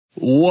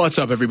What's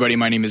up, everybody?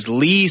 My name is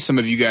Lee. Some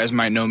of you guys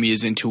might know me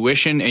as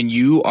Intuition, and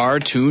you are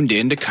tuned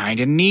in to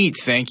Kinda Neat.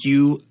 Thank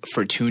you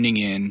for tuning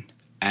in,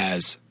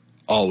 as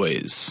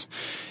always.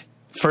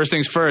 First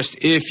things first,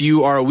 if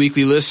you are a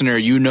weekly listener,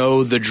 you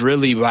know the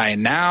drilly by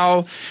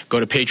now. Go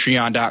to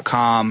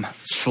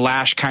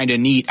patreon.com/kinda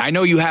neat. I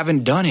know you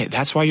haven't done it.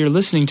 That's why you're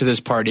listening to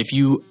this part. If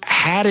you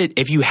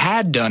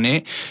had done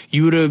it,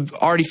 you would have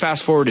already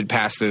fast forwarded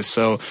past this.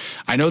 So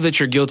I know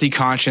that your guilty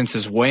conscience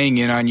is weighing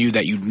in on you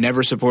that you've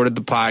never supported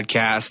the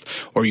podcast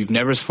or you've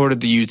never supported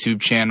the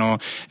YouTube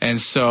channel.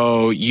 And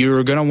so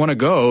you're going to want to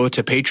go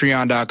to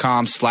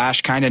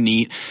patreon.com/kinda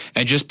neat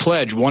and just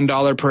pledge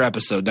 $1 per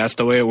episode. That's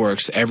the way it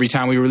works. Every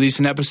time we release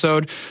an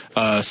episode,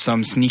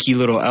 some sneaky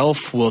little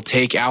elf will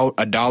take out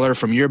 $1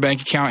 from your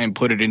bank account and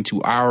put it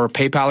into our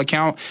PayPal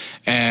account,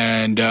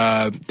 and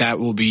that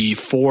will be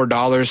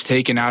 $4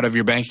 taken out of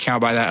your bank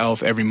account by that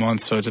elf every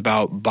month. So it's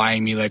about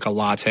buying me like a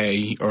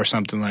latte or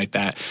something like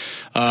that.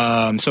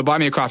 So buy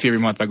me a coffee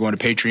every month by going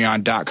to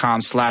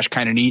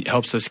patreon.com/kinda neat.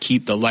 Helps us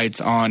keep the lights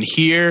on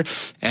here,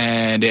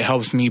 and it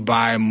helps me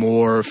buy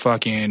more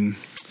fucking,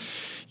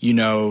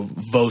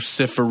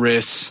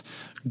 vociferous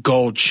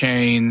gold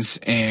chains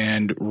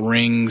and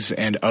rings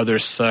and other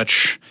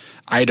such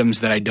items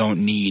that I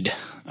don't need,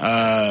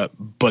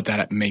 but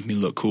that make me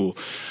look cool.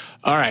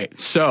 All right,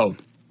 so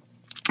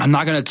I'm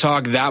not going to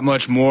talk that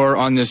much more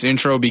on this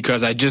intro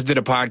because I just did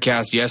a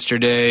podcast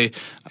yesterday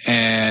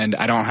and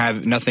I don't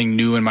have nothing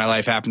new in my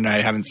life happened.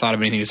 I haven't thought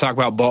of anything to talk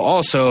about, but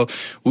also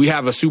we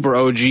have a super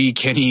OG,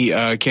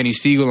 Kenny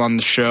Siegel, on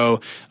the show,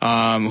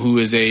 who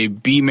is a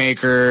beat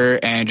maker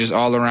and just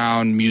all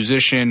around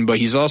musician, but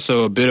he's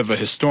also a bit of a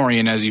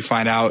historian, as you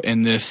find out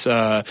in this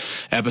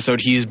episode.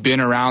 He's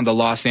been around the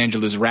Los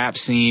Angeles rap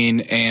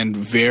scene and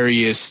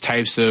various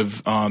types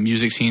of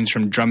music scenes,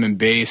 from drum and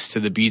bass to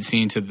the beat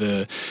scene to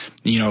the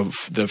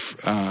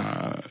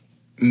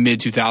mid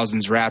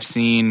 2000s rap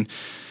scene,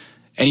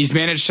 and he's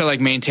managed to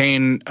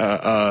maintain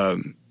a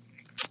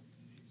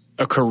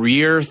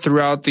career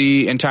throughout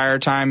the entire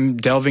time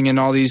delving in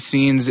all these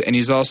scenes, and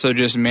he's also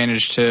just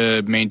managed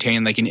to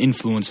maintain an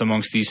influence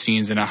amongst these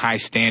scenes and a high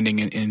standing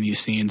in these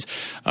scenes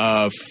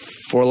for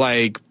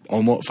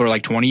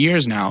 20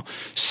 years now.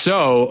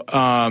 So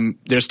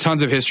there's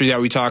tons of history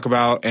that we talk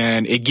about,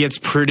 and it gets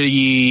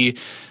pretty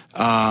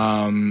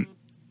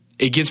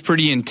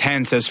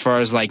intense as far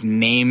as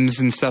names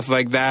and stuff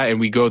like that.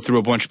 And we go through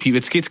a bunch of people.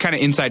 It's kind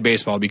of inside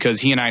baseball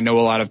because he and I know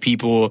a lot of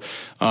people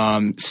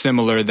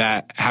similar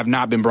that have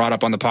not been brought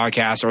up on the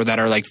podcast or that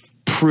are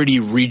pretty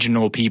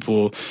regional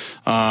people.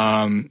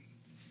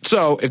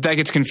 So if that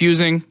gets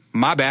confusing,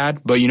 my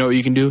bad. But you know what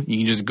you can do? You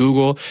can just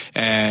Google,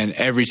 and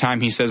every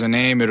time he says a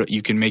name,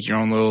 you can make your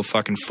own little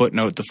fucking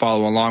footnote to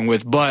follow along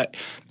with. But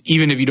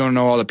even if you don't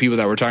know all the people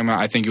that we're talking about,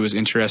 I think it was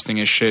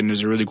interesting as shit, and it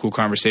was a really cool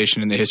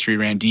conversation, and the history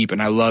ran deep,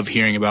 and I love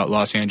hearing about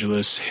Los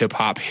Angeles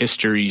hip-hop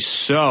history.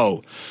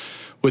 So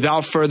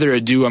without further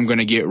ado, I'm going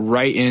to get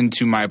right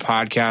into my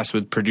podcast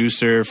with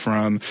producer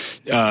from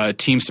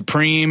Team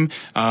Supreme.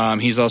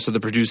 He's also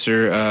the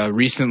producer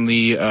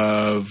recently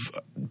of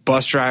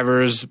Bus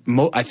Drivers.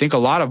 I think a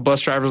lot of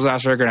Bus Drivers'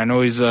 last record. I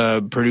know he's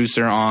a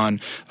producer on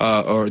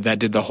or that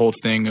did the whole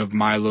thing of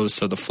Milo's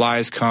So the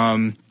Flies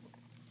Come,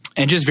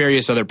 and just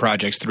various other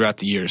projects throughout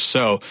the years.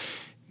 So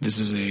this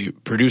is a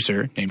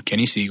producer named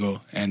Kenny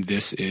Siegel, and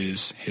this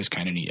is his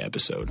Kinda Neat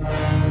episode.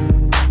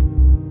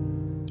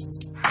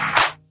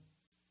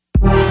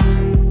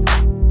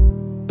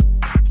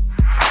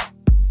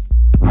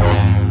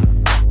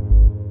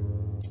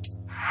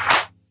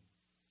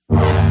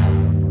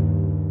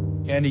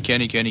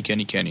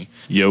 Kenny.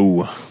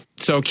 Yo.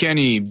 So,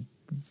 Kenny,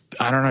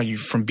 I don't know, you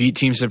from Beat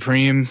Team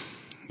Supreme,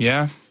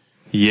 yeah?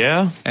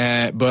 Yeah.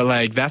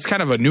 But, that's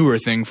kind of a newer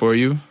thing for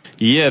you.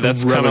 Yeah,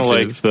 that's kind of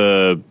relative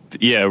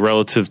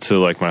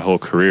to, my whole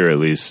career, at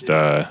least.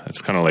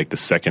 It's kind of like the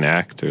second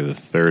act or the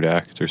third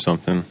act or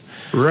something.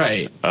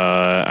 Right.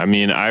 I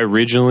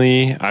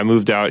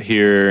moved out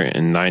here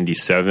in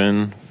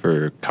 97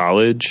 for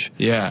college.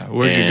 Yeah.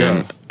 Where'd you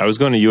go? I was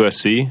going to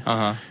USC.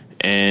 Uh-huh.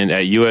 And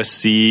at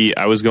USC,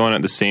 I was going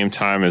at the same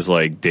time as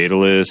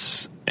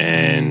Daedalus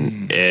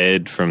and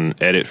Edit from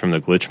the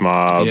Glitch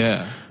Mob.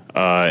 Yeah.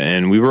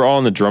 And we were all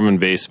in the drum and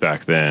bass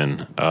back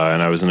then.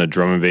 And I was in a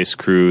drum and bass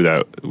crew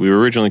that we were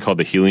originally called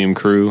the Helium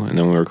Crew, and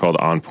then we were called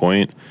On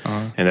Point.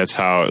 Uh-huh. And that's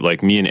how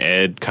me and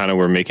Ed kind of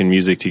were making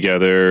music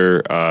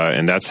together.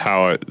 And that's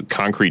how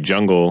Concrete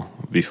Jungle,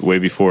 way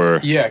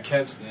before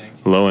Kev's thing.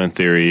 Low End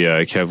Theory,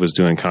 Kev was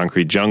doing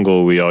Concrete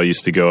Jungle. We all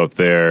used to go up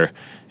there.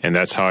 And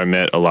that's how I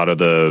met a lot of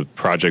the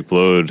Project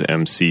Blowed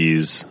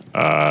MCs.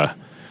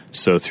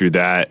 So through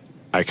that,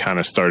 I kind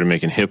of started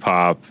making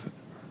hip-hop.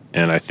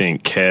 And I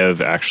think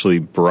Kev actually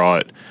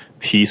brought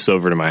Peace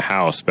over to my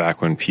house back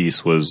when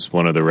Peace was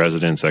one of the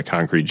residents at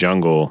Concrete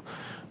Jungle,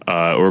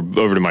 or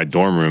over to my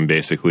dorm room,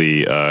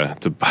 basically,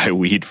 to buy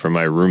weed from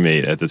my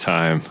roommate at the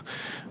time.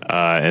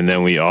 And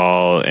then we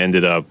all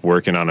ended up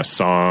working on a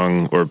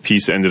song, or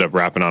Peace ended up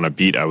rapping on a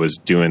beat I was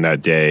doing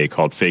that day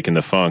called Fakin'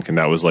 the Funk. And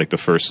that was like the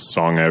first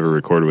song I ever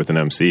recorded with an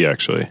MC,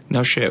 actually.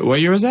 No shit. What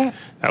year was that?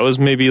 That was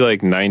maybe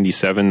like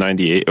 97,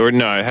 98. Or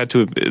no,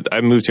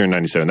 I moved here in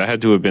 97. That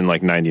had to have been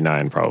like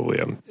 99 probably.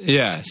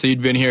 Yeah. So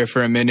you'd been here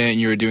for a minute and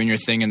you were doing your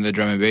thing in the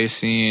drum and bass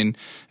scene,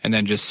 and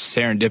then just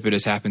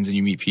serendipitous happens and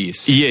you meet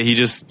Peace. Yeah, he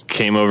just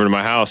came over to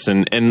my house.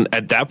 And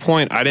at that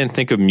point, I didn't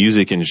think of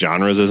music in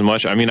genres as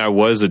much. I mean, I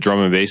was a drum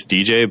and bass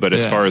DJ, but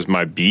as far as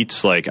my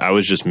beats, like I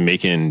was just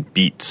making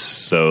beats.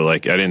 So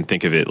like I didn't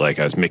think of it like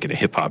I was making a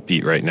hip hop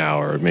beat right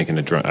now or making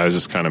a drum. I was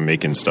just kind of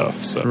making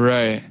stuff. So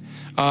right.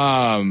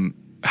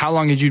 How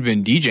long had you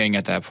been DJing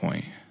at that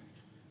point?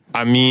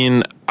 I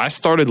mean, I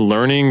started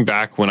learning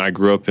back when I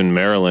grew up in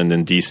Maryland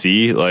and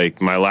DC.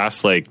 Like my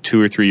last like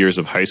 2 or 3 years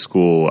of high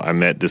school, I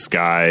met this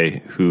guy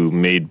who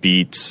made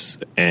beats,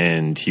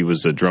 and he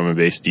was a drum and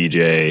bass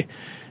DJ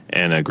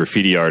and a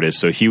graffiti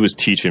artist. So he was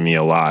teaching me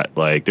a lot.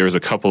 Like there was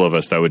a couple of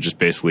us that would just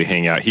basically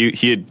hang out.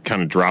 He had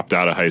kind of dropped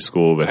out of high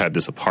school, but had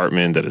this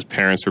apartment that his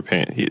parents were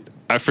paying.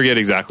 I forget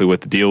exactly what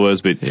the deal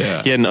was, but he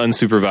had an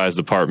unsupervised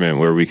apartment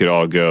where we could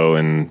all go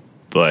and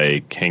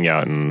like hang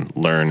out and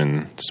learn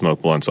and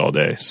smoke blunts all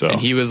day. So, and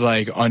he was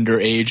like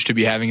underage to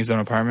be having his own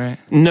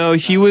apartment? No,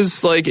 he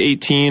was like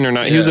 18 or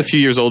not. He was a few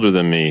years older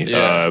than me.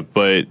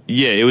 But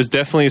yeah, it was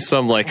definitely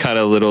some like kind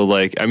of little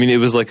like, I mean, it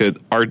was like an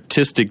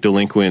artistic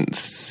delinquent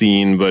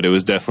scene, but it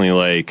was definitely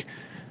like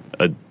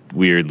a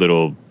weird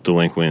little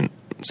delinquent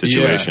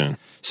situation.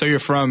 So you're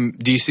from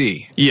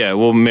DC? Yeah,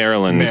 well,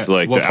 Maryland is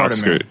like what the part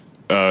outskirts.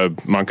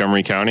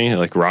 Montgomery County,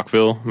 like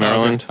Rockville,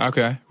 Maryland.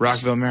 Okay.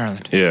 Rockville,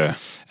 Maryland. Yeah.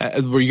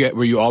 Were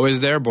you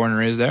always there, born and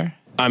raised there?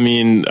 I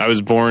mean, I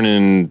was born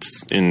in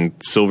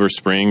Silver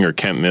Spring or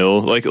Kent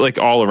Mill, like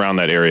all around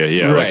that area.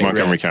 Yeah, like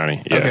Montgomery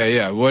County. Yeah. Okay,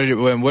 yeah. What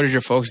did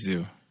your folks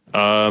do?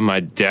 My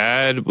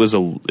dad is a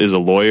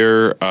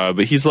lawyer,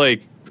 but he's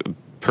like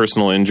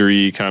personal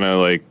injury kind of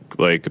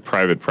like a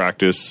private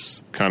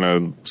practice kind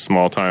of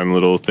small time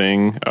little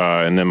thing.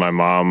 And then my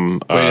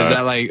mom. Wait, is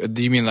that like?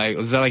 Do you mean like?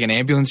 Is that like an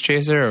ambulance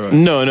chaser? Or?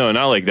 No,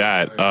 not like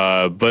that.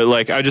 But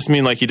like I just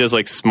mean like he does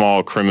like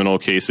small criminal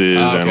cases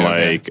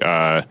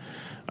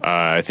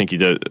I think he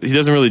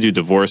doesn't really do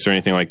divorce or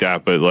anything like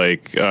that, but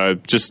like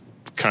just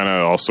kind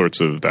of all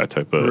sorts of that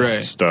type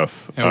of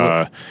stuff.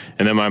 And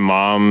then my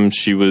mom,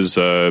 she was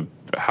a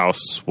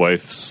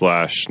housewife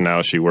 /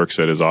 now she works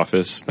at his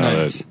office. Now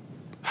that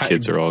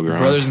kids are all grown.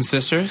 Brothers and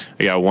sisters?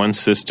 I got one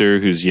sister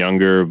who's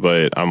younger,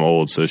 but I'm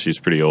old, so she's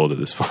pretty old at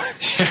this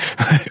point.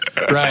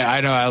 Right, I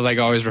know. I like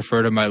always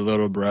refer to my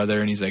little brother,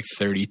 and he's like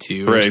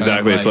 32. Right,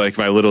 exactly. It's like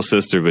my little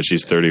sister, but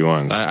she's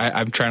 31. So.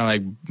 I'm trying to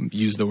like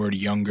use the word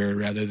younger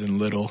rather than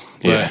little.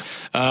 Yeah.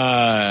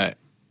 But,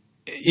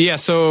 yeah.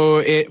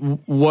 So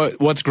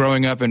what's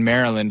growing up in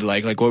Maryland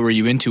like? Like, what were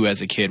you into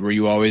as a kid? Were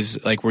you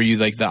always like? Were you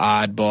like the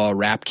oddball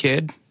rap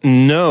kid?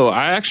 No,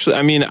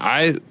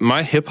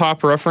 my hip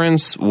hop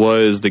reference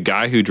was the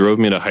guy who drove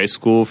me to high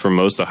school for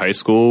most of high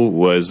school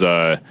was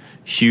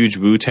huge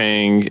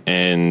Wu-Tang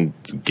and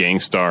Gang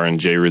Starr and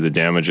J. Rue the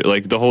Damage,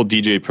 like the whole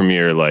DJ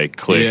Premier like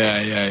clique.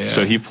 Yeah.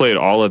 So he played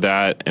all of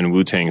that and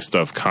Wu-Tang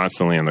stuff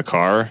constantly in the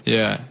car.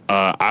 Yeah.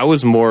 I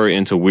was more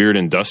into weird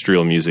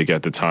industrial music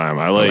at the time.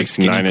 I like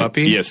Skinny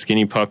Puppy? Yeah,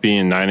 Skinny Puppy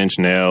and 9 Inch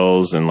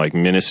Nails and like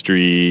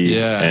Ministry.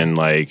 Yeah. And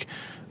like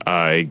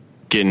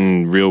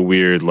getting real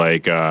weird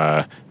like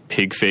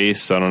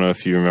Pigface. I don't know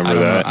if you remember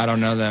that. I don't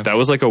know that. That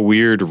was like a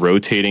weird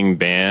rotating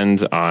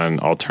band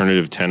on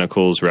Alternative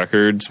Tentacles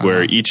Records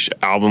where each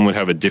album would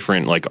have a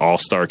different like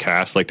all-star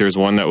cast. Like there's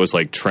one that was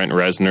like Trent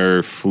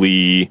Reznor,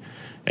 Flea,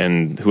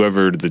 and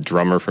whoever the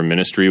drummer for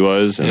Ministry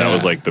was, and that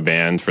was like the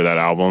band for that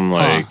album.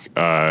 Like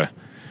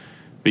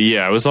but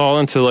yeah, I was all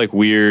into like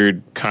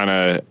weird kind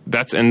of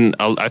and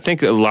I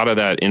think a lot of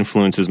that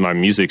influences my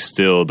music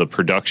still, the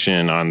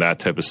production on that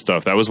type of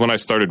stuff. That was when I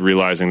started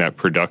realizing that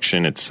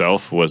production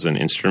itself was an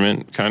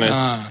instrument kind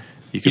of.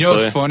 You know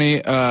what's funny?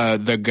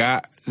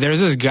 There's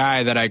this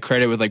guy that I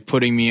credit with like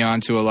putting me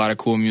onto a lot of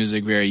cool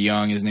music very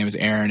young. His name is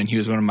Aaron, and he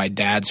was one of my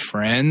dad's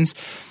friends.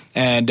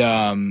 And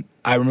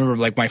I remember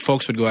like my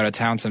folks would go out of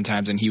town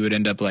sometimes, and he would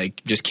end up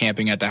like just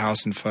camping at the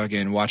house and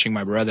fucking watching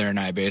my brother and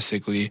I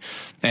basically.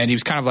 And he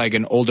was kind of like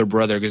an older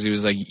brother because he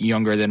was like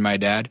younger than my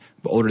dad,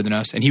 but older than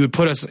us. And he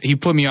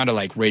put me onto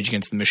like Rage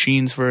Against the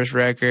Machine's first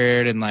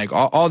record and like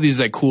all these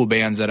like cool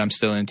bands that I'm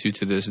still into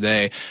to this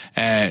day.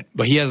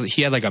 But he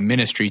had like a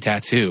Ministry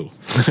tattoo.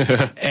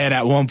 And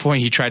at one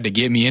point he tried to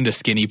get me into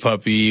Skinny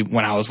Puppy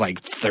when I was like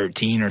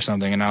 13 or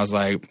something. And I was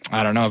like,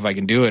 I don't know if I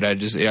can do it.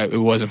 It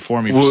wasn't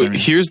for me. Well,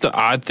 here's the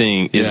odd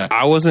thing is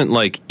I wasn't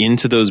like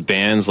into those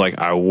bands. Like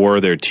I wore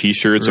their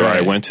t-shirts or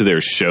I went to their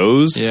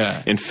shows.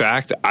 Yeah. In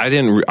fact,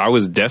 I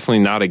was definitely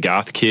not a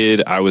goth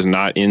kid. I was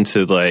not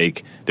into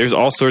like, there's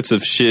all sorts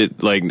of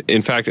shit. Like,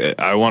 in fact,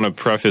 I want to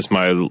preface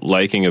my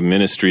liking of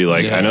Ministry.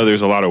 Like, I know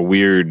there's a lot of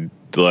weird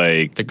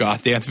like The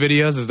goth dance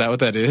videos, is that what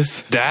that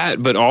is?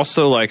 that, but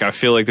also like I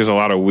feel like there's a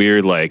lot of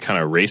weird like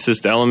kind of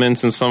racist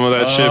elements in some of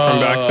that shit from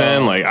back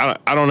then. Like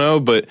I don't know,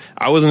 but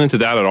I wasn't into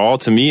that at all.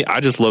 To me, I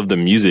just loved the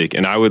music,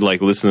 and I would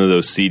like listen to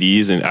those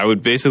CDs, and I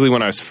would basically,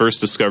 when I was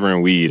first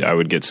discovering weed, I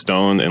would get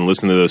stoned and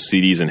listen to those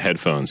CDs in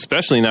headphones,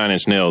 especially Nine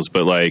Inch Nails,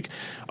 but like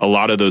a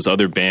lot of those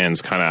other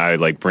bands kind of I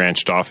like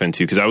branched off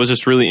into because I was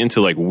just really into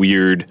like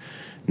weird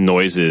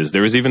noises.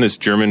 There was even this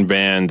German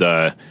band,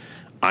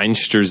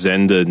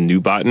 Einstürzende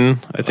Neubauten,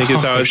 I think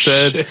is how it's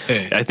said.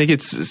 Shit. I think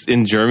it's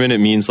in German, it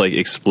means like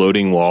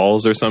exploding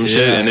walls or some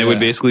shit. And they would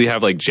basically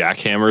have like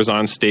jackhammers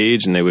on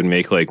stage, and they would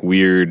make like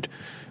weird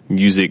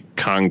music,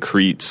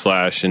 concrete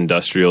 /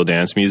 industrial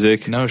dance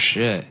music. No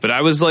shit. But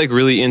I was like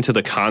really into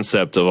the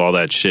concept of all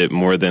that shit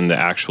more than the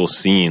actual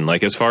scene.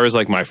 Like as far as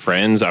like my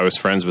friends, I was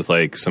friends with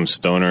like some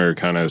stoner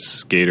kind of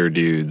skater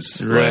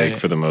dudes, Right. like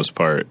for the most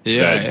part,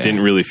 Yeah, that yeah.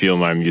 didn't really feel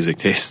my music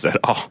taste at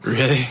all.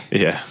 Really?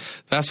 Yeah.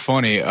 That's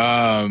funny.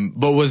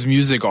 But was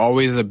music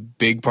always a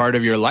big part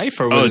of your life,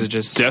 or was it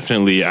just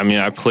definitely? I mean,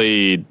 I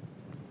played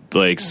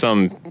like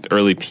some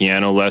early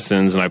piano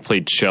lessons, and I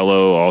played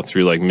cello all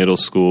through like middle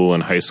school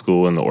and high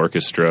school in the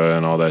orchestra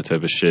and all that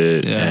type of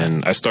shit. Yeah.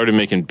 And I started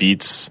making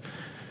beats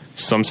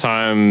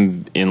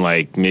sometime in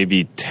like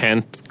maybe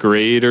 10th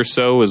grade or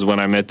so was when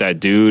I met that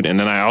dude. And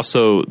then I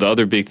also, the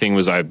other big thing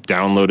was I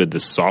downloaded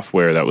this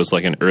software that was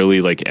like an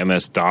early like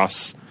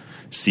MS-DOS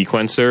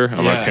sequencer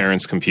on my Yeah.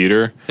 parents'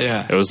 computer.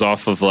 Yeah. It was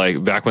off of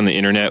like back when the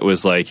internet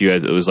was like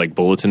it was like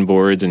bulletin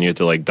boards, and you had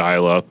to like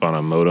dial up on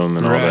a modem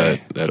and all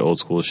Right. that old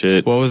school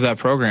shit. What was that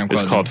program called?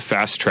 It's called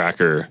Fast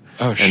Tracker.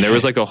 Oh, and shit. there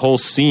was like a whole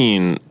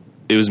scene.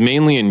 It was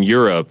mainly in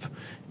Europe.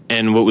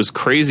 And what was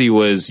crazy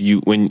was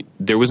when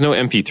there was no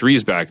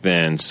MP3s back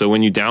then. So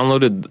when you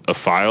downloaded a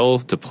file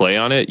to play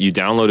on it, you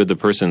downloaded the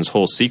person's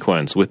whole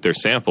sequence with their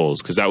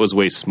samples, because that was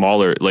way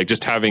smaller. Like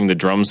just having the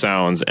drum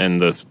sounds and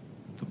the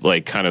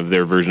like kind of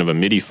their version of a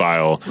MIDI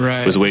file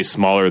Right. was way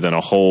smaller than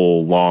a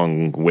whole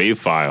long wave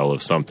file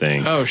of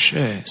something. Oh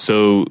shit.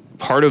 So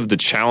part of the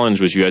challenge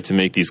was you had to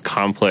make these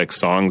complex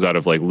songs out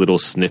of like little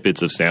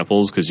snippets of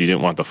samples because you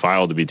didn't want the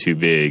file to be too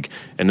big.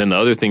 And then the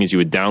other thing is you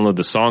would download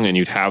the song and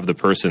you'd have the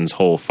person's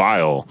whole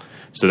file.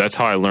 So that's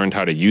how I learned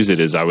how to use it,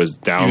 is I was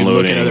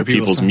downloading other people's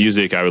people's songs.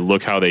 music. I would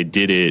look how they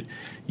did it,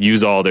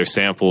 use all their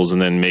samples, and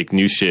then make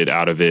new shit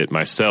out of it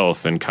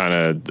myself, and kind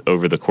of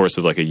over the course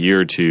of like a year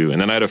or two.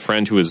 And then I had a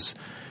friend who was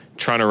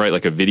trying to write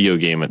like a video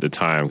game at the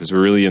time, because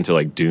we're really into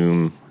like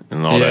Doom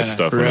and all Yeah, that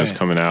stuff when it was right.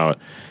 coming out.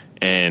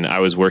 And I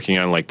was working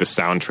on like the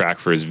soundtrack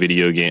for his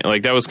video game.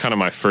 Like that was kind of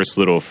my first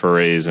little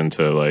forays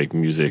into like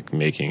music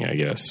making, I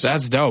guess.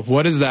 That's dope.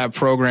 What is that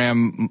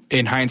program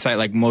in hindsight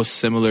like most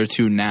similar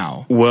to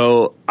now?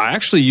 Well, I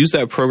actually used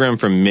that program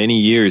for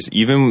many years.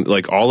 Even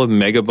like all of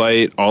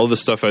Megabyte, all of the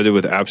stuff I did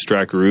with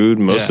Abstract Rude,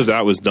 most Yeah. of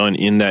that was done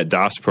in that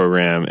DOS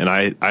program. And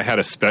I had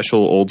a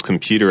special old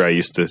computer I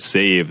used to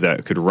save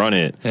that could run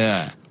it.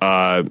 Yeah.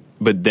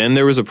 But then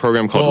there was a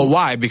program called... Well,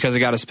 why? Because it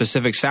got a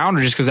specific sound,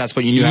 or just because that's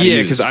what you knew how to Yeah,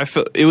 use? because I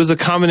felt it was a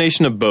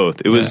combination of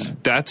both. It was Yeah.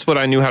 that's what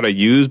I knew how to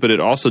use, but it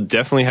also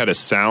definitely had a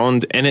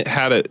sound, and it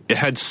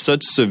had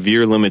such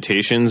severe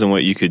limitations in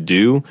what you could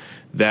do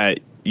that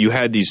you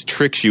had these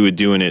tricks you would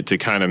do in it to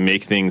kind of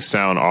make things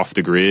sound off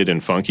the grid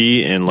and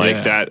funky, and like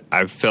Yeah. that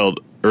I felt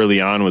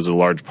early on was a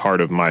large part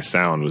of my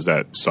sound, was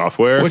that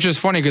software. Which is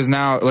funny because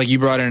now, like, you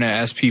brought in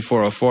an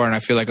SP404, and I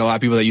feel like a lot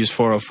of people that use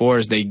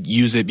 404s, they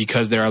use it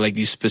because there are like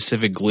these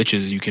specific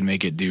glitches you can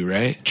make it do,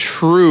 right?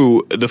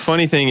 True. The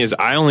funny thing is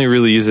I only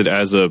really use it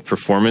as a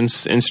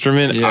performance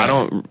instrument.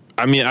 Yeah.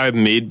 I've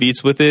made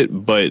beats with it,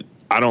 but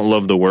I don't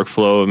love the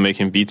workflow of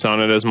making beats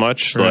on it as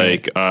much.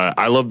 Right. Like,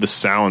 I love the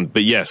sound,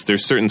 but yes,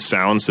 there's certain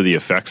sounds to the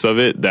effects of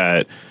it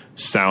that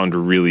sound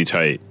really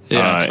tight.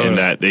 Yeah, totally. And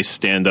that they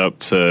stand up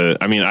to,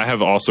 I mean, I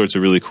have all sorts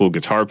of really cool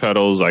guitar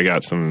pedals. I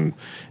got some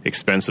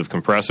expensive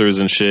compressors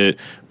and shit,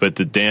 but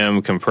the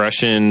damn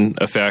compression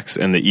effects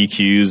and the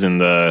EQs and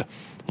the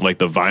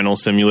vinyl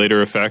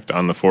simulator effect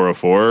on the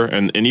 404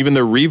 and even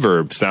the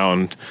reverb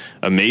sound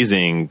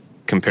amazing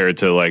compared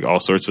to like all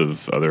sorts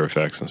of other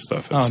effects and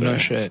stuff. Oh, no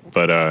shit.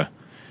 But,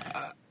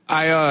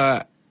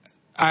 I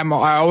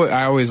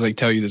always like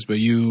tell you this, but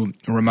you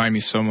remind me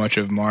so much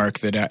of Mark,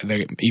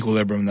 the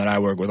Equilibrium that I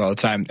work with all the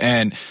time,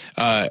 and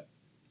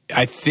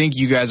I think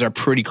you guys are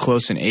pretty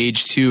close in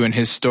age too, and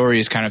his story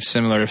is kind of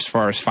similar as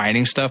far as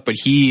finding stuff. But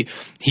he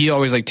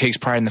always like takes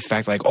pride in the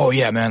fact like, oh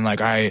yeah, man,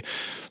 like I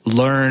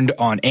learned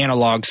on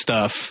analog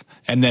stuff.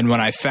 And then when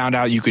I found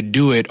out you could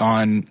do it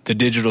on the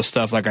digital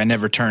stuff, like I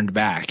never turned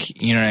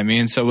back. You know what I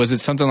mean? So was it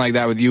something like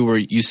that with you where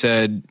you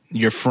said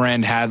your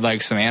friend had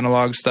like some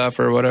analog stuff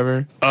or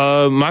whatever?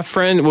 my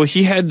friend, well,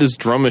 he had this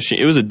drum machine.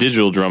 It was a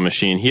digital drum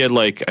machine. He had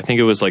like, I think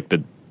it was like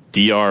the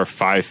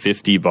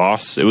DR550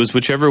 Boss. It was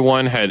whichever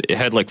one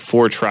had like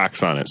 4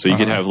 tracks on it. So you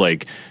could have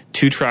like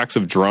 2 tracks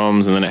of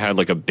drums, and then it had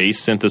like a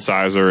bass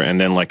synthesizer, and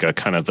then like a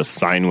kind of a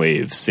sine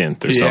wave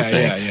synth or something.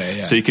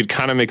 Yeah. So you could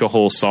kind of make a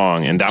whole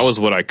song, and that was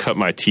what I cut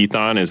my teeth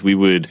on. Is we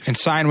would and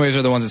sine waves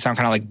are the ones that sound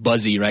kind of like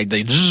buzzy, right?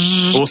 They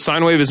well,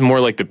 sine wave is more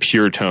like the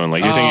pure tone,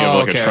 like you're thinking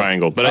of like a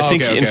triangle. But I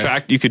think in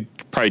fact you could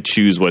probably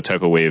choose what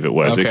type of wave it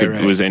was.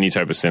 It was any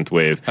type of synth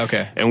wave.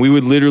 Okay, and we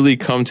would literally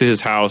come to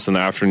his house in the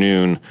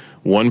afternoon.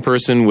 One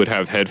person would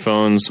have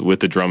headphones with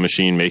the drum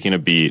machine making a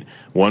beat.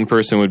 One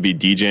person would be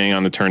DJing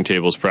on the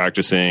turntables,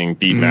 practicing,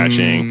 beat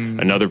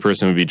matching. Another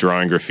person would be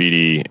drawing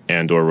graffiti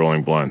and or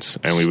rolling blunts.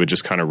 And we would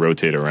just kind of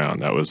rotate around.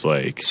 That was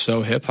like...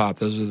 so hip-hop.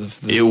 Those are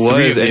the it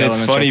was, and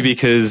it's funny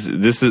because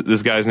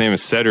this guy's name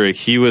is Cedric.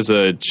 He was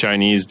a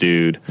Chinese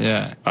dude.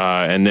 Yeah.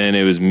 And then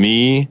it was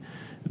me,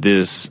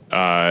 this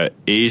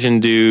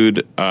Asian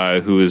dude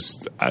who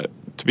was...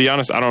 to be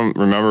honest, I don't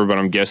remember, but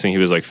I'm guessing he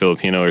was like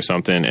Filipino or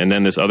something. And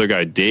then this other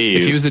guy,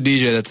 Dave. If he was a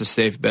DJ, that's a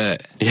safe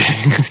bet.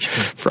 Yeah,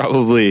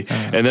 probably.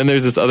 And then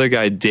there's this other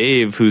guy,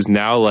 Dave, who's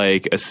now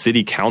like a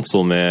city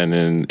councilman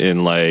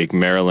in like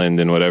Maryland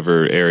and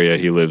whatever area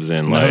he lives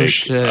in. No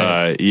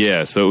shit.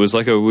 Yeah, so it was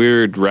like a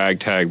weird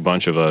ragtag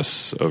bunch of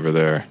us over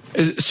there.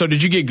 So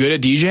did you get good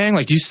at DJing?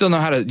 Like, do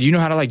you know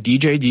how to like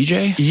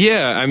DJ?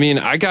 Yeah, I mean,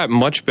 I got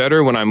much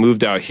better when I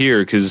moved out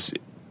here because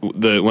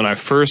when I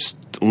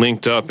first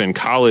linked up in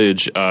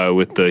college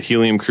with the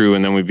Helium crew,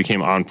 and then we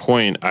became On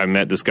Point, I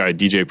met this guy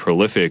DJ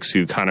Prolifics,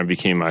 who kind of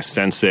became my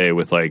sensei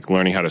with like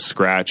learning how to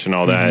scratch and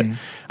all that.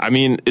 I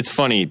mean, it's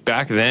funny.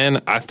 Back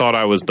then, I thought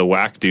I was the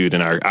whack dude,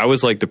 and I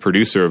was like the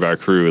producer of our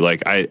crew.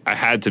 Like I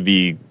had to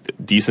be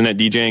decent at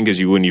DJing because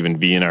you wouldn't even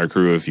be in our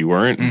crew if you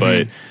weren't.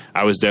 But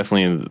I was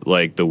definitely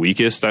like the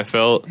weakest, I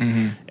felt.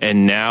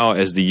 And now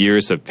as the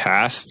years have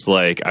passed,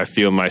 like I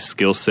feel my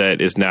skill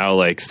set is now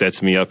like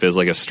sets me up as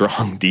like a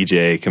strong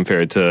DJ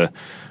compared to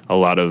a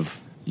lot of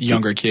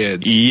younger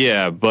kids.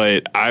 Yeah,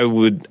 but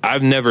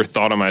I've never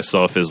thought of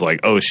myself as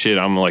like, oh shit,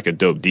 I'm like a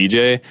dope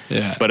DJ.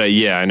 Yeah. But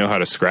I know how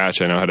to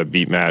scratch, I know how to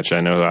beat match, I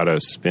know how to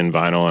spin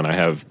vinyl, and I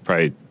have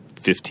probably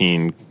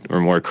 15 or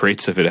more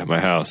crates of it at my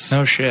house.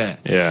 No shit.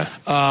 Yeah.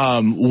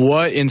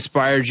 What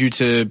inspired you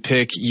to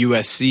pick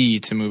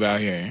USC to move out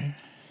here?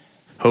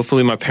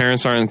 Hopefully my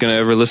parents aren't going to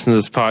ever listen to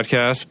this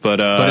podcast, but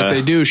if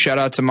they do, shout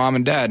out to mom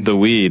and dad. The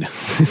weed.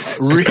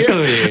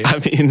 Really? I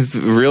mean,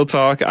 real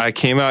talk, I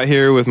came out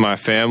here with my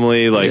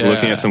family, like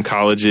looking at some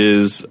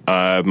colleges.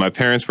 My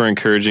parents were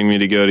encouraging me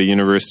to go to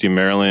University of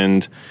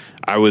Maryland.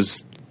 I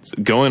was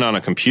going on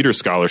a computer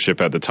scholarship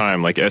at the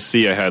time. Like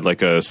SC, I had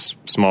like a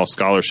small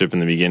scholarship in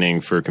the beginning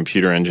for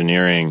computer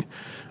engineering.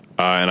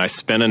 And I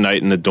spent a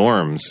night in the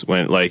dorms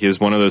when, like, it was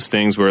one of those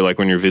things where, like,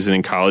 when you're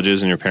visiting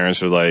colleges and your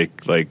parents are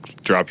like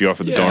drop you off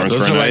at the dorms for a night.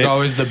 Those are like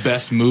always the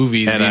best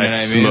movies. And I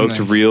smoked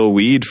real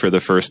weed for the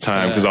first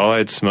time because all I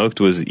had smoked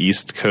was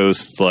East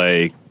Coast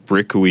like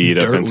brick weed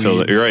up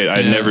until you're right.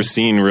 I'd never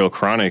seen real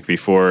chronic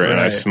before, and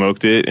I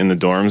smoked it in the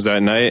dorms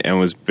that night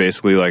and was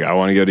basically like, I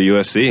want to go to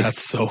USC.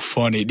 That's so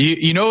funny. Do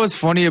you know what's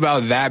funny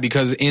about that?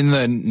 Because in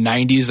the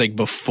 90s, like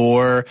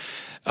before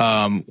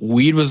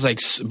weed was like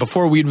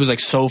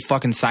so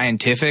fucking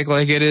scientific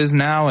like it is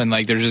now, and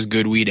like there's just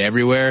good weed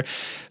everywhere.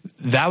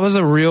 That was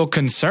a real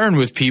concern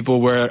with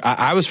people where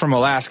I was from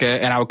Alaska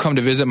and I would come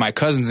to visit my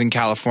cousins in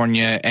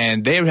California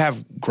and they would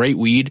have great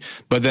weed,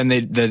 but then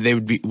they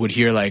would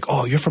hear like,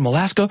 oh, you're from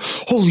Alaska?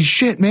 Holy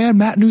shit, man.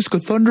 Matanuska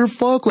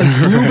Thunderfuck,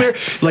 like blueberry,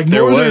 like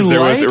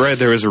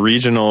there was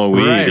regional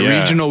weed. Right,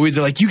 regional weeds.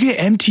 They're like, you get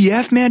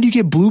MTF, man? Do you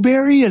get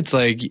blueberry? It's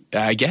like,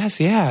 I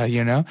guess, yeah,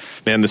 you know?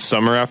 Man, the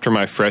summer after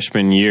my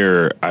freshman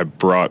year, I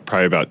brought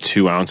probably about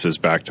 2 ounces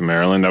back to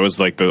Maryland. That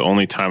was like the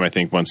only time I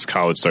think once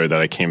college started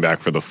that I came back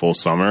for the full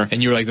summer.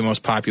 And you were like the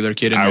most popular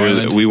kid in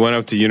Maryland? We went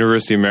up to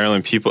University of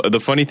Maryland. People. The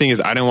funny thing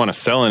is I didn't want to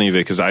sell any of it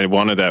because I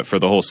wanted that for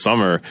the whole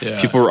summer. Yeah.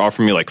 People were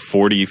offering me like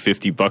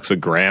 $40-$50 a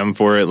gram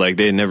for it. Like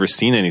they had never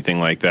seen anything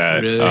like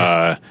that.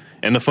 Really?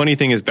 And the funny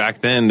thing is back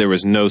then there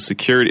was no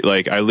security.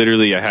 Like I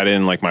had it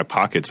in like my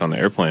pockets on the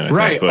airplane.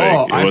 I think.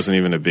 Like, it wasn't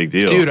even a big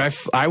deal. Dude,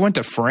 I went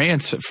to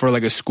France for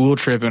like a school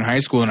trip in high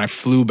school and I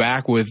flew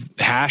back with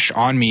hash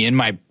on me in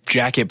my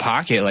jacket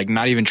pocket, like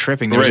not even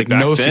tripping. There was like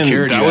no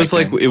security. That was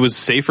like, it was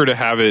safer to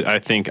have it, I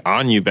think,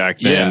 on you back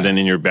then than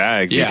in your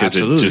bag because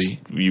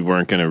you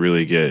weren't going to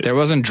really get. There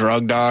wasn't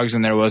drug dogs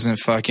and there wasn't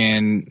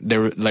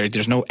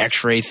there's no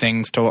x-ray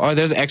things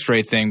there's an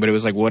x-ray thing, but it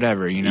was like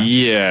whatever, you know?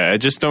 Yeah, I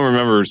just don't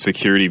remember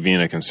security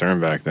being a concern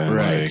back then.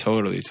 Right, like,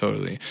 totally.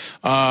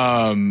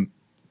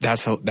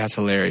 That's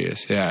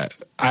hilarious. Yeah.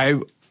 I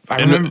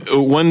remember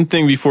one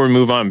thing before we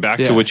move on back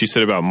to what you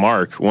said about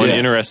Mark. One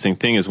interesting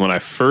thing is when I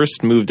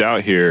first moved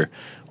out here,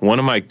 one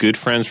of my good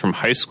friends from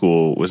high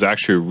school was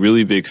actually a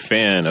really big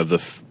fan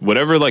of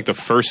whatever like the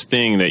first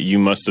thing that you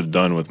must have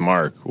done with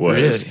Mark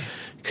was. Really?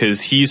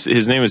 Because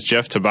his name is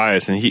Jeff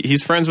Tobias, and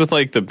he's friends with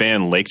like the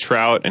band Lake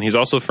Trout, and he's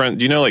also friend.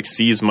 Do you know like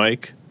C's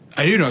Mike?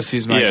 I do know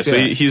C's Mike. Yeah, so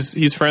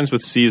he's friends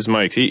with C's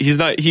Mike.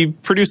 He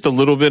produced a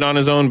little bit on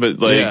his own, but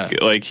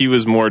like he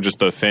was more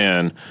just a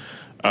fan.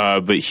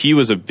 But he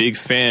was a big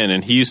fan,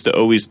 and he used to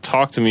always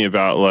talk to me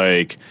about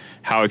like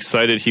how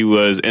excited he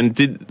was. And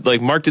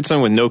Mark did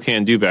something with No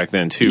Can Do back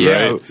then too,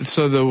 right?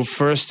 So the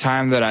first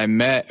time that I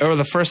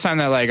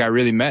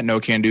really met No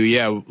Can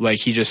Do, like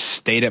he just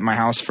stayed at my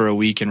house for a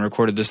week and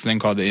recorded this thing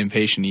called the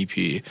Impatient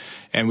EP,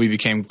 and we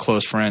became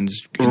close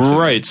friends instantly.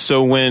 Right.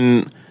 So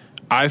when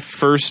I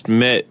first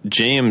met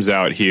James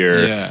out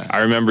here, I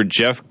remember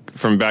Jeff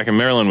from back in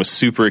Maryland was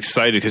super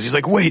excited because he's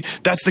like, wait,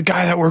 that's the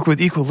guy that worked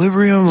with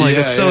Equilibrium? Like,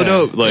 that's so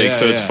dope. Like,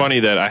 so it's funny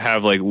that I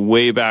have like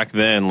way back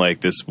then, like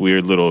this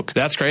weird little.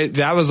 That's great.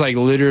 That was like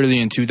literally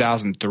in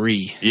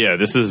 2003. Yeah,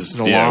 this is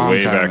way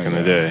back in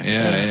the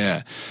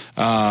day.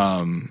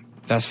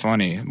 That's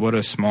funny. What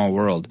a small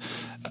world.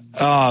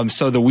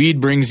 So the weed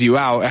brings you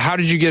out. How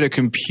did you get a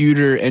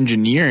computer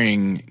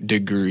engineering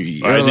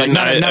degree? I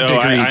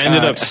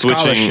ended up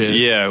switching.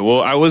 Yeah,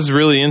 well, I was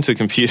really into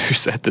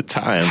computers at the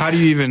time. How do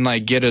you even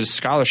like get a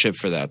scholarship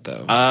for that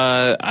though?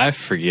 I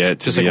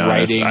forget. To be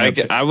honest,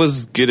 I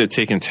was good at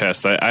taking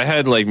tests. I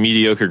had like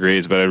mediocre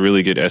grades, but I had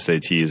really good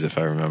SATs, if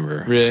I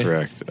remember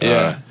correct.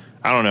 Yeah.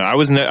 I don't know. I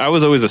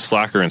was always a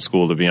slacker in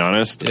school, to be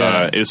honest.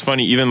 It was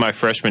funny. Even my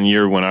freshman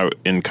year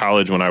in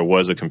college, when I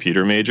was a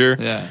computer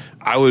major,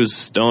 I was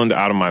stoned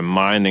out of my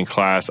mind in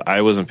class.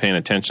 I wasn't paying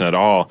attention at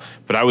all,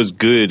 but I was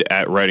good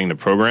at writing the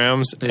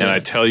programs. And I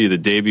tell you, the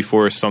day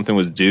before something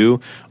was due,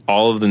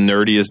 all of the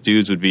nerdiest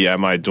dudes would be at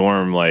my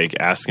dorm, like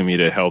asking me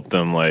to help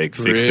them like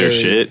fix their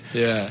shit.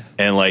 Yeah.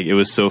 And like, it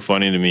was so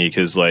funny to me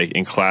because like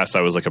in class,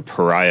 I was like a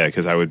pariah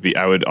because I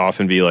would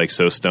often be like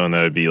so stoned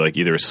that I'd be like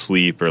either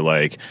asleep or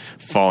like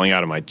falling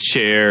out of my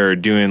chair or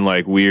doing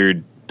like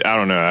weird, I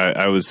don't know.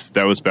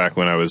 That was back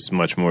when I was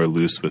much more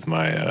loose with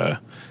my,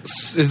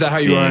 Is that how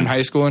you were in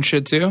high school and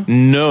shit too?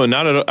 No,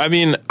 not at all. I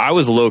mean, I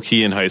was low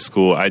key in high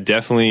school. I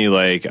definitely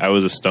I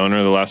was a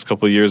stoner the last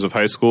couple of years of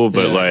high school,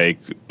 but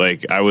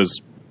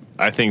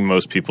I think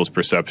most people's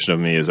perception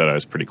of me is that I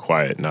was pretty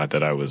quiet, not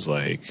that I was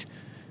like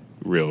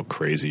real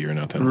crazy or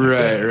nothing.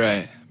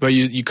 Right. But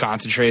you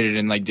concentrated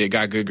and like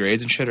got good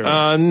grades and shit? Or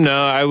no,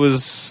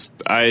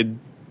 I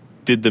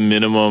did the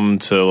minimum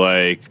to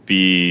like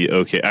be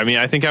okay. I mean,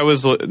 I think I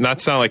was, not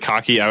to sound like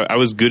cocky, I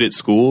was good at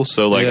school,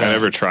 so like I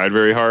never tried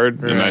very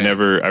hard, and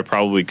I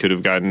probably could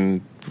have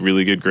gotten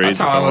really good grades.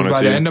 That's how I was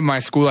by the end of my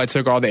school. I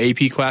took all the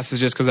AP classes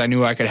just because I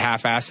knew I could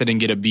half-ass it and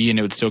get a B and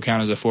it would still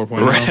count as a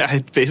 4.0. Right, I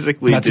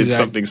basically did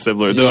something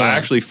similar. Though I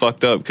actually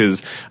fucked up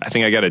because I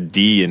think I got a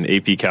D in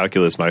AP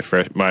Calculus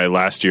my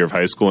last year of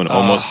high school and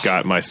almost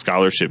got my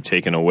scholarship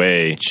taken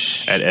away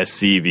at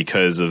SC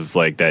because of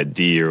like that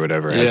D or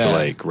whatever. I had to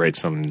like write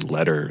some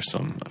letter or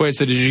something. Wait,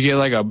 so did you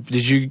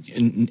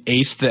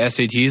ace the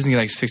SATs and get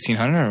like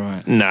 1,600 or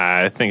what?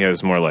 Nah, I think it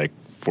was more like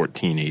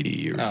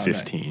 1480 or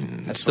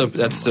 15. That's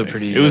still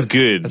pretty. It was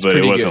good, but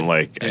it wasn't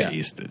like I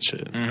aced it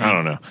shit. I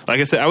don't know.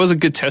 Like I said, I was a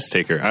good test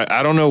taker.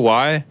 I don't know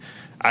why.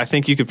 I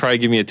think you could probably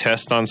give me a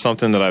test on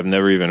something that I've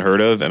never even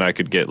heard of, and I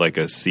could get like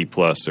a C+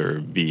 or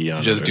B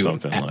on just it or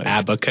something like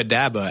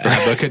abacadabra.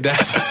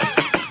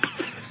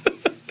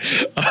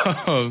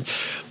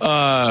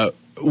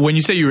 When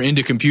you say you were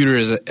into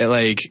computers,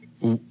 like.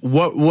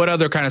 What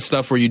other kind of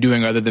stuff were you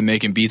doing other than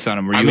making beats on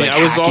them? Were you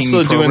I was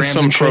also doing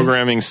some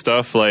programming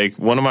stuff. Like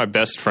one of my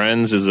best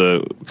friends is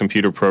a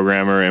computer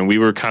programmer, and we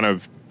were kind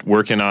of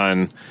working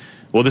on.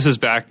 Well, this is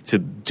back to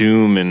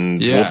Doom and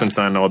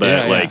Wolfenstein and all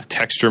that, like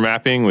texture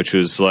mapping, which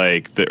was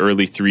like the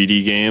early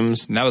 3D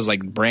games. And that was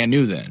like brand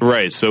new then.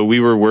 Right. So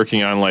we were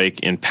working on like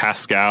in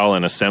Pascal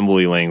and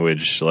assembly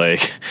language,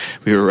 like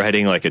we were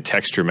writing like a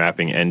texture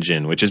mapping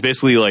engine, which is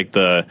basically like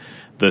the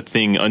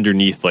thing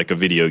underneath like a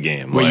video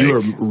game. Where you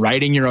were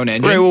writing your own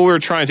engine? Right, well, we were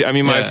trying to. I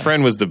mean, my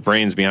friend was the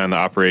brains behind the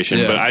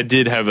operation, but I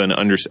did have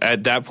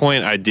at that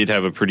point, I did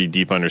have a pretty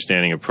deep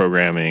understanding of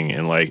programming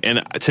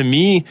and to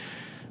me,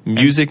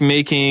 music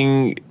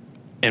making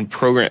and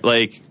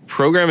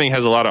programming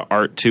has a lot of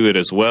art to it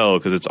as well,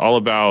 because it's all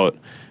about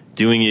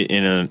doing it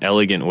in an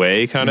elegant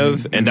way, kind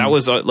of. And that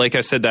was, like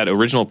I said, that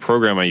original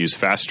program I used,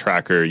 Fast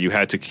Tracker, you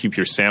had to keep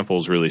your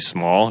samples really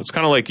small. It's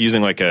kind of like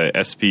using like a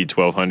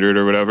SP1200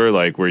 or whatever,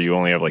 like where you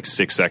only have like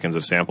 6 seconds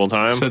of sample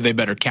time. So they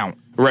better count.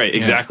 Right,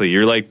 exactly.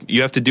 You're like,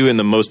 you have to do it in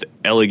the most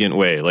elegant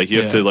way. Like you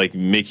have to like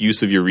make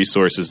use of your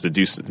resources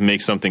to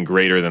make something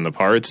greater than the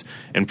parts.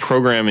 And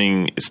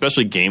programming,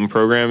 especially game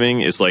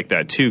programming, is like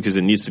that too, because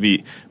it needs to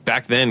be,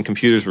 back then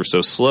computers were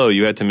so slow,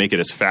 you had to make it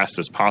as fast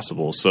as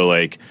possible. So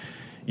like,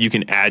 you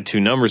can add two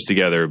numbers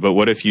together, but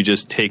what if you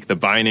just take the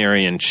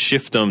binary and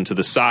shift them to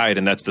the side,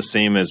 and that's the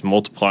same as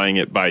multiplying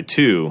it by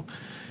 2,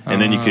 and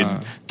then you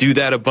could do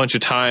that a bunch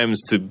of times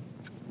to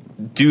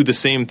do the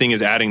same thing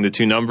as adding the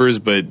two numbers,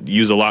 but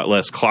use a lot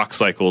less clock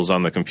cycles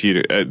on the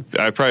computer.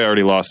 I probably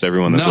already lost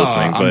everyone that's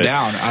listening. I'm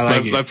down. I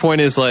like it. My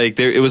point is, like,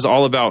 it was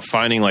all about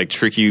finding like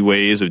tricky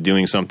ways of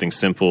doing something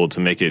simple to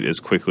make it as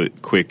quick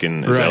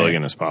and as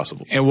elegant as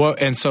possible.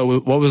 And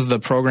so what was the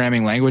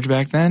programming language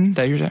back then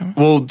that you're talking?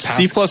 Well,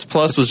 C++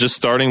 was just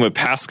starting, but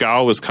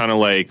Pascal was kind of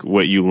like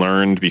what you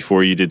learned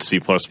before you did C++.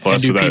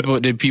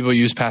 And did people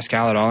use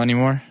Pascal at all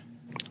anymore?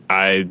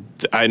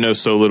 I know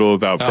so little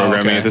about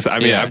programming at this. I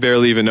mean, I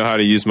barely even know how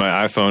to use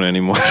my iPhone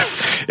anymore.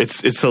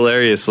 It's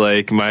hilarious.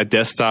 Like, my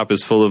desktop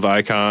is full of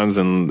icons,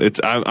 and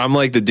I'm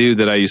like the dude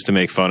that I used to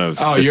make fun of.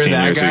 Oh, 15 you're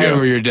that years guy ago.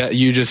 where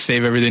you just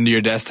save everything to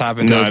your desktop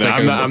until No, it's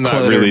like I'm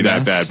not really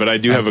mess? that bad, but I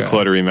do have a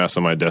cluttery mess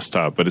on my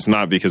desktop. But it's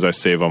not because I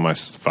save all my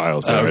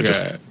files there. I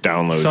just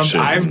download shit.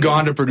 I've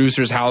gone to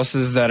producers'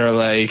 houses that are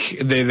like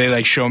they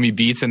like show me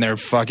beats, and their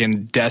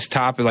fucking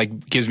desktop it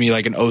like gives me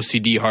like an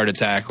OCD heart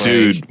attack.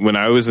 Dude, when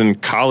I was in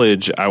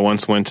college, I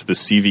once went to the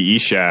CVE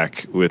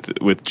Shack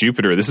with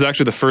Jupiter. This is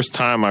actually the first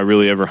time I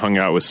really ever hung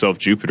out with Self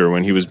Jupiter,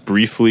 when he was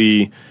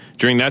briefly,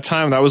 during that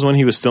time, that was when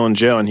he was still in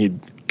jail, and he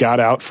got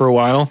out for a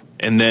while,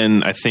 and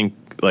then I think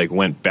like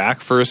went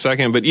back for a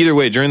second. But either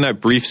way, during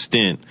that brief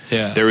stint,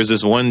 there was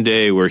this one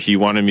day where he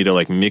wanted me to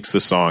like mix a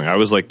song. I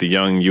was like the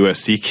young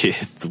USC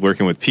kid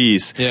working with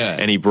Peace,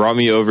 and he brought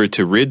me over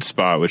to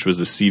RidSpot, which was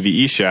the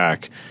CVE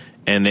Shack,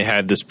 and they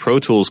had this Pro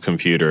Tools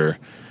computer.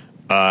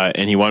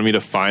 And he wanted me to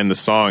find the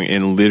song,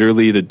 and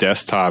literally the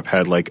desktop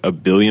had like a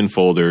billion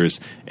folders,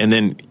 and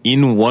then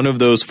in one of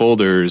those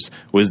folders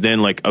was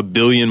then like a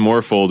billion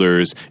more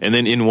folders, and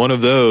then in one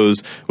of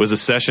those was a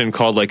session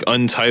called like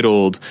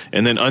Untitled,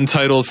 and then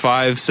Untitled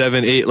 5,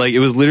 7, 8. Like, it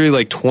was literally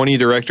like 20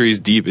 directories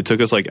deep. It took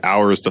us like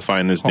hours to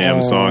find this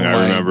damn song.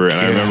 I remember, and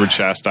I remember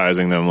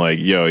chastising them like,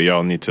 "Yo,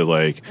 y'all need to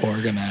like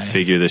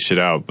figure this shit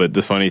out." But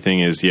the funny thing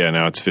is,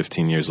 now it's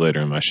 15 years later,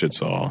 and my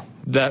shit's all.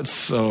 That's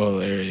so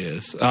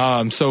hilarious.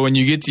 So when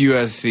you get to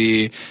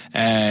USC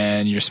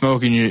and you're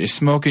smoking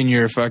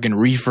your fucking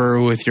reefer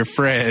with your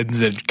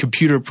friends and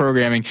computer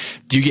programming,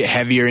 do you get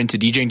heavier into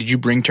DJing? Did you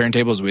bring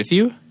turntables with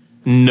you?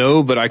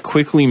 No, but I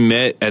quickly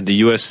met at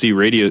the USC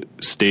radio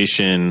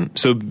station.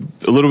 So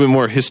a little bit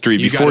more history.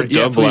 Before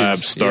Dub Lab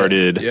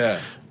started,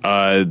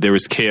 there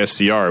was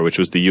KSCR, which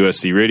was the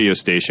USC radio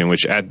station,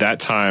 which at that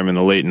time in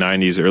the late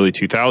 90s, early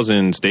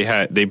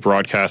 2000s, they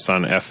broadcast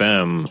on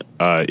FM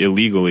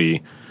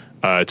illegally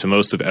to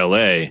most of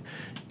LA,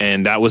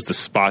 and that was the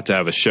spot to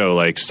have a show.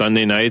 Like,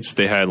 Sunday nights,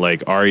 they had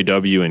like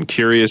REW and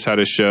Curious had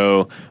a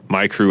show,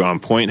 My Crew On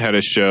Point had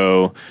a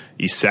show,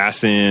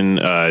 Assassin,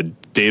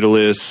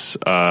 Daedalus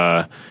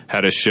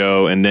had a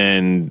show, and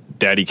then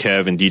Daddy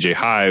Kev and DJ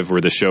Hive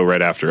were the show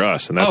right after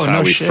us, and that's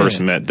how we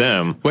first met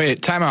them.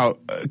 Wait, time out,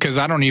 because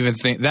I don't even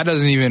think that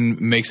doesn't even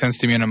make sense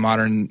to me in a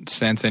modern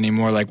sense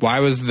anymore. Like, why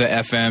was the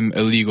FM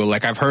illegal?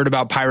 Like, I've heard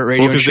about pirate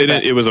radio. Well,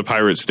 because it was a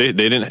pirate state.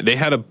 They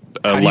had a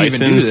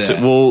license.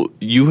 Well,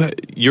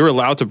 you're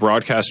allowed to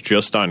broadcast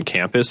just on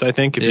campus, I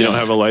think, if you don't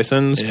have a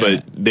license.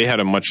 But they had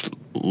a much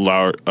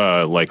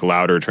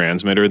louder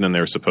transmitter than they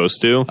were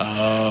supposed to.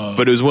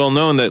 But it was well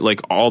known that like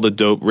all the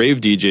dope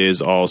rave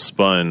DJs all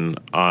spun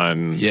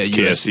on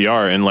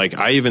KSCR, and like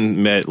I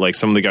even met like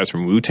some of the guys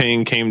from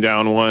Wu-Tang came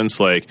down once.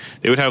 Like,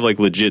 they would have like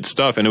legit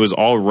stuff, and it was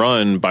all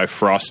run by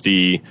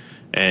Frosty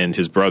and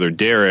his brother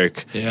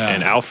Derek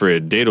and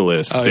Alfred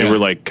Daedalus. They were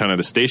like kind of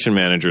the station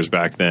managers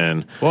back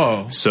then.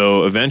 Whoa.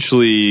 So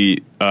eventually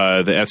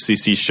the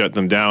FCC shut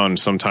them down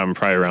sometime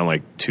probably around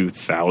like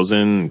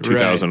 2000,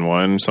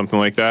 2001, something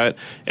like that.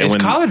 And is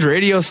college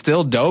radio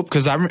still dope?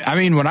 Because I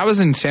mean, when I was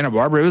in Santa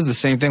Barbara, it was the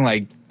same thing.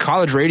 Like,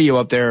 college radio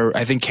up there,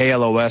 I think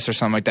KLOS or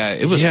something like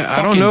that. It was fucking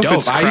I don't know dope. if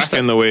it's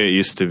cracking the way it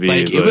used to be.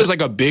 Like, it was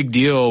like a big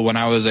deal when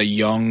I was a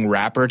young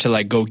rapper to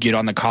like go get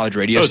on the college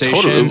radio station.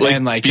 Totally. Like,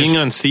 and like being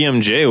on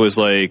CMJ was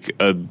like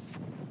a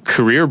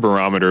career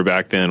barometer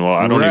back then. Well,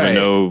 I don't even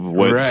know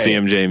what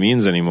CMJ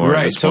means anymore.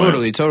 Right,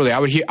 totally.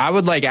 I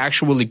would like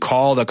actually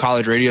call the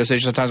college radio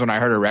station sometimes when I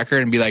heard a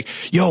record and be like,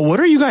 "Yo, what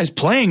are you guys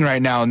playing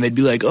right now?" And they'd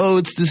be like, "Oh,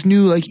 it's this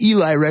new like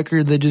Eli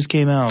record that just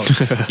came out."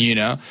 You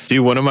know,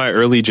 dude. One of my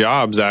early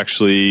jobs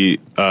actually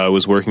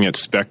was working at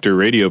Spectre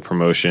Radio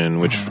Promotion,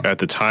 which at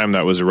the time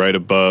that was right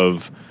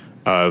above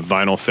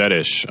Vinyl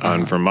Fetish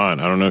on Vermont.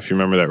 I don't know if you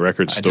remember that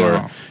record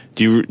store.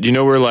 Do you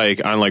know where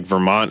like on like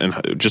Vermont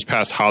and just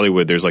past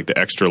Hollywood there's like the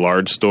extra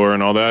large store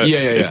and all that?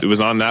 Yeah. It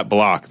was on that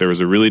block. There was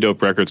a really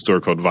dope record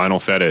store called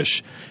Vinyl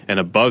Fetish,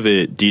 and above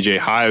it DJ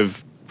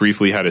Hive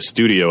briefly had a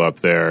studio up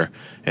there,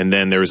 and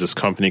then there was this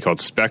company called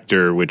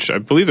Spectre, which I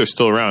believe they're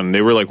still around, and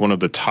they were like one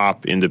of the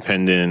top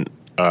independent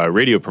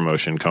radio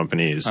promotion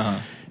companies.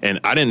 And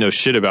I didn't know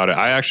shit about it.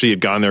 I actually had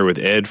gone there with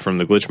Ed from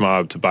the Glitch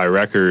Mob to buy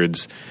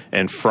records,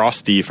 and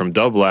Frosty from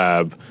Dub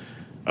Lab,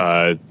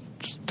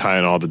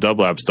 tying all the Dub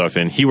Lab stuff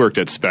in. He worked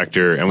at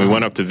Spectre, and we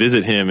went up to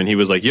visit him, and he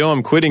was like, "Yo,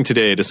 I'm quitting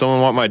today. Does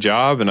someone want my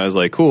job?" And I was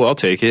like, "Cool, I'll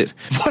take it."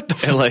 What the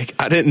fuck? And like,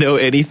 I didn't know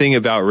anything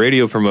about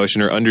radio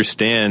promotion or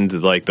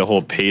understand like the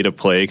whole pay to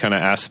play kind of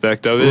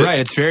aspect of it. Right,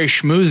 it's very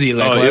schmoozy.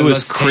 Like,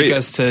 let's take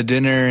us to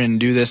dinner and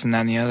do this and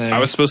that and the other. I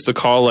was supposed to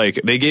call like,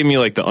 they gave me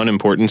like the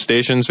unimportant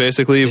stations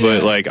basically,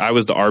 but like I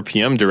was the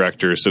RPM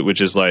director, so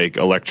which is like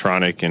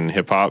electronic and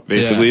hip hop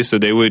basically. So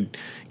they would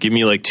give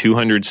me like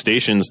 200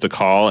 stations to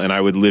call, and I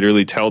would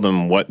literally tell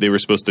them what they were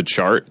supposed to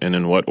chart and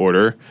in what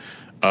order.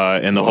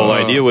 And the whole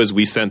idea was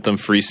we sent them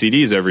free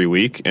CDs every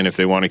week, and if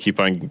they want to keep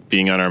on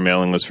being on our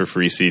mailing list for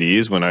free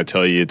CDs, when I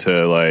tell you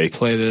to like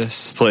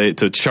play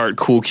to chart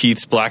Kool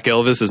Keith's Black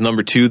Elvis as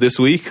number 2 this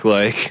week,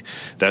 like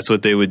that's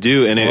what they would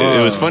do. And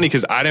it was funny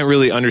because I didn't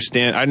really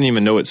understand. I didn't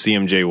even know what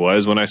CMJ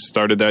was when I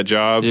started that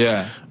job.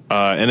 Yeah.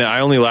 And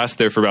I only lasted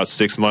there for about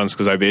 6 months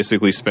because I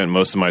basically spent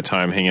most of my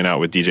time hanging out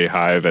with DJ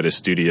Hive at his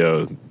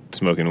studio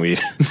smoking weed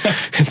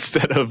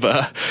instead of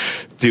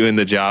doing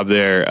the job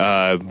there.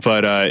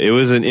 But it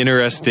was an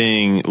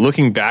interesting,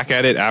 looking back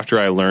at it after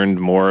I learned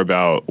more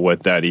about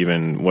what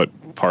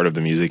part of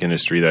the music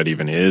industry that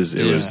even is.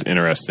 It was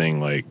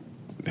interesting, like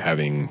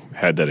having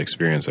had that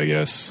experience, I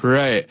guess.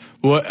 Right.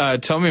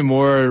 What? Tell me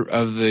more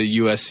of the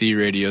USC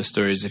radio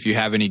stories, if you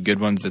have any good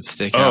ones that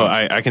stick out. Oh,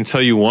 I can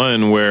tell you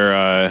one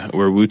where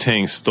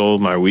Wu-Tang stole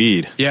my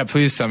weed. Yeah,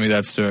 please tell me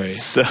that story.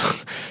 So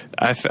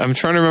I'm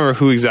trying to remember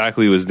who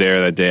exactly was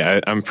there that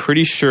day. I'm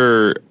pretty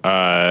sure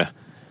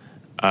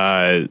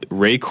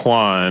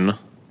Raekwon,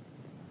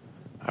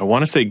 I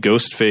want to say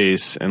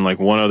Ghostface, and like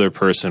one other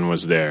person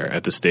was there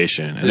at the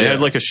station. And they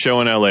had like a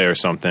show in LA or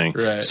something.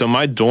 Right. So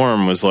my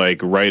dorm was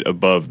like right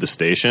above the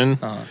station.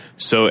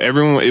 So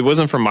everyone, it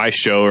wasn't for my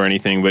show or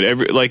anything, but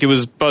it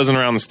was buzzing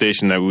around the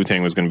station that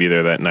Wu-Tang was going to be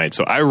there that night.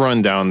 So I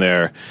run down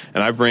there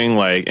and I bring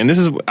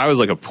I was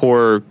like a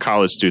poor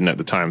college student at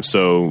the time.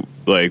 So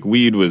like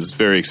weed was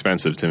very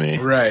expensive to me.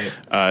 Right.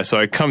 So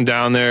I come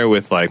down there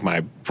with like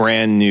my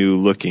brand new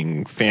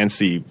looking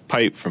fancy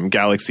pipe from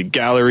Galaxy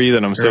Gallery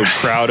that I'm so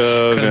proud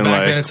of. Because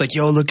back then it's like,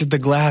 yo, look at the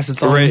glass.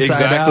 It's all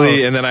inside out.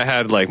 And then I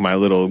had like my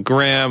little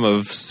gram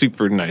of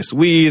super nice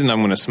weed, and I'm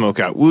going to smoke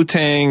out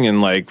Wu-Tang,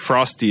 and like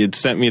Frosty had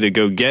sent me to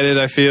go get it,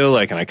 I feel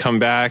like, and I come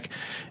back.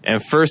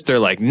 And first they're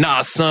like,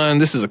 nah, son,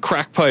 this is a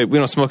crack pipe. We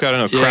don't smoke out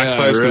of crack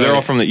pipes because they're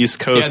all from the East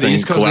Coast. Yeah, the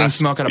East Coast don't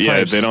smoke out of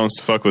pipes. Yeah, they don't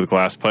fuck with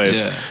glass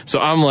pipes. Yeah. So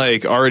I'm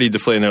like already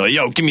deflating. They're like,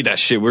 yo, give me that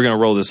shit. We're going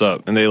to roll this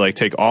up. And they like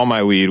take all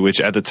my weed,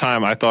 which at the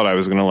time I thought I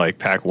was going to like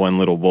pack one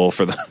little bowl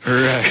for them.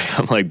 Right.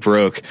 I'm like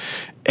broke.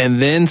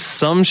 And then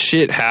some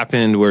shit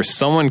happened where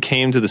someone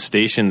came to the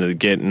station to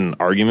get an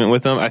argument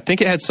with them. I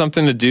think it had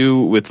something to do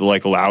with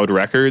like Loud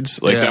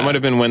Records. Like that might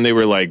have been when they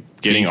were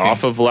like getting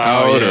off of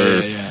Loud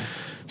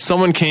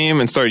someone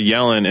came and started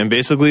yelling, and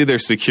basically their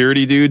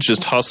security dudes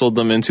just hustled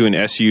them into an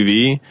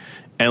SUV,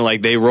 and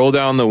like they roll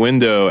down the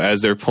window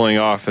as they're pulling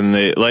off, and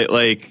they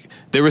like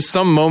there was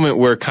some moment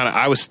where kind of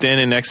I was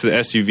standing next to the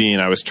SUV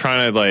and I was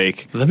trying to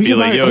like be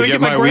like, yo,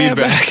 get my weed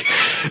back.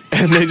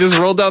 And they just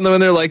rolled down the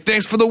window like,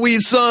 thanks for the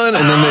weed, son.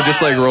 And then they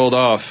just like rolled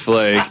off,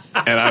 like,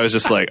 and I was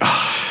just like,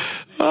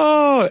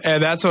 oh,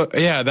 and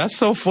that's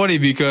so funny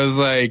because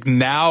like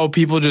now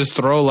people just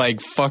throw like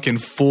fucking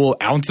full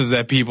ounces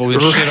at people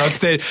and shit on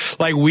stage.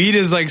 Like weed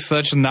is like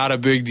such not a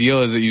big deal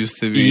as it used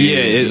to be.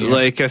 Yeah,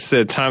 like I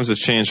said, times have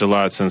changed a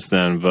lot since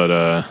then,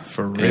 but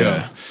for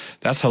real.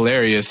 That's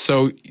hilarious.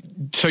 So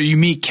you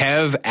meet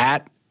Kev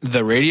at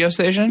the radio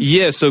station?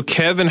 Yeah, so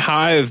Kev and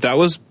Hive,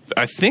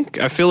 I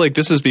feel like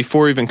this is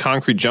before even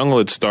Concrete Jungle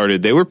had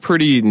started. They were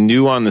pretty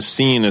new on the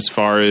scene as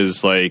far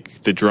as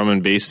like the drum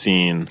and bass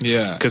scene.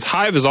 Yeah. Because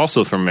Hive is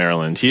also from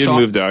Maryland. He had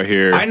moved out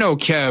here. I know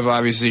Kev,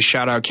 obviously.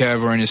 Shout out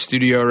Kev. We're in his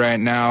studio right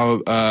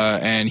now.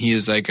 And he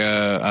is like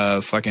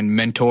a fucking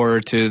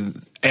mentor to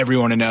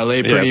everyone in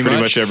LA pretty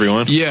much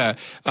everyone. Yeah.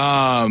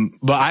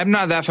 But I'm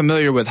not that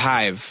familiar with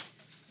Hive.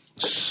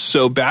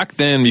 So back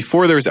then,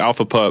 before there was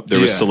Alpha Pup, there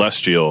was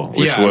Celestial,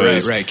 which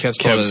was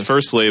Kev's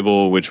first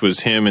label, which was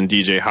him and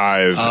DJ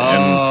Hive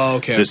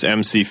and this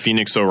MC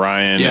Phoenix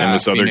Orion and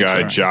this other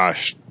guy,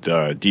 Josh,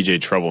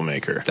 DJ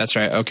Troublemaker. That's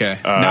right. Okay.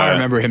 Now I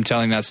remember him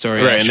telling that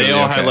story. Right, actually. And they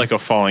all had like a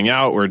falling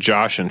out where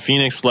Josh and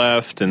Phoenix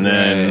left, and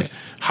then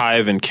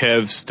Hive and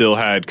Kev still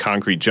had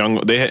Concrete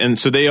Jungle.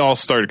 So they all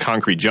started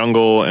Concrete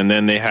Jungle, and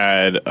then they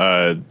had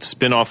a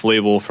spin-off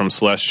label from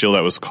Celestial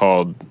that was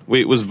called,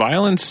 was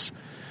Violence?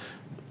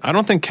 I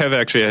don't think Kev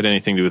actually had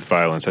anything to do with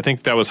Violence. I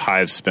think that was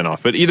Hive's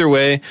spinoff. But either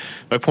way,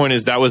 my point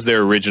is that was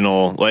their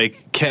original.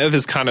 Like, Kev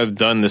has kind of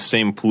done the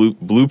same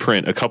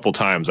blueprint a couple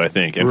times, I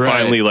think. And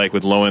finally, like,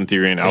 with Low End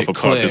Theory and Alpha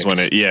Pup is when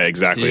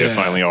it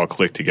finally all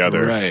clicked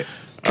together. Right.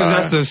 Because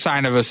that's the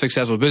sign of a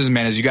successful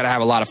businessman is you got to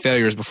have a lot of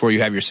failures before you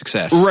have your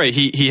success. Right.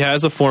 He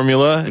has a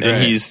formula,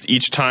 and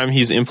each time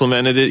he's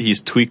implemented it,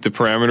 he's tweaked the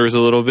parameters a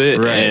little bit.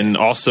 Right. And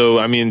also,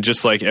 I mean,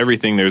 just like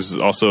everything, there's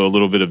also a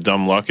little bit of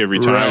dumb luck every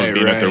time of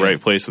being at the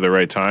right place at the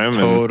right time.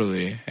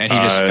 Totally. And he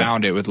just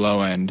found it with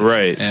Low End.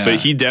 Right. Yeah. But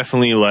he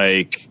definitely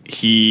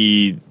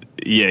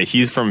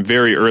he's from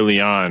very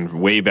early on,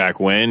 way back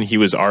when. He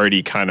was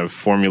already kind of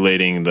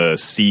formulating the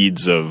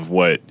seeds of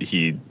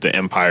the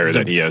empire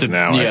that he has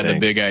now. Yeah, the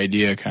big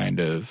idea,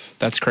 kind of.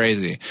 That's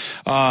crazy.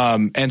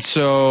 And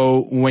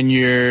so when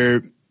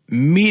you're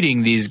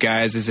meeting these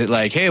guys, is it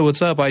like, hey,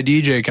 what's up? I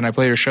DJ. Can I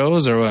play your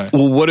shows or what?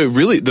 Well,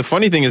 the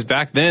funny thing is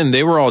back then,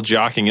 they were all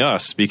jocking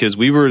us because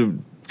we were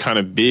kind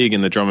of big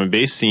in the drum and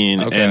bass scene.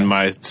 And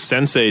my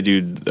sensei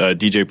dude,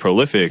 DJ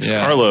Prolifics,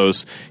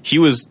 Carlos, he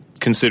was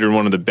considered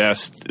one of the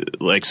best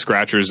like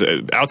scratchers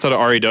outside of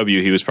RAW.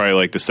 He was probably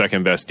like the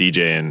second best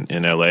DJ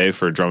in LA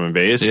for drum and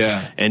bass.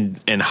 Yeah. And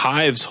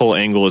Hive's whole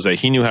angle is that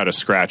he knew how to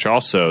scratch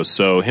also.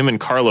 So him and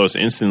Carlos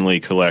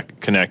instantly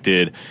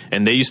connected,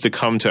 and they used to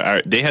come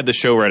to they had the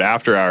show right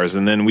after ours,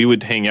 and then we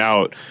would hang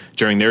out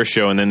during their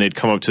show, and then they'd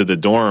come up to the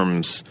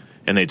dorms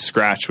and they'd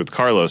scratch with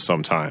Carlos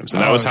sometimes.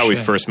 And that was how we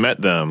first met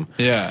them.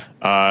 Yeah.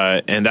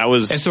 And that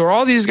was... And so were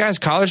all these guys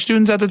college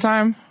students at the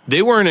time?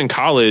 They weren't in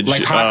college,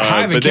 like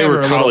Hive but they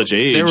were college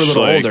age. They were a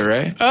little older,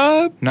 right?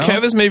 No?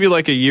 Kev is maybe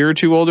like a year or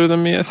two older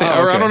than me, I think. Oh,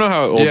 okay. Or I don't know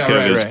how old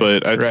Kev is,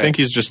 but I think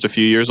he's just a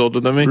few years older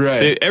than me.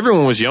 Right.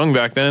 Everyone was young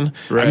back then.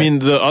 Right. I mean,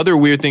 the other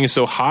weird thing is,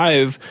 so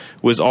Hive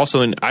was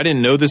also I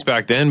didn't know this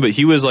back then, but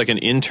he was like an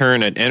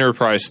intern at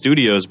Enterprise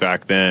Studios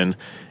back then.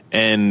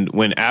 And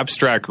when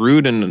Abstract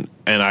Rude and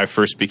I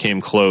first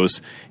became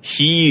close,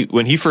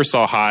 when he first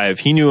saw Hive,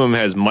 he knew him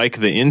as Mike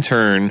the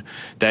intern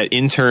that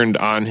interned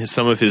on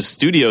some of his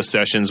studio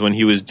sessions when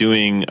he was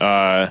doing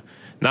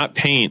not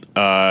Paint,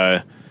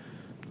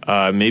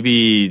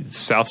 maybe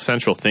South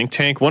Central Think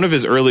Tank, one of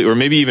his early, or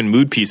maybe even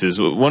Mood Pieces,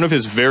 one of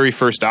his very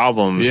first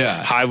albums.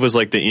 Yeah. Hive was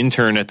like the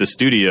intern at the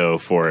studio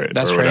for it.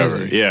 That's or whatever.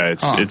 crazy. Yeah,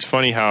 it's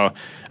funny how.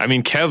 I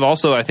mean, Kev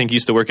also, I think,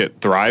 used to work at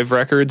Thrive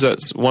Records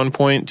at one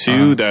point,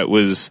 too. That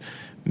was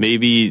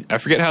maybe... I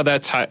forget how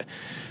that's...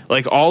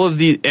 Like,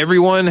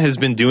 everyone has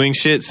been doing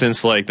shit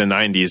since, like, the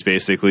 90s,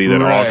 basically,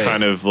 that all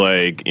kind of,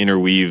 like,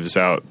 interweaves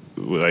out,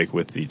 like,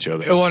 with each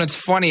other. Well, and it's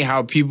funny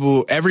how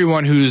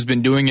everyone who's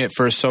been doing it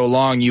for so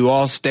long, you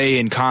all stay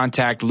in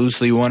contact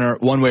loosely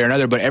one way or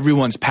another, but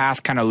everyone's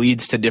path kind of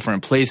leads to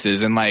different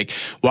places. And like,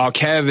 while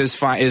Kev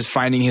is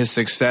finding his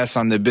success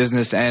on the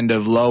business end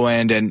of Low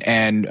End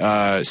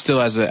and still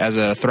as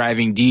a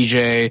thriving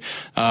DJ,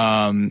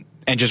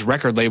 and just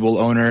record label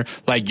owner,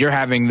 like you're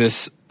having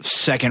this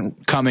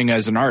second coming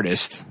as an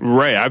artist.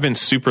 Right. I've been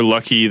super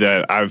lucky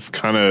that I've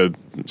kind of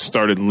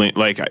started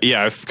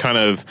I've kind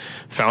of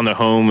found a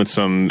home with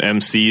some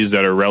MCs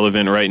that are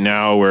relevant right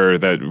now where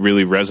that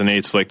really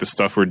resonates, like the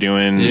stuff we're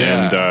doing.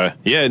 Yeah.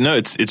 And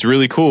it's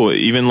really cool.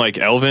 Even like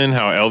Elvin,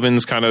 how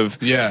Elvin's kind of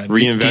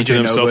reinvented DJ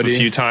himself Nobody. a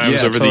few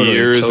times over the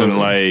years. And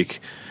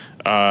like,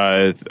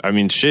 I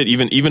mean, shit,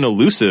 even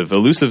Elusive.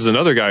 Elusive's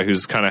another guy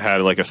who's kind of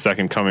had like a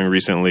second coming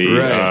recently.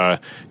 Right.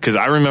 Cause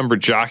I remember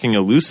jocking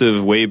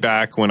Elusive way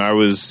back when I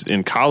was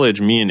in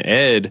college, me and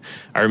Ed.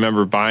 I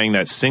remember buying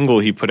that single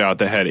he put out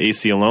that had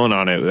AC Alone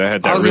on it. That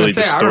had that really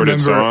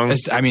distorted song.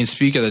 I mean,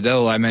 speak of the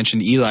devil, I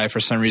mentioned Eli for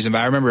some reason,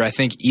 but I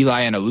think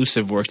Eli and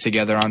Elusive worked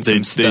together on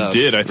some stuff. They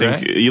did. I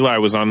think Eli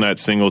was on that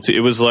single too.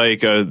 It was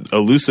like a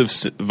Elusive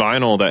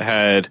vinyl that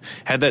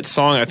had that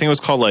song. I think it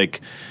was called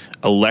like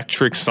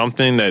Electric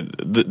something.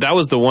 That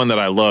was the one that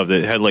I loved.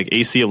 It had like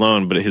AC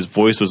Alone, but his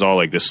voice was all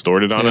like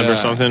distorted on it or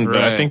something.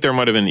 But I think there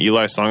might have been an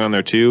Eli song on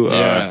there too.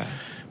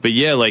 But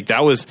yeah, like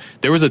there was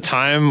a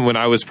time when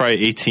I was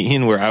probably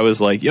 18 where I was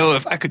like, yo,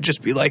 if I could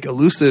just be like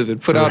Elusive and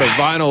put out a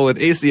vinyl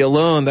with AC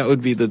Alone, that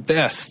would be the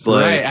best.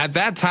 Like, at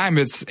that time,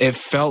 it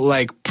felt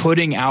like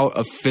putting out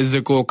a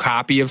physical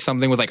copy of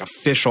something with like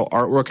official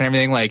artwork and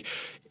everything. Like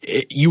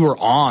you were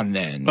on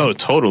then. Oh,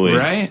 totally.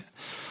 Right?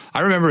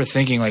 I remember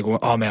thinking like,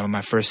 oh man, when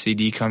my first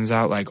CD comes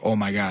out, like, oh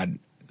my God,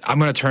 I'm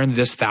going to turn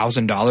this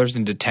 $1,000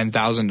 into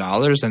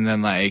 $10,000 and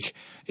then like,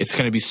 it's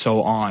going to be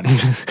so on.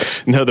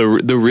 No,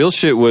 the real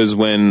shit was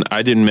when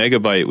I did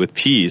Megabyte with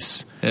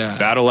Peace. Yeah.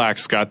 Battle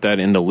Axe got that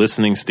in the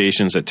listening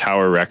stations at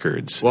Tower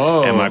Records.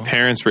 Whoa. And my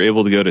parents were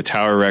able to go to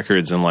Tower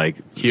Records and like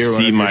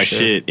see my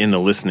shit in the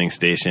listening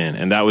station.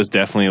 And that was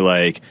definitely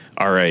like,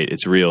 all right,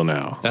 it's real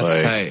now.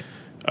 That's like,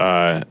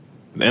 tight.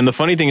 And the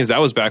funny thing is that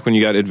was back when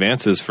you got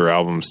advances for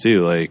albums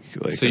too. Like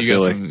so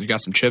you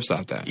got some chips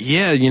off that.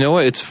 Yeah, you know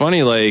what? It's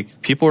funny.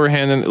 Like people were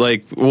handing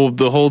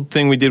the whole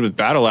thing we did with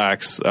Battle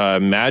Axe,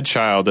 Mad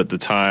Child at the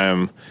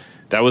time.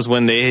 That was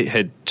when they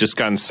had just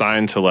gotten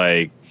signed to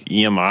like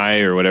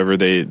EMI or whatever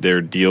their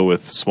deal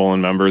with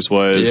Swollen Members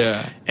was.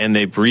 Yeah. And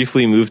they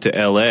briefly moved to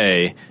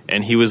LA,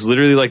 and he was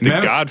literally like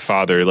the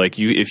Godfather. Like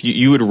if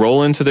you would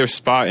roll into their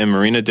spot in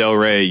Marina Del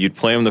Rey, you'd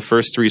play him the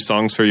first 3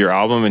 songs for your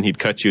album, and he'd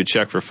cut you a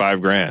check for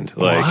 $5,000.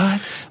 Like,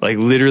 what? Like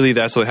literally,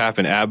 that's what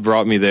happened. Ab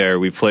brought me there.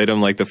 We played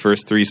him like the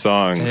first 3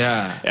 songs.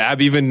 Yeah.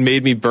 Ab even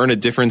made me burn a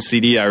different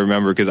CD. I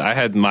remember because I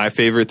had my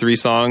favorite 3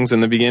 songs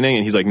in the beginning,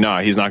 and he's like,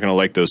 "Nah, he's not going to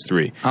like those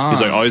 3." He's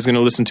like, "All he's going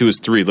to listen to is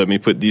 3. Let me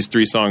put these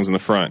 3 songs in the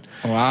front."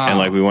 Wow. And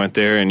like we went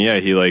there, and yeah,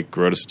 he like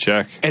wrote us a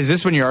check. Is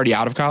this when you're already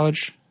out of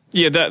college?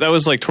 Yeah, that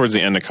was like towards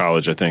the end of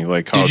college, I think.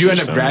 Like, college did you end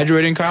up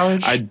graduating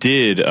college? I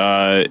did.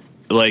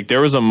 Like,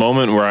 there was a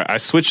moment where I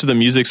switched to the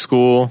music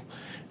school,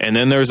 and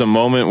then there was a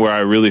moment where I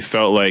really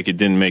felt like it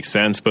didn't make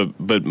sense. But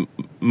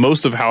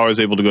most of how I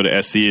was able to go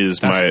to SC is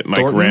That's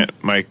my grant.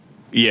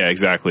 Yeah,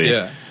 exactly.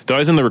 Yeah. Though I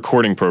was in the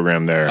recording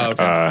program there,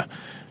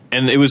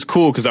 and it was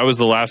cool because I was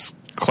the last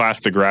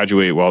class to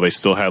graduate while they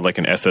still had like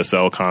an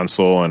SSL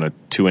console and a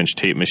 2-inch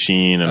tape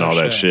machine and all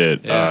that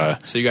shit. Yeah.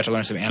 So you got to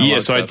learn some analog so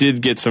stuff. I did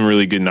get some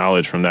really good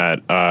knowledge from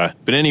that.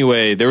 But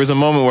anyway, there was a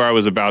moment where I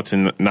was about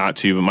to not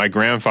to, but my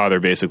grandfather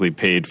basically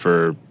paid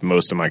for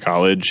most of my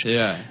college.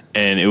 Yeah.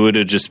 and it would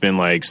have just been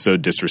like so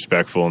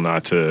disrespectful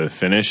not to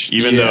finish,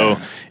 even though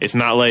it's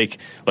not like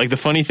the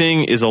funny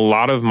thing is a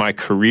lot of my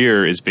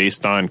career is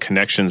based on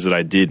connections that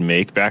I did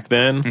make back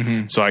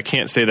then. So I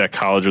can't say that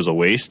college was a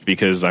waste,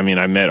 because I mean,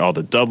 I met all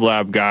the Dub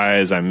Lab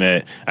guys. I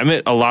met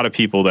a lot of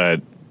people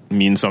that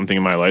mean something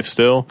in my life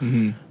still.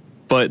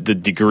 But the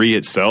degree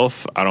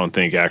itself, I don't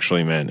think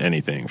actually meant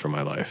anything for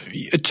my life.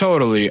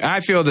 Totally. I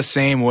feel the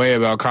same way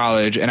about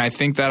college. And I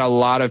think that a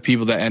lot of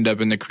people that end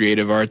up in the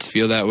creative arts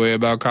feel that way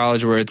about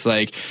college, where it's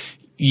like,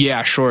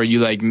 yeah, sure, you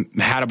like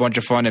had a bunch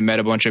of fun and met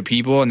a bunch of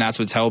people, and that's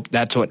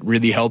what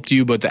really helped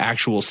you, but the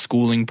actual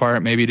schooling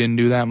part maybe didn't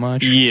do that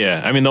much.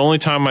 Yeah. I mean, the only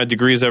time my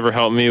degrees ever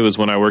helped me was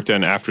when I worked at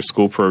an after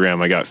school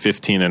program. I got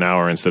 15 an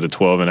hour instead of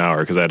 12 an hour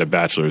because I had a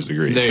bachelor's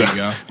degree. There you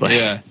go.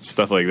 Like,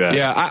 stuff like that.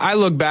 Yeah, I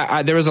look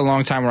back, there was a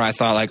long time where I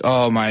thought like,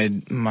 oh,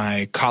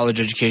 my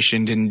college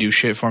education didn't do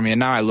shit for me, and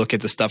now I look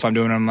at the stuff I'm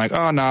doing and I'm like,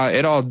 oh no,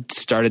 it all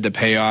started to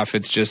pay off.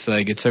 It's just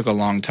like it took a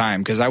long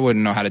time, because I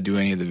wouldn't know how to do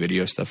any of the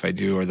video stuff I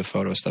do or the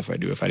photo stuff I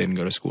do if I didn't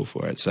go to school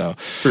for it. So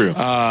true.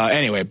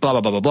 Anyway, blah blah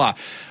blah blah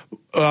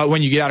blah.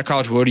 When you get out of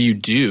college, what do you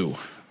do?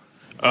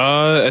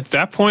 At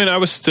that point, I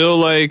was still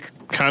like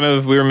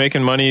we were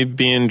making money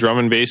being drum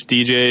and bass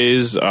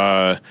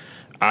DJs.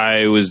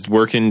 I was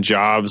working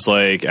jobs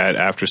like at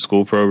after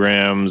school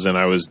programs, and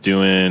I was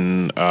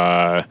doing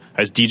I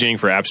was DJing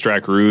for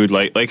Abstract Rude.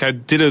 Like I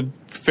did a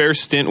fair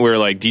stint where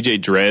like DJ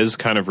Drez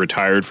kind of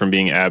retired from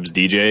being Ab's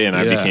DJ, and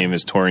I became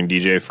his touring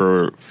DJ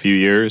for a few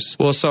years.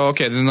 Well, so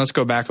okay, then let's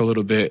go back a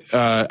little bit.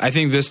 I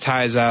think this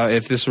ties out.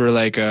 If this were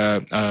like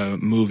a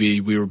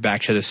movie, we were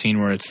back to the scene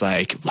where it's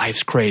like,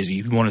 life's crazy.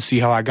 You want to see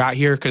how I got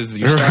here? Because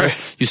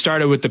you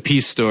started with the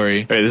Peace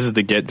story. Right, this is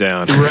the Get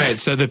Down. Right.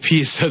 So the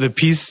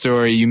Peace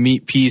story, you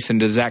meet Peace, and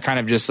does that kind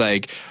of just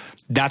like,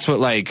 that's what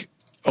like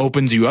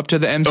opens you up to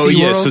the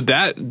MC world? So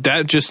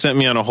that just sent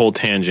me on a whole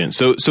tangent.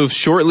 So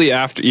shortly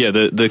after,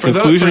 the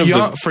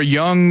conclusion for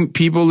young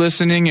people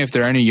listening, if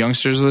there are any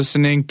youngsters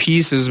listening,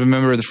 Peace is a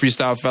member of the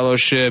Freestyle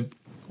Fellowship.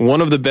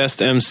 One of the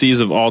best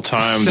MCs of all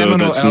time, Seminal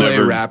though, that's LA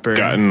never rapper.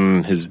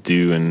 gotten his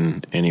due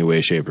in any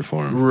way, shape, or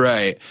form.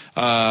 Right.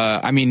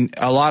 I mean,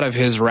 a lot of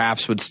his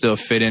raps would still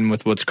fit in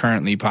with what's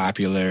currently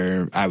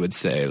popular, I would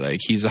say.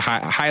 Like, he's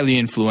highly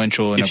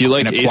influential in if you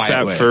like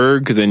A$AP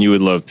Ferg, then you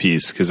would love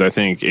Peace, because I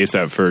think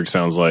A$AP Ferg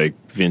sounds like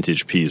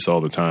vintage Peace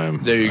all the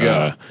time. There you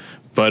go.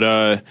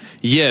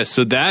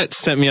 So that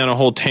sent me on a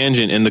whole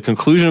tangent, and the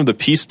conclusion of the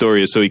Peace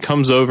story is, so he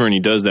comes over and he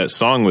does that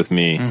song with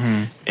me,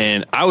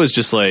 and I was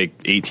just like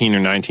 18 or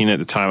 19 at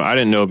the time. I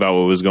didn't know about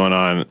what was going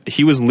on.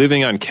 He was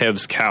living on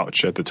Kev's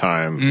couch at the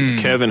time.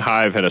 Kev and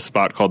Hive had a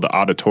spot called the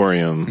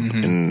Auditorium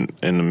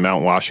in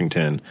Mount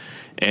Washington,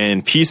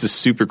 and Peace is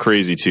super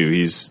crazy too.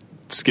 He's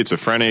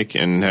schizophrenic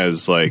and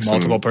has like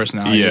multiple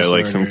personality disorder.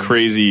 Like some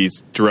crazy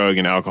drug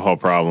and alcohol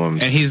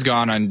problems. And he's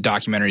gone on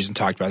documentaries and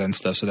talked about that and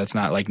stuff, so that's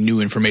not like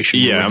new information.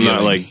 Yeah, I'm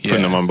not like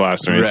putting him on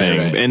blast or anything.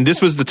 Right. And this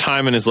was the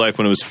time in his life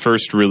when it was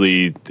first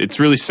it's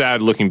really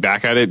sad looking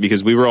back at it,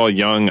 because we were all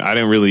young. I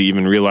didn't really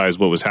even realize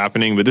what was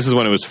happening, but this is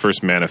when it was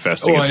first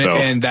manifesting itself.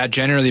 And that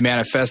generally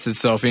manifests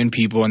itself in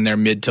people in their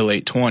mid to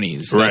late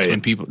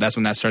 20s. That's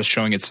when that starts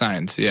showing its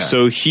signs. Yeah.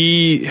 So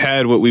he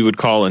had what we would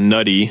call a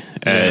nutty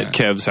at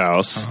Kev's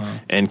house.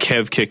 And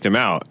Kev kicked him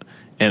out.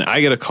 And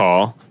I get a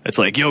call. It's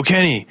like, yo,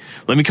 Kenny,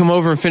 let me come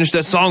over and finish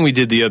that song we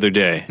did the other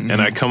day.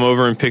 And I come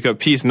over and pick up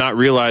Peace, not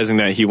realizing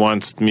that he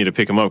wants me to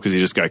pick him up because he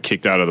just got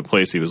kicked out of the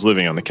place he was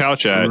living on the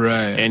couch at.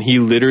 Right. And he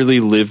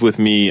literally lived with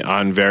me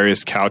on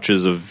various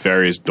couches of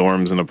various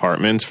dorms and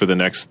apartments for the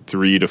next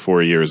 3 to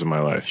 4 years of my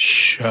life.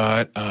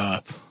 Shut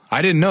up.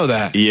 I didn't know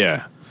that.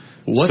 Yeah.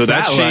 What's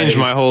that changed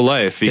like? My whole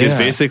life, because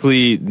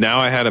basically now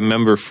I had a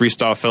member of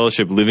Freestyle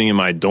Fellowship living in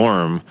my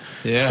dorm.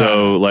 Yeah.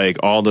 So like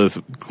all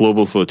the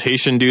Global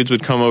Flotation dudes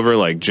would come over,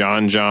 like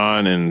John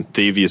and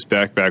Thavius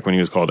Beck back when he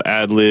was called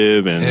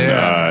Adlib,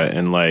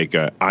 and like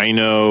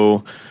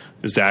Ino,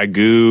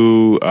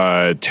 Zagu,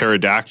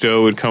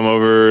 Pterodactyl would come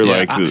over.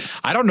 Yeah,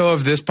 I don't know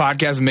if this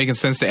podcast is making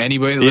sense to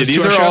anybody.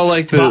 These are all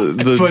like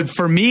but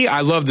for me, I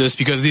love this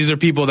because these are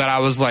people that I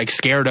was like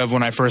scared of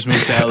when I first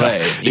moved to LA.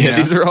 You know?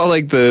 These are all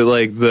like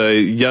the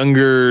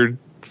younger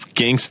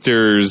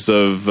gangsters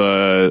of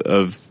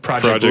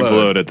Project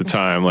Load at the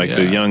time, like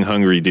the young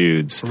hungry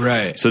dudes.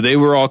 Right. So they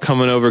were all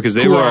coming over because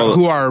they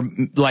who are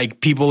like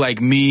people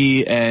like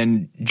me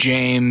and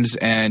James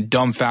and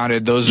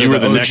Dumbfounded. Those are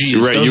the OGs.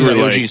 Those are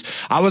the OGs.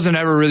 I wasn't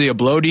ever really a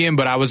Blodian,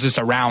 but I was just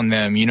around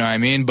them. You know what I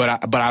mean?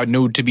 But I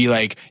knew to be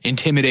like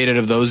intimidated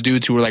of those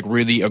dudes who were like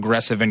really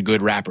aggressive and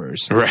good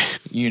rappers. Right.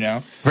 You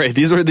know? Right.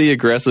 These were the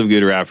aggressive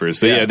good rappers.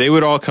 So they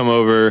would all come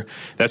over.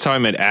 That's how I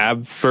met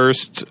Ab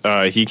first.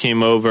 He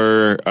came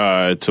over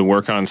to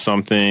work on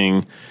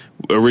something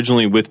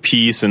originally with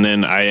Peace, and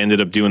then I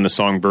ended up doing the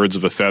song Birds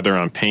of a Feather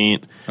on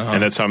Paint,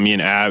 and that's how me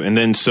and Ab, and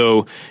then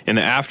so in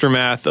the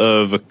aftermath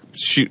of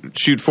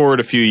shoot forward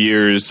a few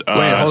years.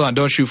 Wait, hold on.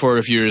 Don't shoot forward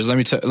a few years.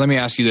 Let me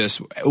ask you this.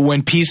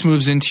 When Peace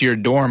moves into your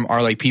dorm,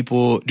 do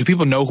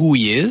people know who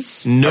he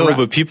is? No,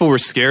 but people were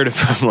scared of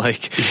him.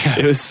 Like,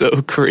 it was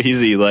so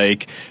crazy.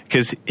 Like,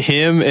 because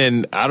him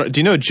and, do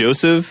you know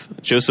Joseph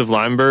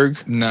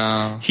Limeberg?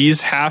 No.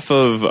 He's half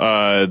of,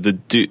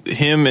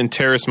 him and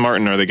Terrace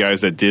Martin are the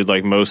guys that did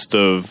like most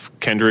of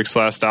Kendrick's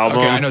last album.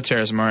 Okay, I know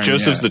Terrace Martin.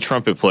 Joseph's the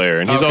trumpet player,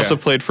 and he's also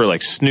played for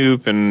like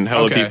Snoop and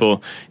hella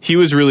people. He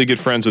was really good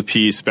friends with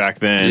Peace back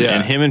then,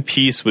 and him and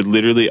Peace would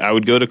I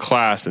would go to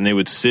class and they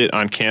would sit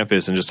on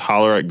campus and just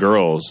holler at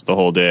girls the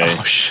whole day.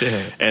 Oh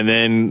shit. And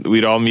then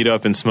we'd all meet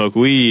up and smoke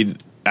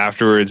weed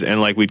afterwards,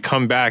 and like we'd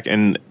come back,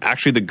 and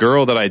actually the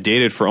girl that I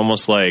dated for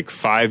almost like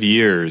 5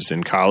 years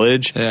in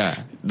college,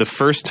 the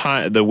first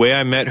time, the way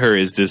I met her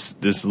is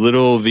this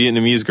little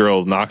Vietnamese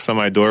girl knocks on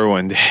my door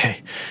one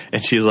day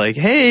and she's like,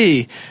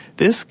 "Hey,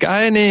 this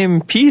guy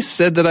named Peace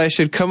said that I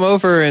should come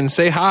over and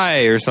say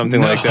hi," or something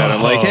like that.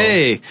 I'm like,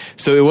 "Hey."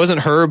 So it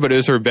wasn't her, but it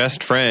was her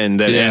best friend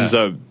that ends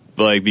up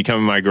like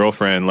becoming my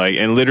girlfriend. Like,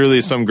 and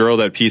literally some girl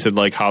that Peace had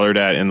like hollered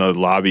at in the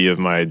lobby of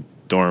my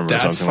dorm or something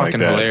like that. That's fucking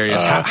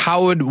hilarious.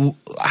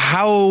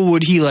 How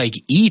would he like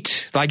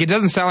eat? Like, it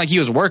doesn't sound like he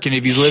was working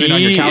if he's living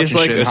on your couch. He is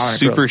like a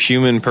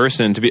superhuman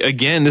person to be.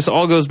 Again, this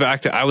all goes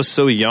back to I was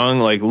so young.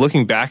 Like,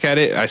 looking back at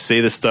it, I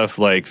say this stuff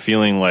like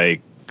feeling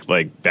like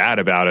bad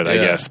about it, I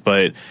guess.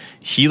 But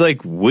he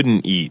like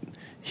wouldn't eat.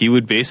 He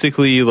would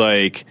basically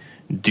like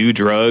do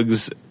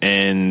drugs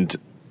and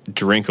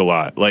drink a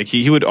lot. Like,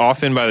 he would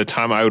often, by the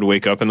time I would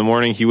wake up in the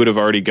morning, he would have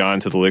already gone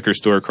to the liquor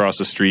store across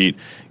the street,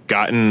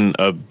 gotten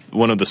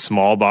one of the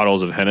small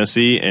bottles of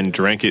Hennessy and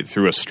drank it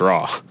through a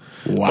straw.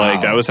 Wow.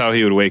 Like, that was how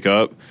he would wake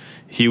up.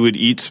 He would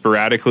eat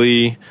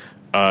sporadically.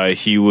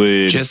 He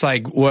would just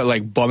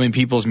like bumming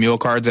people's meal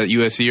cards at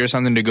USC or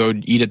something to go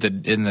eat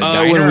in the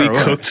diner. When we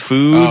cooked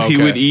food, he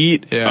would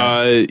eat.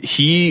 Yeah.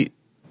 He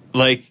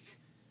like.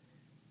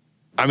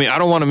 I mean, I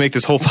don't want to make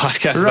this whole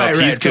podcast about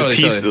Peace, because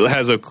Peace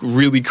has a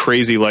really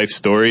crazy life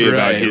story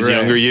about his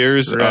younger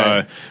years.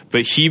 But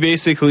he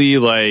basically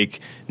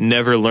like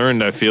never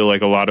learned, I feel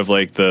like, a lot of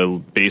like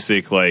the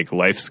basic like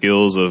life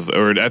skills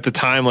or at the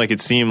time, like, it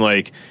seemed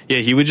like,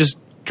 he would just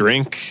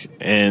drink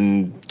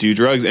and do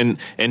drugs, and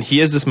he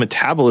has this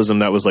metabolism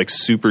that was like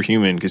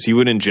superhuman, because he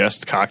would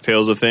ingest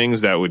cocktails of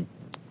things that would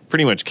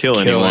pretty much kill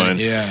anyone,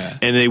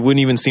 and they wouldn't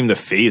even seem to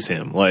faze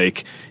him.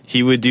 Like,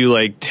 he would do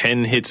like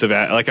 10 hits of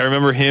like, I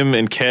remember him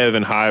and Kev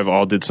and Hive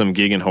all did some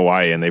gig in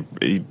Hawaii, and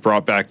he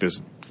brought back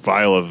this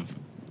vial of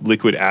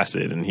liquid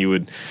acid, and he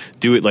would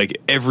do it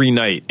like every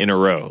night in a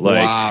row.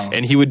 Like,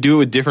 and he would do it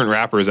with different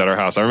rappers at our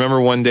house. I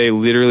remember one day,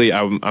 literally,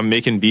 I'm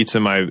making beats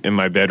in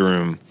my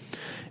bedroom,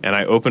 and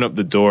I open up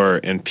the door,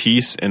 and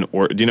Peace and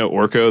do you know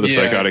Orko, the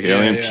psychotic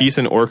alien? Yeah. Peace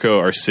and Orko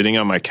are sitting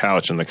on my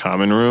couch in the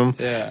common room,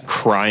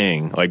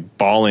 crying, like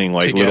bawling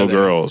like little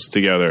girls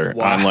together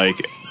on like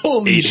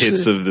 8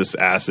 hits of this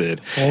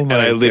acid. And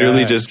I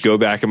literally just go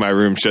back in my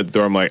room, shut the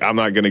door. I'm like, I'm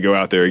not going to go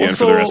out there again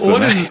for the rest of the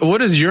night.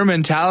 What is your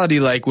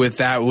mentality like with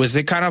that? Was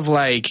it kind of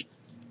like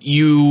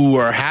you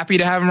were happy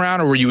to have him around,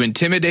 or were you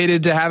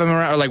intimidated to have him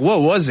around? Or like, what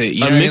was it?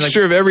 A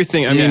mixture of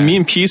everything. I mean, me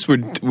and Peace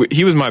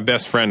he was my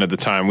best friend at the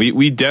time.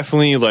 We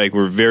definitely like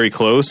were very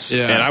close,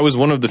 and I was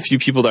one of the few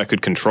people that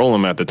could control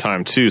him at the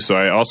time too. So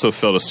I also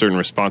felt a certain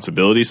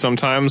responsibility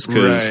sometimes,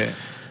 because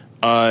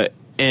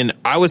and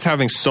I was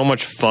having so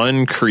much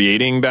fun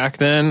creating back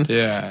then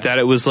that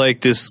it was like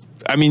this.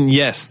 I mean,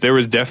 yes, there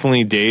was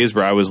definitely days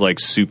where I was like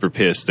super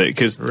pissed,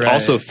 because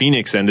also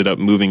Phoenix ended up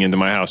moving into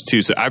my house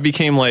too. So I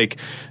became like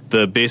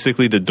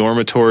basically the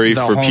dormitory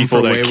for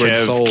people that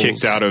Kev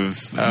kicked out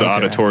of the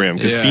auditorium,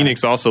 because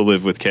Phoenix also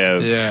lived with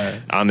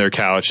Kev on their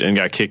couch and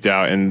got kicked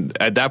out. And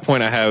at that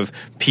point, I have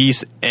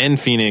Peace and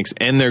Phoenix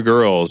and their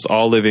girls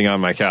all living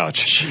on my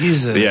couch.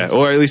 Jesus. Yeah,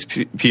 or at least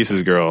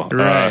Peace's girl.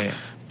 Right.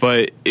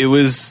 But it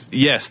was,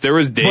 there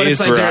was days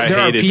where I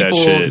hated that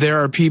shit. There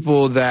are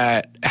people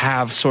that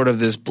have sort of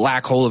this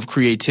black hole of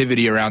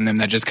creativity around them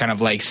that just kind of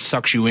like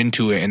sucks you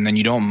into it, and then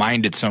you don't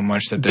mind it so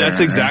much that that's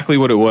exactly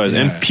what it was.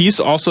 Yeah. And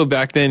Peace also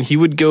back then, he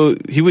would do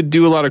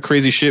a lot of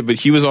crazy shit, but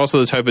he was also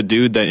the type of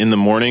dude that in the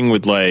morning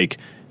would like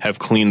have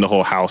cleaned the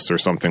whole house or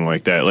something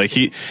like that. Like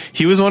he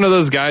was one of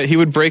those guys, he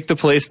would break the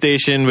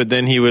PlayStation, but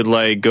then he would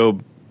like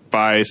go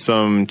buy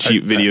some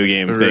cheap video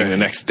game thing the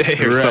next day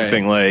or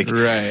something. Like,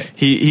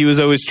 he was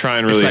always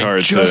trying really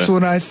hard. Just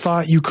when I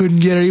thought you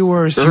couldn't get any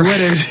worse, you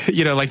went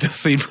in, like the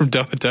scene from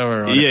Dumb and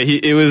Dumber.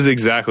 It was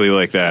exactly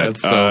like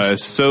that.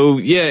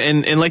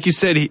 And like you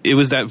said, it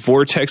was that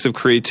vortex of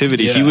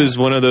creativity. He was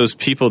one of those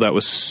people that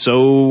was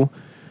so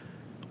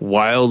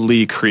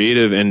wildly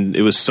creative, and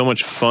it was so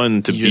much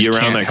fun to be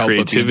around that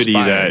creativity.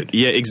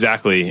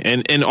 Exactly.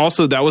 And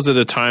also that was at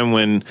a time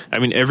when, I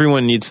mean,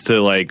 everyone needs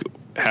to like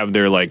have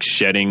their like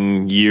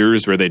shedding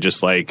years where they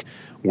just like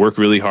work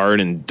really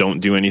hard and don't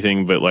do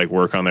anything but like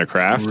work on their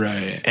craft.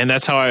 Right. And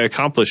that's how I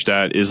accomplished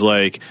that, is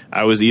like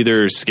I was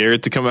either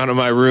scared to come out of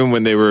my room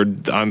when they were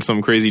on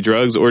some crazy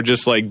drugs, or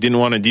just like didn't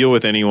want to deal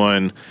with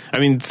anyone. I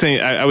mean,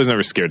 saying I was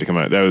never scared to come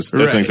out. That's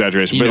an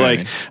exaggeration. You but know like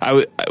what I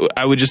mean.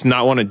 I would just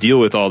not want to deal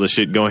with all the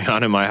shit going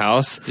on in my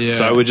house. Yeah.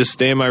 So I would just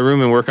stay in my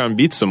room and work on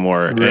beats some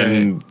more. Right.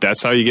 And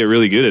that's how you get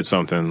really good at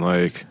something.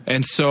 Like,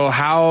 And so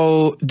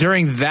how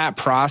during that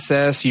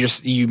process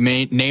you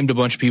named a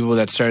bunch of people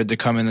that started to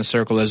come in the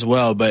circle as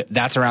well, but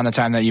that's around the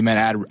time that you met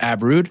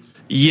Ab Rude?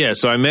 yeah,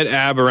 so I met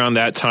Ab around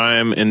that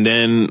time, and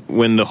then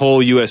when the whole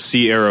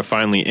USC era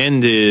finally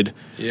ended,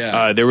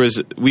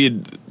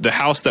 the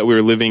house that we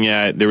were living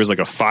at, there was like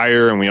a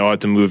fire, and we all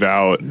had to move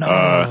out.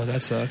 No,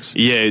 that sucks.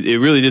 Yeah, it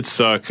really did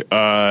suck,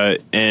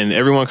 and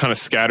everyone kind of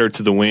scattered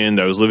to the wind.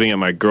 I was living at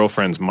my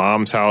girlfriend's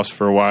mom's house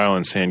for a while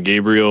in San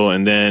Gabriel,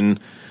 and then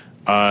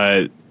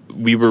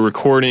we were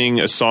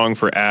recording a song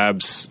for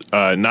Ab's,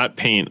 not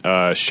Paint,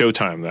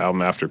 Showtime, the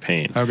album after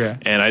Paint. Okay.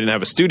 And I didn't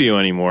have a studio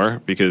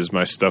anymore because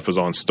my stuff was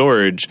on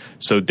storage.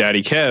 So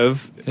Daddy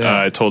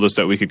Kev told us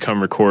that we could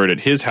come record at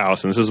his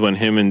house. And this is when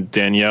him and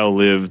Danielle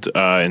lived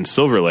in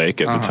Silver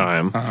Lake at the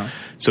time.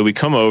 So we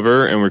come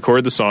over and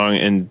record the song,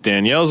 and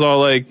Danielle's all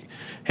like,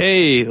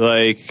 hey,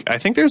 like, I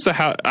think there's a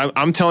house.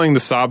 I'm telling the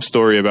sob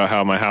story about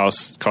how my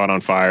house caught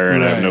on fire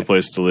and I have no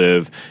place to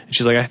live. And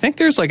she's like, I think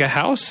there's like a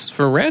house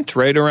for rent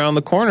right around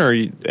the corner.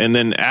 And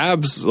then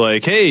Ab's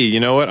like, hey, you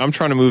know what? I'm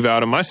trying to move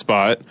out of my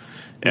spot.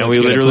 And we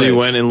literally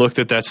went and looked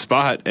at that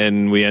spot,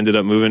 and we ended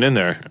up moving in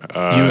there.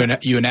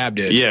 You and Ab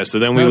did? Yeah, so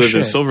then we lived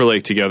in Silver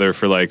Lake together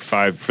for like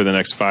for the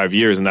next 5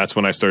 years, and that's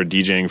when I started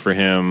DJing for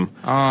him.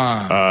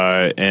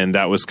 And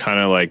that was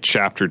kind of like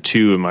chapter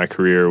 2 of my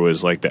career,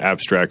 was like the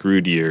Abstract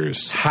Rude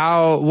years.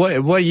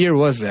 What year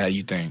was that,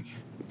 you think?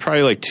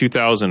 Probably like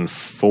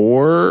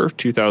 2004,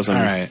 2000.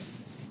 All right.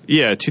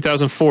 Yeah,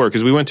 2004,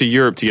 because we went to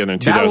Europe together in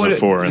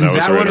 2004, and that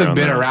was right would have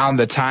been there. around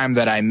the time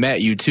that I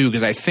met you too,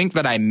 because I think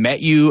that I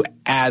met you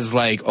as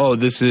like, oh,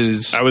 this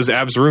is. I was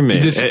Ab's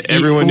roommate.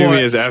 Everyone knew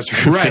me as Ab's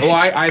roommate. Right. Well,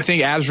 I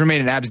think Ab's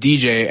roommate and Ab's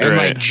DJ, and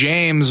like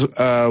James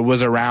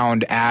was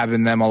around Ab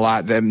and them a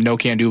lot. No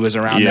Can Do was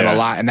around them a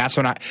lot, and that's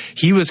when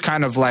he was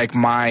kind of like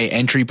my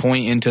entry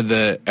point into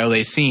the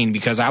LA scene,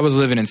 because I was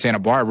living in Santa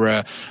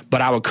Barbara,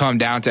 but I would come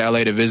down to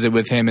LA to visit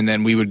with him, and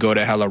then we would go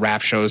to hella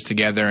rap shows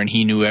together, and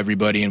he knew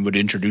everybody and would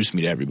introduce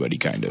me to everybody,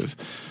 kind of.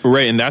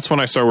 Right, and that's when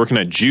I started working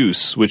at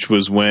Juice, which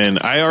was when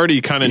I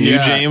already kind of knew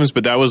James,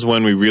 but that was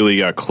when we really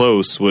got close.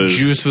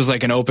 Juice was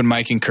like an open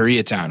mic in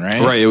Koreatown, right?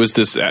 Right, it was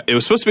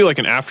supposed to be like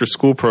an after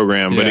school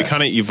program, but it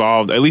kind of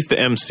evolved, at least the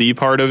MC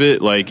part of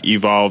it, like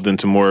evolved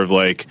into more of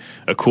like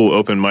a cool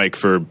open mic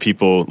for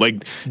people.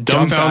 Like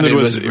Dumbfounded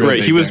was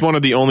right, he was one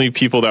of the only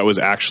people that was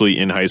actually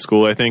in high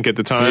school, I think, at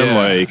the time.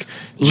 Like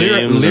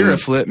James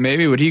Lyraflip,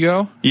 maybe, would he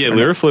go? Yeah,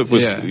 Lyraflip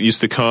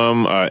used to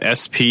come,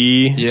 SP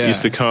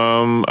used to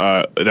come.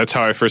 That's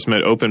how I first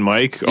met open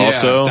mic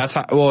also.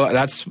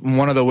 That's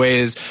one of the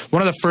ways,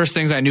 one of the first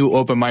things I knew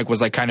open mic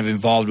was like kind of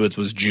involved with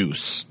was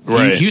Juice.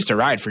 Right. He used to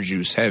ride for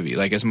Juice heavy,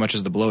 like as much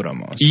as the Bloat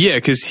almost. Yeah,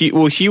 because he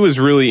was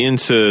really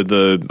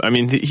into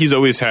he's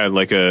always had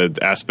like a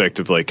aspect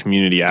of like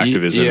community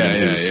activism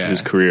in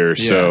his career.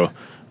 Yeah. So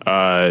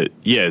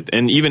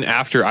and even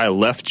after I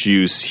left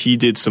Juice, he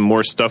did some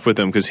more stuff with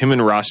them, because him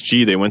and Ross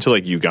G, they went to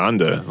like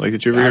Uganda. Like,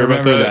 did you ever hear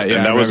about that? Yeah,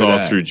 and that was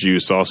all through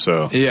Juice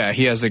also. Yeah,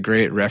 he has a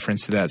great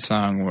reference to that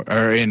song,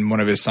 or in one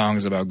of his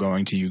songs about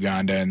going to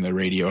Uganda and the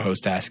radio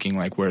host asking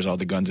like, where's all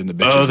the guns and the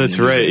bitches? Oh, that's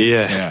right.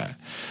 Yeah.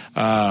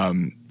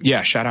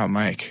 Shout out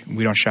Mike.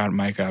 We don't shout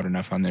Mike out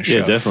enough on this show.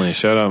 Yeah, definitely.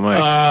 Shout out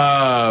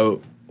Mike.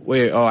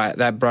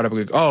 That brought up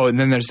and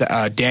then there's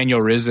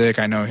Daniel Rizek.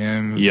 I know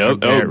him.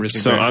 Yep.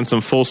 On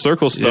some full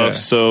circle stuff. Yeah.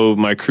 So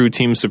my crew,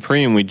 Team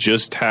Supreme, we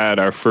just had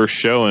our first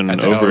show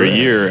in over a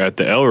year at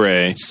the El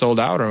Rey. Sold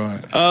out or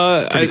what?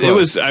 It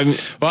was.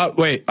 Well,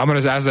 wait. I'm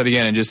going to ask that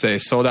again and just say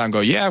sold out and go.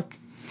 Yeah.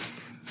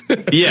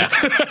 Yeah.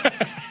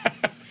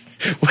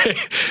 Wait,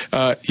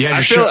 you had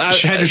your show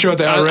at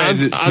the El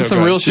Rey. On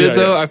some real shit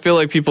though, I feel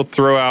like people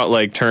throw out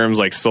like terms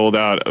like sold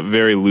out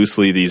very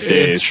loosely these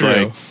days. It's true.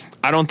 Like,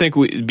 I don't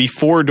think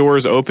before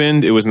doors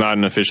opened, it was not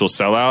an official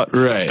sellout.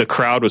 Right. The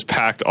crowd was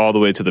packed all the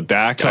way to the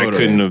back. Totally. I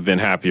couldn't have been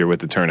happier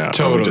with the turnout.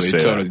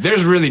 Totally.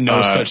 There's really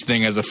no such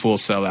thing as a full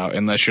sellout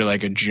unless you're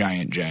like a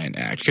giant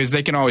act, because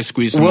they can always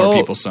squeeze some more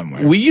people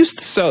somewhere. We used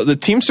to sell the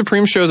Team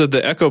Supreme shows at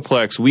the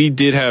Echoplex. We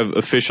did have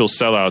official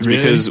sellouts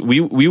because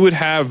we would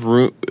have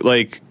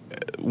like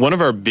one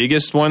of our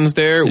biggest ones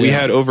there. We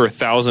had over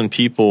 1,000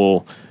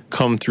 people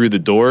come through the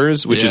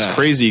doors, which is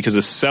crazy because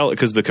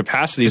the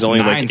capacity is only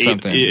like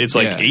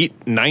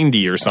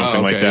 890 or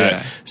something like that.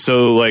 Yeah.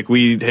 So like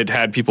we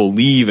had people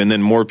leave and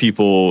then more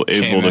people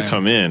able to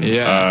come in.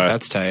 Yeah,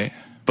 that's tight.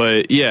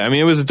 But yeah, I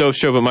mean, it was a dope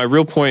show. But my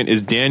real point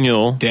is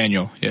Daniel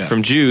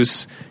from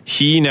Juice.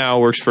 He now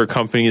works for a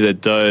company that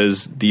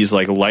does these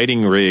like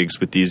lighting rigs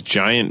with these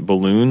giant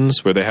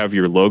balloons where they have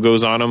your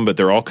logos on them, but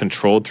they're all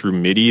controlled through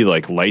MIDI,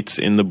 like lights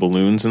in the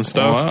balloons and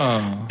stuff.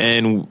 Wow.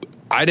 And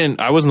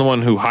I wasn't the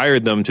one who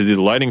hired them to do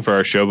the lighting for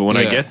our show, but when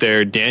I get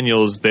there,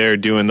 Daniel's there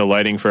doing the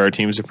lighting for our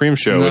Team Supreme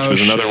show, which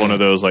was another one of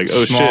those like,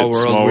 small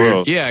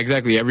world. Yeah,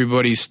 exactly.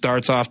 Everybody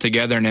starts off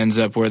together and ends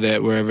up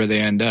wherever they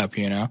end up,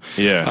 you know?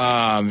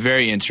 Yeah.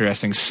 Very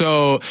interesting.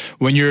 So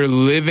when you're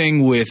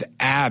living with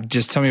Ab,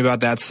 just tell me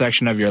about that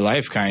section of your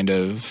life, kind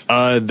of.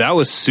 That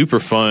was super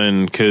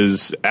fun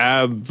because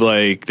Ab,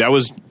 like, that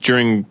was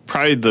during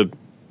probably the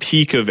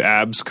peak of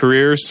Ab's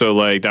career, so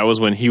like that was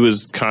when he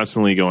was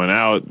constantly going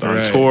out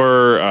on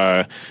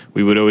tour.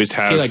 We would always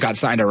have, he like got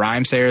signed to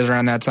Rhymesayers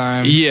around that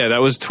time. Yeah,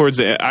 that was towards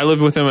the, I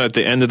lived with him at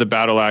the end of the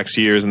Battle Axe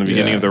years and the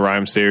beginning of the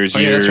Rhymesayers years.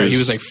 Yeah, that's right. He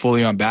was like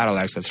fully on Battle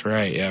Axe. That's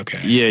right. Yeah,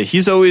 okay. Yeah,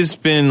 he's always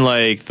been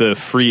like the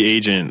free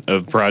agent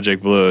of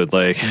Project Blowed,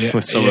 like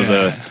with some of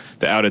the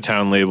out of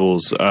town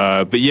labels.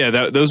 But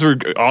yeah, those were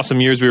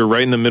awesome years. We were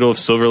right in the middle of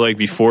Silver Lake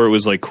before it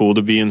was like cool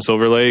to be in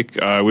Silver Lake.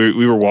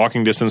 We were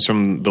walking distance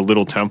from the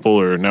Little Temple,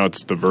 or now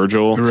it's the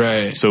Virgil.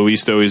 Right. So we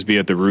used to always be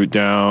at the Root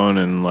Down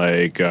and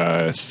like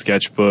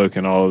Sketchbook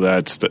and all of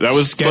that stuff. That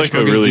was Sketchbook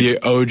like a really is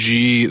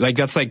the OG. Like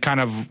that's like kind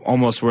of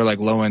almost where like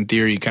Low End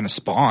Theory kind of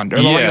spawned. Or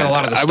like a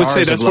lot of the I would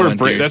say stars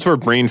that's where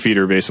Brain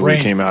Feeder basically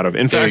came out of.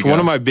 In fact, one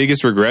of my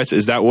biggest regrets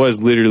is that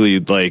was literally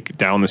like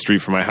down the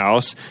street from my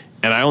house.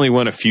 And I only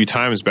went a few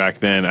times back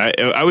then.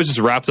 I was just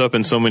wrapped up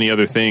in so many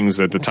other things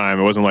at the time.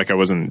 It wasn't like I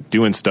wasn't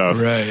doing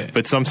stuff. Right.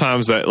 But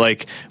sometimes,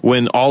 like,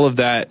 when all of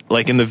that,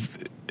 like, in the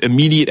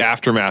immediate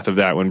aftermath of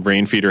that, when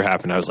Brain Feeder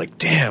happened, I was like,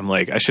 damn,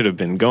 like, I should have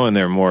been going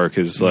there more,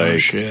 because,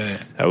 like,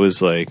 that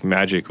was, like,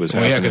 magic was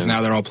happening. Yeah, because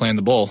now they're all playing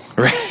the bowl.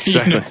 Right,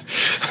 exactly.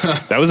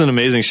 That was an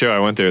amazing show. I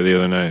went there the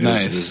other night.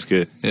 Nice. It was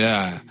good.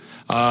 Yeah.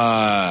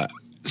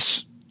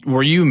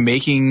 Were you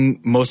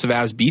making most of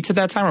Ab's beats at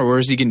that time, or where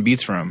is he getting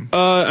beats from?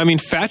 I mean,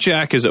 Fat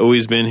Jack has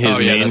always been his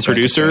main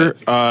producer.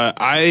 Right.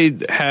 I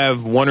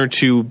have one or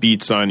two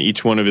beats on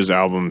each one of his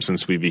albums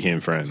since we became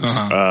friends.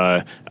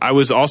 I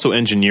was also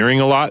engineering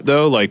a lot,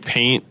 though, like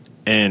Paint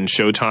and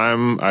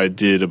Showtime. I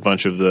did a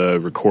bunch of the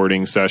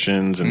recording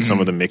sessions and some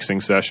of the mixing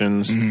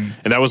sessions. And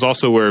that was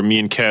also where me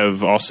and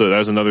Kev that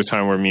was another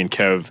time where me and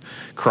Kev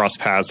crossed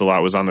paths a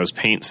lot, was on those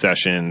Paint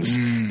sessions.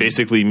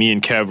 Basically, me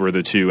and Kev were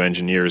the two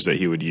engineers that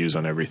he would use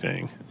on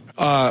everything.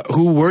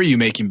 Who were you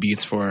making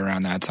beats for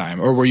around that time?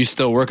 Or were you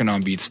still working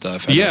on beat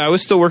stuff? Yeah, I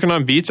was still working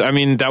on beats. I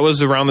mean, that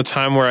was around the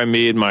time where I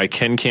made my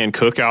Ken Can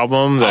Cook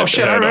album. I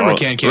remember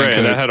Ken Can Cook.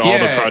 And that had all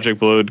the Project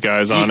Blowed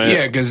guys on it.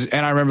 Yeah,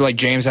 and I remember like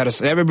James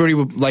everybody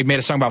like made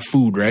a song about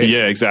food, right?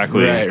 Yeah,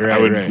 exactly. I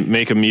would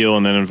make a meal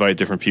and then invite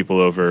different people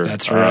over.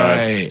 That's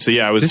right. So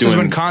yeah, This is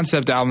when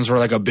concept albums were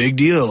like a big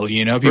deal,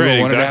 you know? People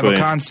wanted to have a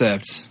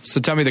concept. So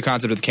tell me the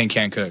concept of Ken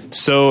Can Cook.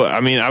 So, I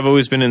mean, I've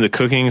always been into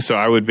cooking, so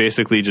I would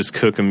basically just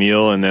cook a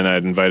meal and then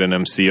I'd invite an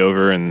MC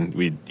over and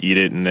we'd eat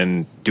it and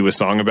then do a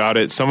song about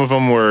it. Some of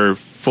them were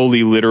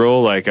fully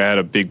literal, like I had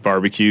a big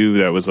barbecue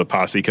that was a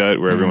posse cut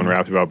where everyone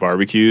rapped about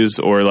barbecues,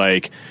 or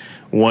like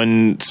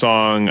one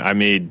song I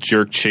made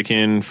jerk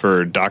chicken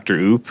for Dr.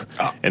 Oop,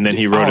 and then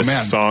he wrote a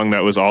song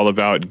that was all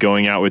about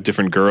going out with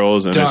different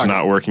girls and it's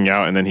not working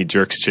out, and then he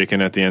jerks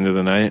chicken at the end of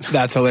the night.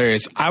 That's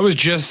hilarious. I was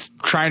just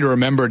trying to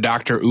remember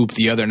Dr. Oop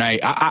the other night.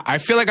 I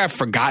feel like I've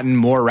forgotten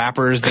more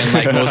rappers than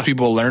like most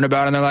people learn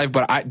about in their life,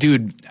 but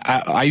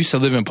I used to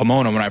live in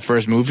Pomona when I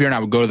first moved here, and I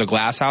would go to the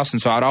Glass House,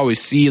 and so I'd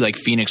always see like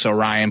Phoenix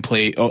Orion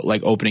play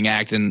like opening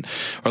act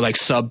or like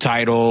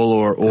Subtitle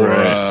or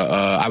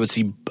I would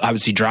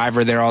see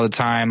Driver there all the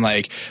time,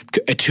 like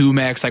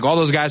Tumex, like all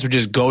those guys would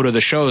just go to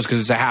the shows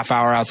because it's a half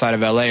hour outside of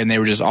LA, and they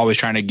were just always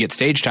trying to get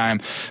stage time.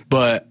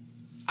 But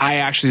I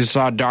actually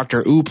saw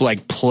Dr. Oop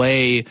like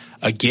play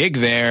a gig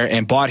there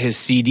and bought his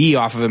CD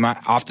off of him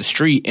off the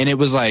street, and it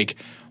was like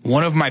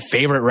one of my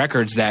favorite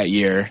records that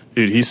year.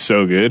 Dude, he's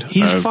so good.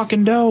 He's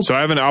fucking dope. So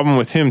I have an album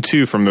with him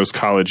too from those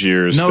college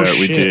years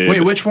we did.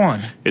 Wait, which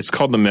one? It's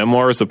called The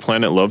Memoirs of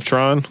Planet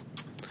Lovetron.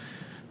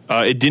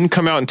 It didn't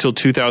come out until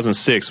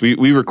 2006.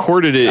 We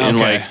recorded it in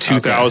like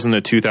 2000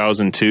 to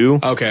 2002.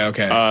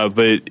 Okay.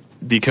 But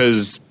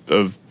because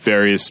of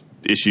various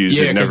issues,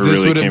 it never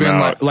really came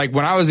out. Like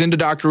when I was into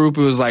Dr. Oop,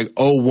 it was like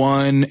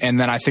 01, and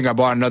then I think I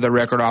bought another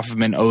record off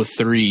of him in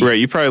 03. Right,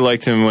 you probably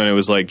liked him when it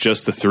was like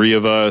Just the Three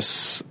of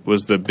Us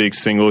was the big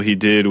single he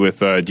did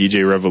with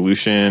DJ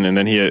Revolution, and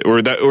then he had,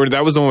 or that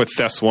was the one with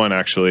Thess One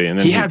actually, and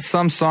then he had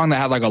some song that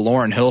had like a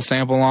Lauryn Hill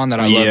sample on that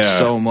I loved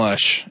so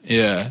much.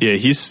 Yeah,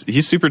 he's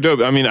super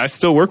dope. I mean, I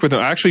still work with him.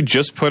 I actually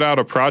just put out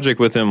a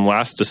project with him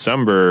last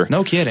December.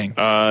 No kidding.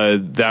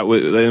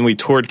 And we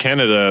toured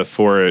Canada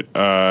for it.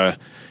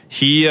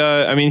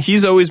 I mean,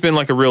 he's always been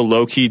like a real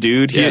low key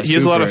dude. He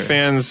has a lot of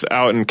fans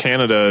out in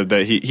Canada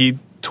that he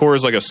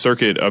tours like a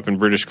circuit up in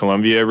British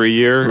Columbia every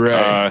year.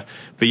 Right.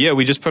 But yeah,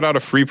 we just put out a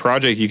free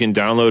project you can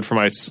download from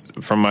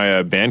my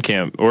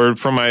Bandcamp or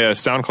from my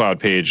SoundCloud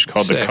page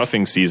called The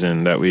Cuffing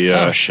Season that we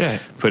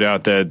put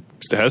out that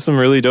has some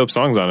really dope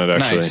songs on it,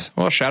 actually. Nice.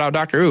 Well, shout out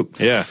Dr. Oop.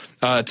 Yeah.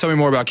 Tell me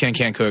more about Ken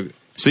Can Cook.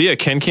 So yeah,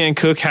 Ken Can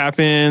Cook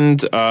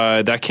happened.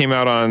 That came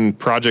out on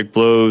Project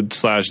Blowed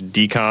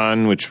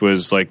 /Decon, which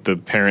was like the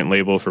parent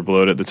label for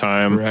Blowed at the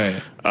time.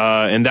 Right.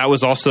 And that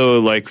was also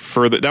like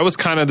further. That was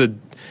kind of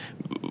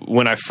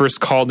when I first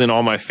called in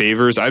all my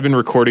favors. I'd been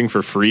recording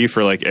for free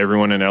for like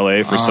everyone in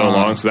LA for so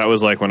long. So that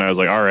was like when I was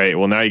like, all right,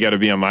 well now you got to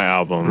be on my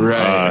album.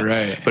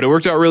 Right. But it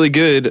worked out really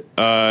good.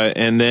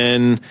 And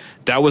then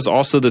that was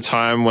also the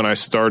time when I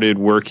started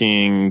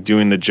doing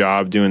the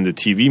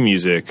TV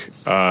music.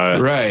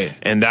 Right.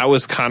 And that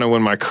was kind of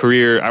when my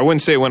career, I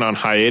wouldn't say it went on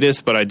hiatus,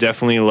 but I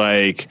definitely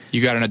like...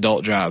 You got an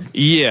adult job.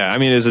 Yeah. I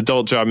mean, it was an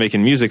adult job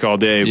making music all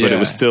day, but it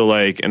was still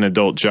like an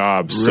adult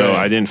job. So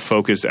I didn't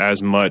focus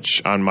as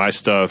much on my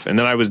stuff. And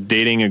then I was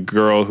dating a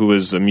girl who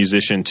was a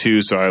musician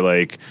too. So I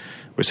like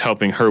was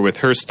helping her with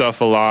her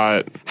stuff a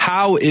lot.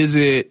 How is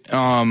it...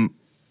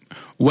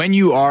 when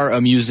you are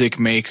a music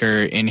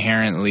maker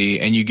inherently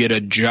and you get a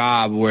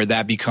job where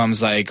that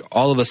becomes like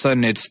all of a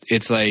sudden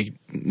it's like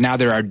now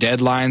there are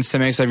deadlines to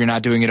make stuff, you're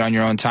not doing it on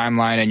your own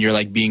timeline and you're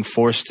like being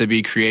forced to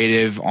be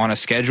creative on a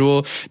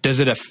schedule, does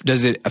it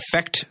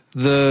affect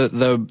the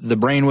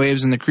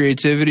brainwaves and the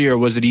creativity, or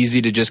was it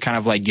easy to just kind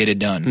of like get it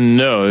done?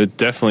 No, it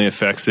definitely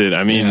affects it.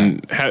 I mean,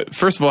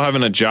 first of all,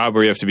 having a job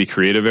where you have to be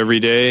creative every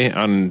day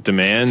on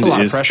demand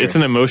it's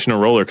an emotional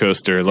roller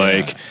coaster.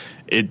 Like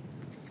it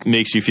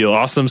makes you feel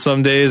awesome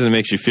some days and it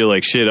makes you feel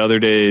like shit other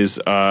days.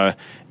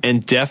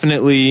 And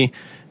definitely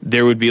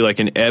there would be like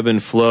an ebb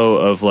and flow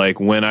of like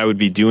when I would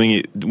be doing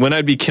it, when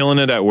I'd be killing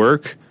it at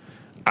work,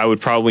 I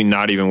would probably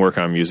not even work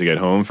on music at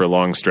home for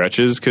long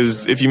stretches.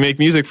 Because if you make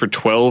music for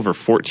 12 or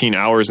 14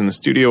 hours in the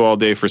studio all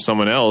day for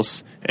someone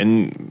else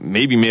and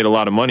maybe made a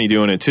lot of money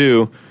doing it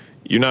too,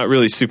 you're not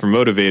really super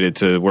motivated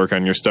to work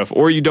on your stuff,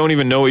 or you don't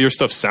even know what your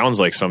stuff sounds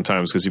like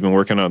sometimes because you've been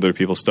working on other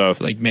people's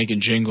stuff. Like making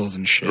jingles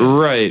and shit.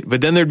 Right.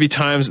 But then there'd be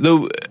times,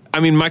 though,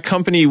 I mean, my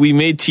company, we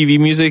made TV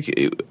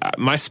music.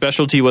 My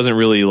specialty wasn't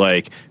really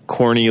like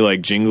corny,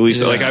 like jingly.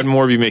 So like I'd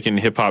more be making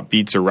hip hop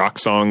beats or rock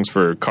songs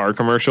for car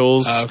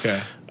commercials.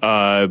 Okay.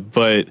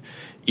 But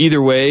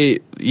either way,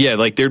 yeah,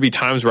 like there'd be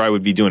times where I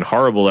would be doing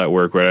horrible at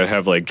work, where I'd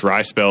have like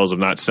dry spells of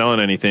not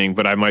selling anything,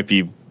 but I might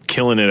be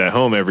killing it at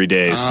home every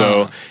day.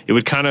 So it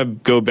would kind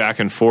of go back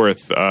and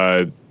forth.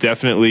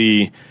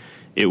 Definitely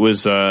it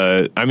was,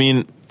 I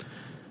mean,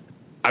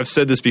 I've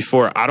said this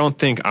before, I don't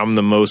think I'm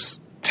the most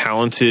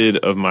talented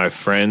of my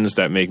friends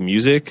that make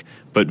music,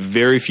 but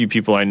very few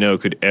people I know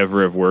could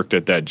ever have worked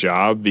at that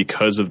job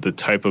because of the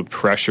type of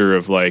pressure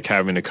of like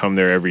having to come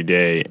there every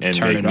day and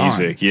make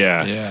music.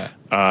 Yeah.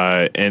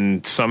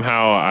 And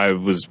somehow I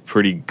was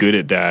pretty good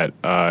at that.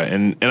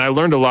 And I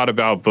learned a lot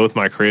about both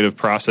my creative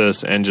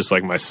process and just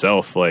like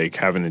myself, like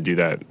having to do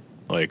that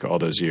like all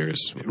those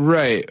years.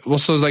 Right. Well,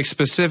 so like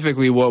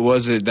specifically, what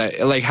was it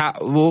that like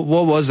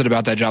what was it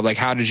about that job? Like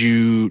not how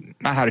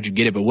did you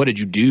get it, but what did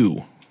you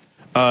do?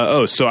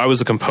 So I was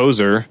a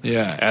composer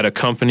at a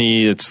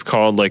company. It's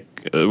called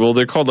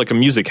they're called like a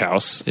music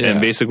house. Yeah.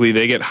 And basically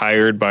they get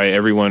hired by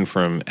everyone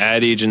from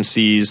ad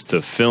agencies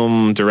to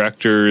film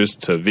directors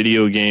to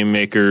video game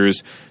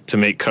makers to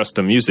make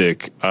custom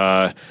music.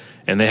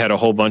 And they had a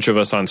whole bunch of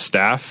us on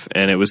staff,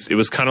 and it was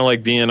kind of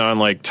like being on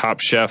like Top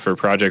Chef or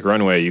Project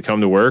Runway. You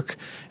come to work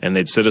and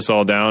they'd sit us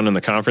all down in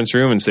the conference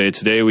room and say,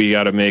 today we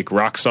got to make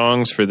rock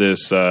songs for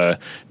this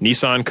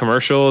Nissan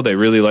commercial. They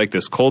really like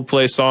this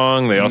Coldplay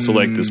song. They also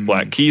like this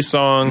Black Keys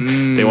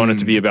song. They want it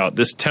to be about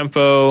this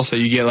tempo. So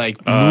you get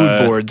like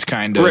mood boards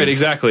kind of. Right,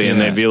 exactly. Yeah.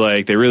 And they'd be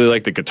like, they really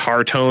like the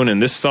guitar tone in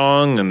this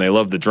song, and they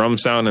love the drum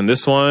sound in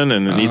this one,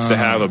 and it needs to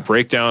have a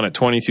breakdown at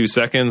 22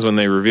 seconds when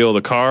they reveal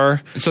the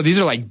car. So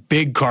these are like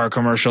big car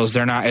commercials.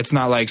 It's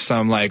not like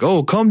some like,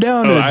 oh, come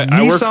down to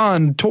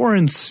Nissan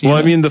Torrance. Well,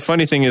 I mean, the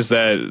funny thing is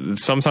that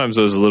sometimes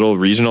those little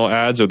regional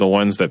ads are the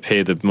ones that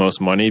pay the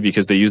most money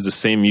because they use the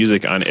same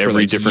music on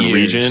every different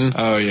region.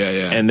 Oh,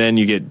 yeah. And then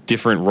you get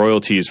different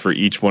royalties for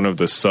each one of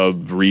the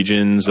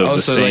sub-regions of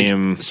the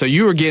same. So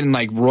you were getting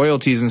like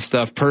royalties and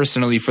stuff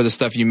personally for the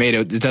stuff you made.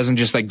 It doesn't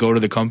just like go to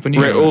the company?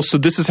 Right. Well, so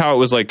this is how it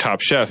was like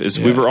Top Chef is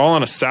we were all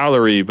on a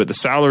salary, but the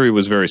salary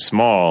was very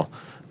small.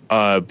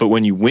 But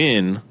when you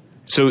win...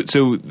 So they'd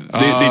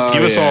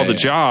give us all the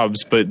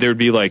jobs, but there'd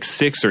be like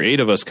 6 or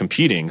 8 of us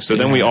competing. So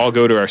then we all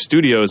go to our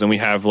studios and we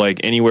have like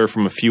anywhere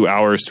from a few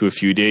hours to a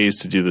few days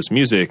to do this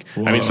music.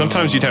 Whoa. I mean,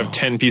 sometimes you'd have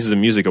 10 pieces of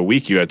music a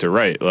week you had to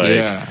write.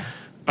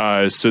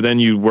 So then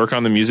you work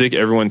on the music,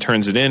 everyone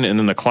turns it in, and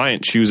then the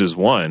client chooses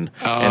one,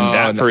 and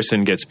that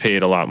person gets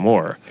paid a lot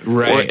more.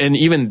 Right. And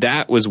even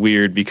that was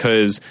weird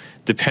because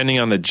depending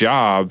on the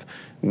job,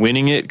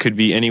 winning it could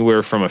be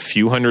anywhere from a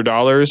few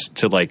 $100s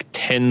to like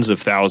tens of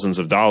thousands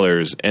of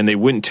dollars, and they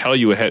wouldn't tell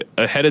you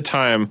ahead of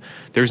time.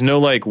 There's no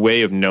like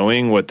way of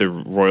knowing what the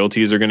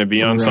royalties are going to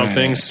be on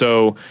something,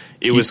 so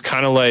it was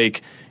kind of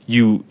like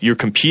you're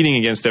competing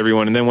against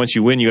everyone, and then once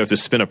you win, you have to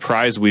spin a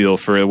prize wheel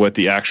for what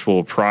the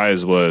actual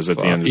prize was at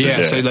the end of the day.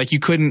 Yeah, so like you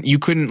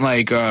couldn't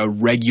like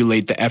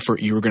regulate the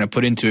effort you were going to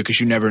put into it because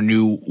you never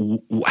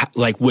knew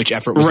like which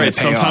effort was going to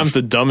pay off. Sometimes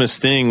the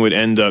dumbest thing would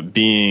end up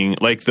being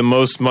like the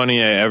most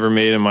money I ever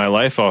made in my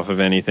life off of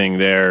anything.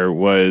 There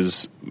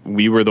was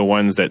we were the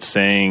ones that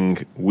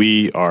sang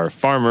 "We Are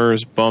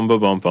Farmers," bum bum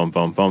bum bum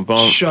bum bum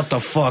bum. Shut the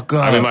fuck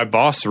up. I mean, my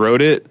boss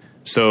wrote it.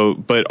 So,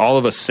 but all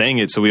of us sang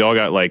it, so we all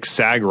got like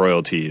SAG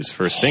royalties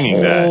for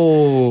singing that.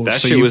 That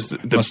so shit was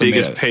the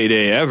biggest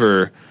payday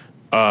ever.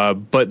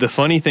 But the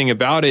funny thing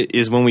about it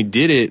is when we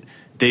did it,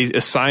 they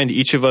assigned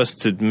each of us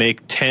to make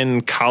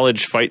 10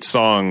 college fight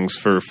songs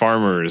for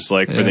farmers,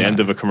 like for the end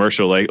of a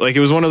commercial. Like it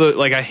was one of the,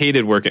 like I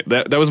hated working.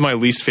 That was my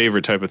least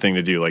favorite type of thing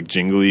to do, like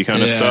jingly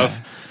kind of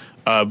stuff.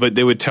 But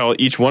they would tell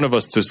each one of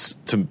us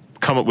to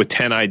come up with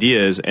 10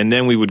 ideas, and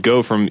then we would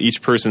go from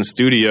each person's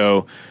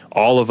studio,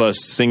 all of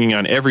us singing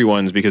on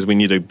everyone's because we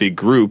need a big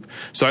group.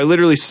 So I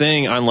literally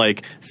sang on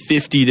like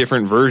 50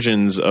 different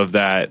versions of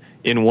that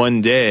in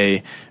one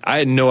day.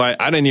 I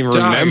didn't even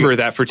remember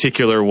that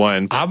particular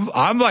one.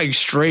 I'm like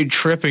straight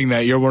tripping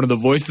that you're one of the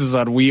voices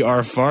on We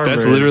Are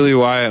Farmers. That's literally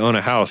why I own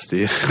a house,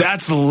 dude.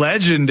 That's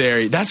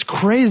legendary. That's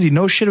crazy.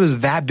 No shit, it was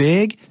that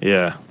big?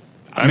 Yeah.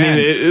 I mean,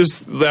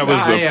 that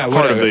was a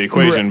part of the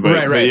equation,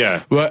 but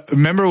yeah. Well,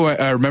 remember when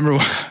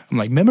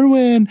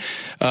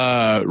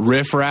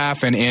Riff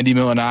Raff and Andy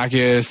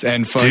Milonakis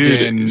and fucking...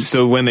 Dude,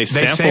 so when they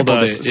sampled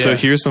us... it, yeah. So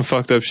here's some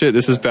fucked up shit.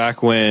 This is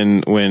back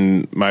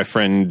when my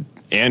friend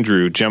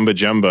Andrew,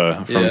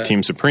 Jemba from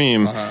Team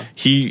Supreme,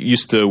 he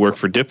used to work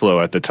for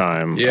Diplo at the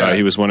time. Yeah.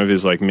 He was one of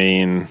his like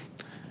main...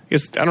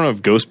 I don't know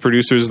if ghost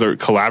producers, they're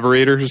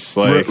collaborators.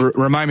 Like,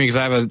 remind me, because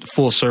I have a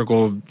full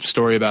circle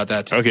story about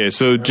that too. Okay,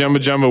 so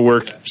Jemba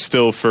worked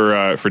still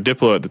for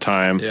Diplo at the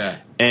time. Yeah.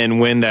 And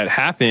when that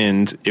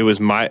happened, it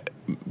was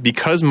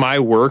because my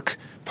work,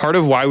 part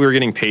of why we were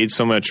getting paid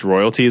so much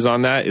royalties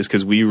on that is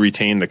because we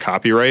retained the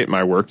copyright,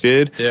 my work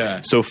did.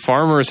 Yeah. So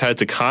farmers had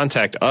to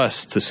contact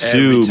us to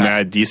sue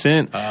Mad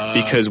Decent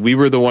because we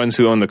were the ones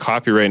who owned the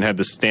copyright and had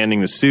the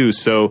standing to sue.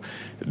 So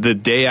the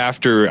day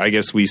after, I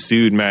guess, we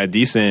sued Mad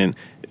Decent,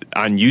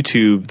 on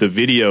YouTube, the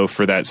video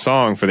for that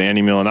song, for the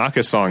Andy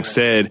Milonakis song,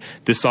 said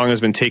this song has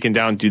been taken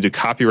down due to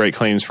copyright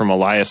claims from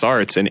Elias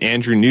Arts. And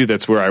Andrew knew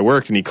that's where I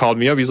worked, and he called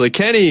me up. He's like,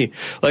 Kenny,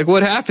 like,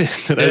 what happened?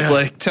 And I was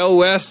like, tell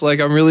Wes, like,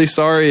 I'm really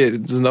sorry.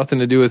 It has nothing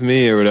to do with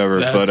me or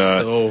whatever. That's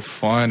so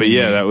funny. But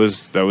yeah, that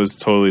was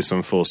totally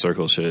some full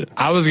circle shit.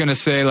 I was gonna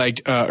say,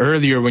 like,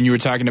 earlier when you were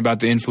talking about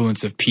the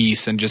influence of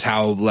Peace and just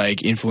how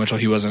like influential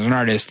he was as an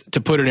artist.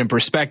 To put it in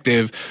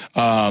perspective,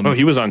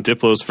 he was on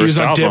Diplo's first album. He was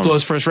on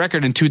Diplo's first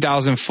record in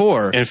 2004.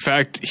 In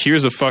fact,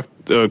 here's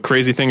a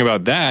crazy thing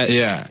about that.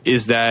 Yeah.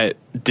 Is that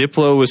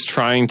Diplo was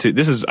trying to,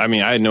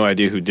 I had no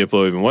idea who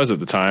Diplo even was at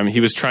the time.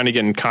 He was trying to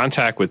get in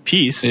contact with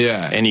Peace.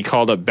 Yeah. And he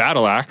called up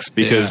Battle Axe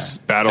because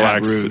Battle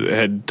Axe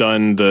had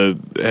done the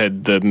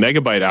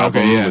Megabyte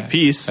album with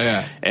Peace.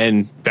 Yeah.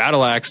 And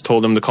Battle Axe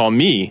told him to call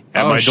me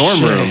at my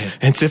dorm room.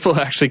 And Diplo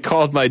actually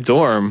called my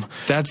dorm.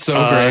 That's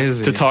so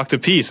crazy. To talk to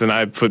Peace. And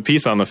I put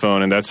Peace on the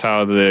phone, and that's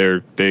how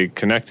they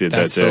connected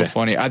That's that day. so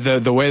funny.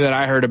 The way that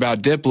I heard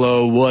about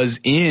Diplo was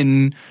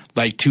in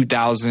like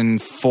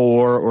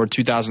 2004 or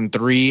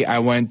 2003. I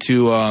went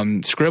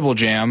to Scribble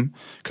Jam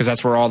because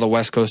that's where all the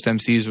West Coast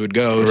MCs would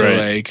go to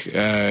like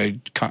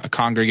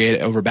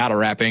congregate over battle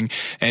rapping.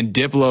 And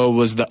Diplo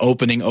was the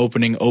opening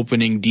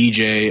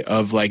DJ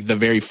of like the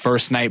very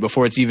first night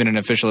before it's even an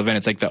official event.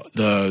 It's like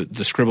the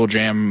Scribble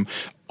Jam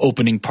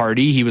opening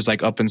party. He was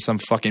like up in some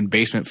fucking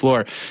basement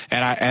floor,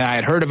 and I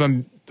had heard of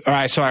him.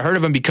 So I heard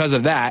of him because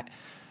of that.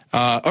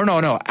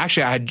 No.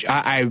 Actually,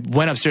 I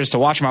went upstairs to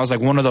watch him. I was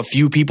like one of the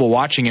few people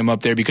watching him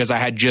up there because I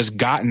had just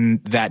gotten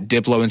that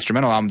Diplo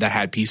instrumental album that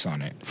had Peace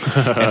on it.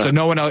 And so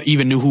no one else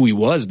even knew who he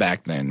was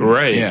back then.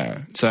 Right. Yeah.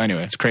 So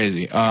anyway, it's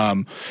crazy.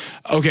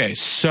 Okay.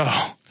 So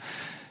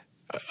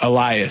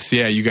Elias,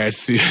 you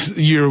guys,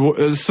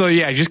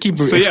 just keep.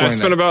 So I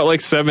spent about like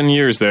 7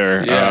 years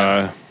there.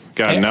 Yeah.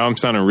 Now I'm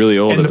sounding really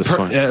old at this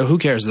point. Who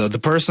cares though? The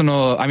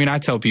personal, I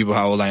tell people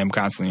how old I am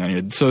constantly on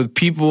here. So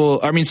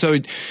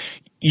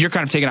you're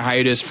kind of taking a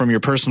hiatus from your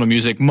personal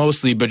music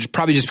mostly, but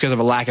probably just because of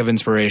a lack of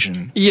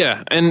inspiration.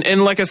 Yeah.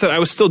 And like I said, I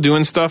was still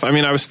doing stuff.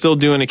 I was still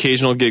doing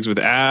occasional gigs with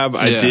Ab.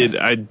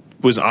 I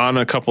was on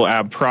a couple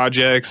Ab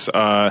projects.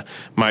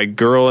 My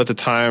girl at the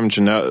time,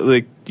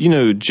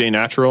 Janelle, Jay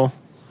Natural.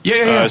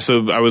 Yeah.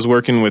 So I was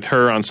working with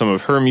her on some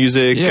of her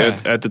music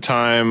at the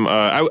time.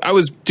 I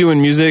was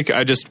doing music.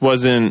 I just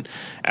wasn't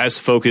as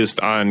focused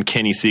on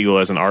Kenny Siegel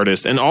as an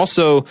artist. And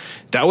also,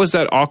 that was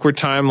that awkward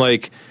time,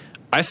 like,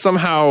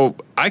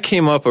 I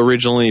came up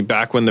originally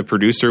back when the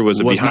producer was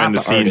a behind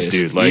the scenes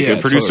dude. Like a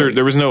producer, totally.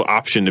 There was no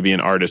option to be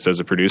an artist as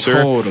a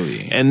producer.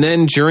 Totally. And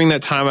then during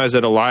that time I was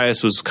at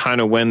Elias was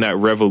kind of when that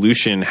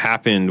revolution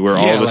happened where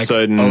all of a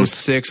sudden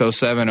 06,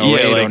 07, 08,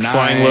 09.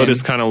 Flying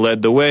Lotus kind of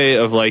led the way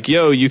of like,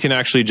 yo, you can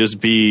actually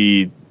just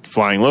be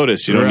Flying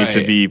Lotus. You don't need to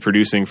Right. be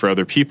producing for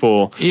other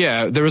people.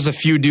 Yeah, there was a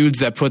few dudes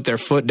that put their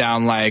foot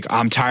down like,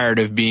 I'm tired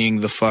of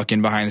being the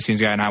fucking behind the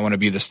scenes guy and I want to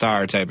be the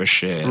star type of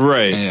shit.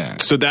 Right. Yeah.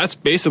 So that's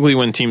basically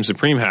when Team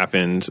Supreme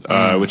happened,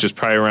 which is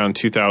probably around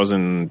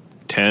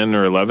 2010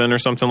 or 11 or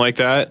something like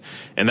that.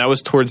 And that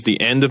was towards the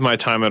end of my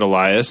time at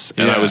Elias.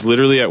 And Yeah. I was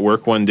literally at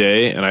work one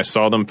day and I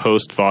saw them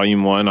post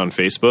Volume 1 on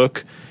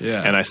Facebook.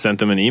 Yeah. And I sent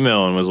them an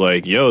email and was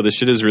like, yo, this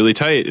shit is really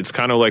tight. It's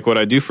kind of like what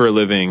I do for a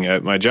living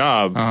at my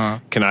job.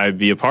 Can I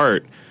be a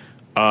part?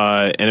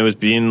 And it was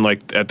being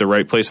like at the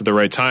right place at the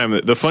right time.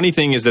 The funny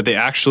thing is that they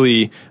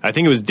actually, I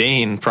think it was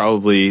Dane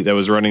probably that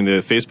was running the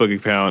Facebook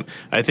account.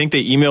 I think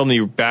they emailed me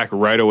back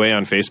right away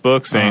on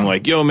Facebook saying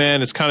like, yo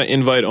man, it's kind of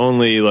invite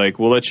only. Like,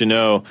 we'll let you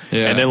know.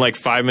 Yeah. And then like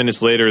 5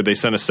 minutes later, they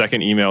sent a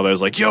second email that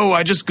was like, yo,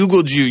 I just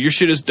Googled you. Your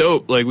shit is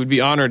dope. Like, we'd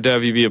be honored to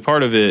have you be a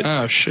part of it.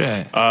 Oh,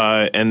 shit.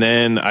 And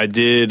then I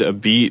did a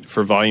beat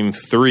for Volume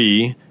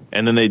 3.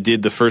 And then they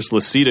did the first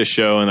Lasita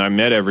show and I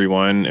met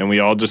everyone and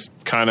we all just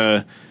kind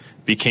of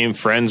became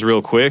friends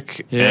real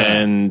quick. Yeah.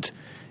 And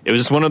it was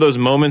just one of those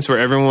moments where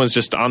everyone was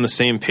just on the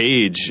same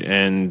page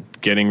and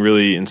getting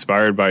really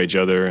inspired by each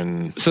other.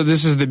 And So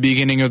this is the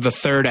beginning of the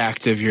third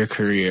act of your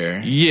career.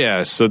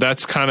 yeah, so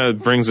that's kind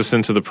of brings us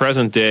into the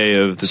present day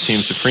of the Team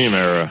Supreme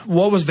era.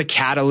 What was the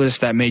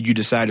catalyst that made you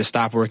decide to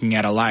stop working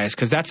at Elias?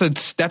 Because that's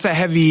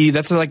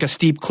like a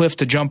steep cliff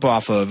to jump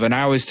off of. And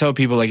I always tell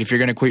people, like, if you're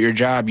going to quit your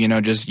job, you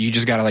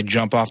just got to like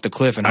jump off the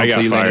cliff and I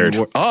got hopefully fired.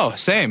 Oh,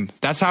 same.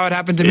 That's how it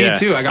happened to me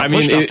too. I got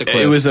pushed off the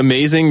cliff. It was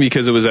amazing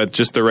because it was at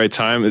just the right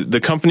time.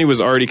 The company was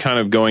already kind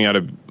of going out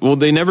of, well,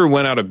 they never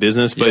went out of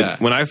business, but Yeah.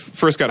 when I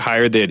first got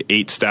hired, they had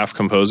 8 staff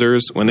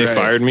composers. When they Right.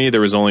 fired me,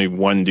 there was only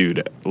 1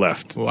 dude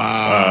left.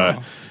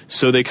 Wow.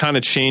 So they kind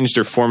of changed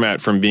their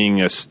format from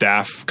being a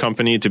staff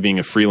company to being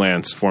a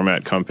freelance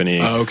format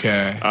company.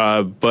 Okay.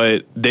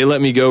 But they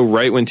let me go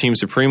right when Team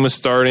Supreme was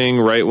starting,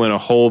 right when a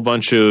whole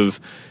bunch of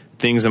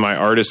things in my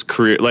artist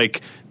career,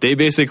 like they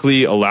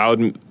basically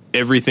allowed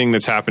everything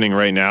that's happening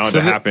right now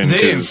to happen. They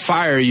didn't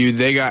fire you.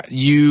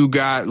 You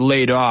got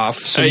laid off.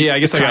 So yeah, I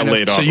guess I got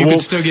laid off. So you Well,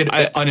 could still get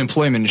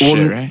unemployment and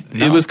shit, right?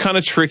 It was kind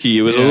of tricky.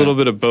 It was a Yeah. little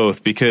bit of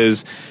both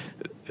because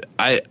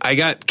I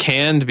got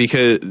canned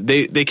because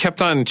they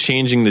kept on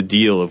changing the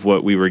deal of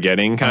what we were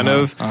getting kind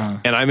of,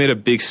 and I made a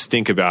big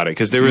stink about it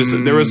because there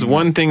was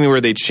one thing where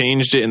they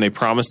changed it and they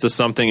promised us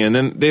something and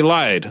then they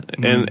lied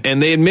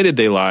and they admitted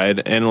they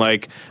lied, and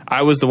like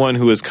I was the one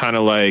who was kind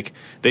of like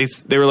they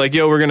were like,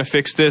 yo, we're gonna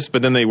fix this,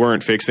 but then they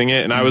weren't fixing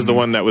it, and I was the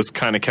one that was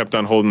kind of kept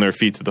on holding their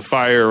feet to the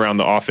fire around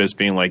the office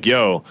being like,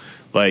 yo,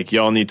 like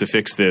y'all need to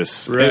fix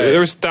this. Right. There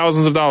was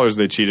thousands of dollars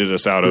they cheated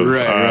us out of.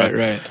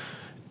 Right.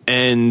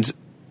 And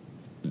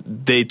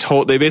they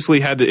basically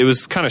had it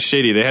was kind of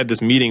shady. They had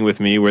this meeting with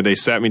me where they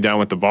sat me down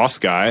with the boss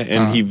guy,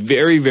 and he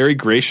very, very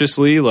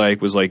graciously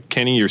was like,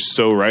 Kenny, you're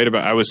so right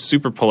about. I was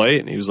super polite,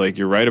 and he was like,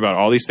 you're right about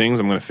all these things.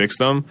 I'm going to fix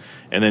them.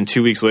 And then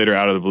 2 weeks later,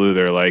 out of the blue,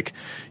 they're like,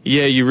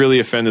 yeah, you really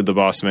offended the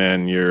boss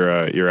man.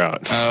 You're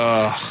out.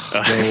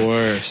 The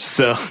worst.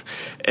 So,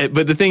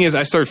 but the thing is,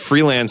 I started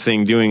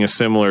freelancing doing a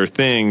similar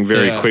thing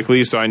very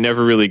quickly, so I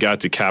never really got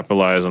to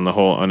capitalize on the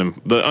whole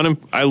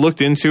I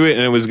looked into it,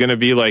 and it was going to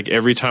be like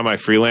every time I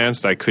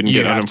freelanced, I couldn't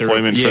get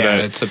unemployment for that.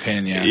 Yeah, it's a pain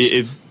in the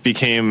ass.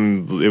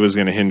 It was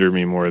going to hinder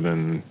me more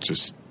than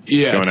just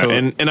going out.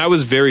 totally. And I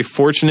was very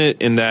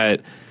fortunate in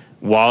that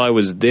while I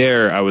was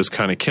there, I was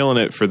kind of killing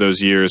it for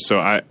those years. So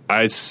I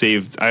had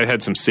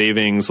some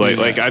savings.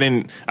 Like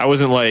I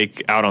wasn't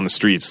like out on the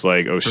streets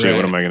like, oh shit,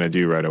 what am I going to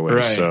do right away?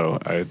 Right. So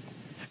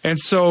And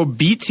so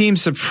Beat Team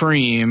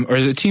Supreme, or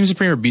is it Team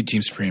Supreme or Beat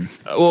Team Supreme?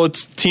 well,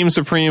 it's Team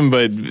Supreme,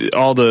 but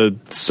all the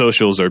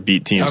socials are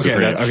Beat Team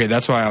Supreme. Okay,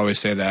 that's why I always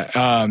say that.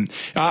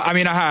 I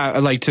mean, I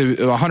like to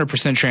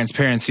 100%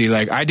 transparency.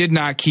 Like, I did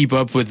not keep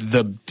up with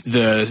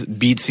the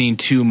beat scene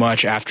too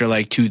much after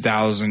like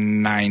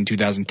 2009,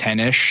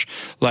 2010-ish.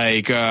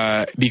 Like,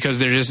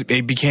 because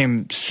it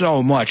became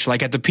so much.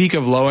 Like at the peak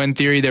of Low End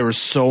Theory, there were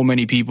so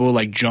many people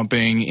like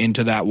jumping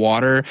into that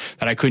water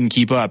that I couldn't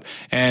keep up.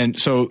 And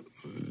so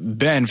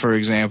Ben, for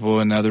example,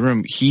 in the other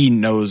room, he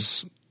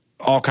knows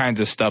all kinds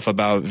of stuff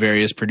about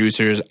various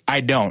producers. I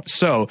don't.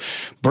 So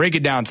break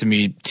it down to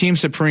me. Team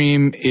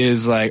Supreme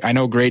is like, I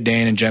know Great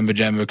Dane and Jemba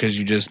Jemba because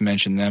you just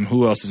mentioned them.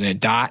 Who else is in it?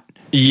 Dot?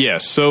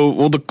 Yes.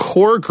 So, the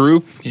core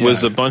group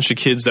was a bunch of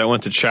kids that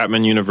went to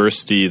Chapman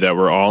University that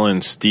were all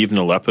in Steve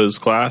Nalepa's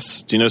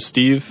class. Do you know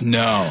Steve?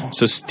 No.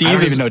 So Steve I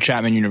don't even know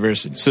Chapman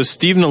University. So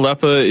Steve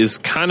Nalepa is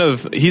kind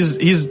of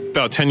he's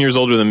about 10 years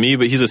older than me,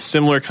 but he's a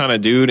similar kind of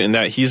dude in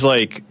that he's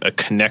like a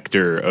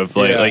connector of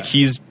like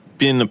he's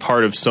been a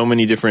part of so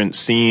many different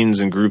scenes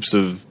and groups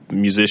of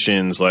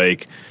musicians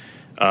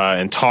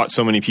and taught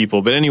so many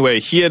people. But anyway,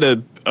 he had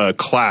a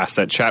class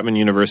at Chapman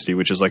University,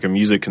 which is like a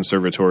music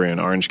conservatory in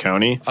Orange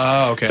County.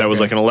 Oh, okay. That was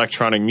like an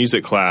electronic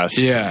music class.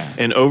 Yeah.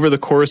 And over the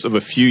course of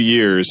a few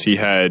years, he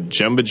had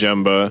Jemba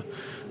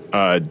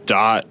Jemba,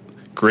 Dot,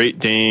 Great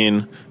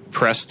Dane,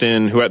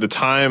 Preston, who at the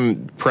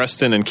time,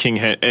 Preston and King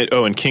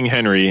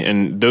Henry,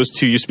 and those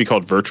two used to be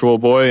called Virtual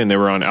Boy, and they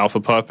were on Alpha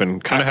Pup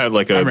and kind of had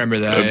like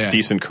a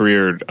decent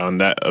career on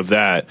that.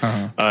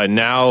 Uh-huh.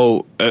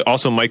 Now,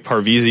 also Mike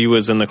Parvizi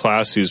was in the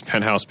class, who's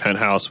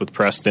Penthouse with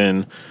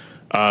Preston.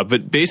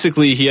 But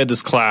basically, he had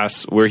this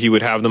class where he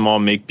would have them all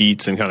make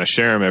beats and kind of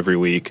share them every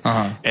week.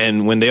 Uh-huh.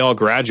 And when they all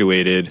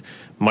graduated,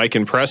 Mike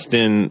and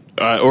Preston,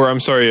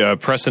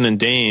 Preston and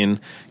Dane,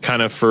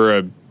 kind of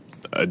for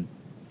a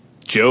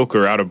joke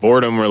or out of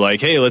boredom, were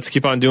like, hey, let's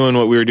keep on doing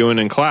what we were doing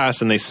in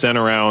class. And they sent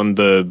around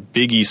the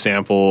Biggie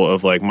sample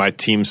of like My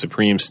Team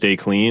Supreme, Stay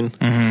Clean.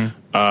 Mm-hmm.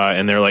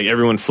 And they're like,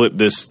 everyone flip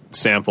this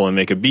sample and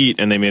make a beat,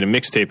 and they made a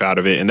mixtape out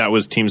of it, and that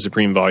was Team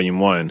Supreme Volume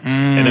 1.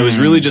 And it was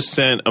really just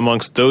sent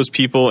amongst those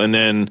people, and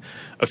then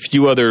a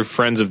few other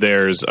friends of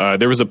theirs.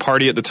 There was a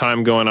party at the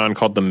time going on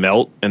called The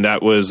Melt, and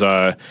that was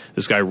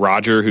this guy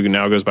Roger, who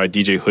now goes by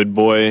DJ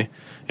Hoodboy,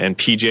 and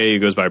PJ, who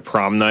goes by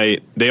Prom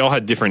Night. They all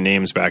had different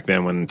names back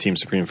then when Team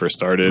Supreme first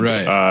started.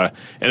 Right.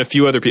 And a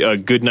few other people.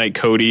 Goodnight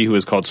Cody, who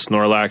was called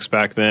Snorlax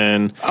back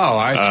then. Oh,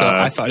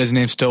 I thought his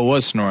name still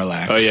was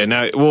Snorlax. Oh, yeah.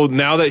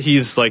 Now that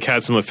he's like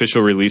had some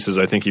official releases,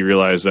 I think he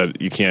realized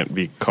that you can't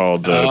be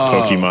called the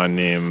Pokemon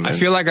name. I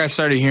feel like I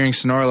started hearing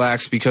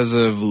Snorlax because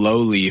of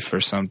Lowleaf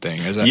or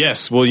something. Is that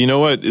yes. Well, you know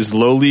what? Is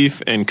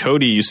Lowleaf and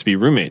Cody used to be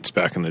roommates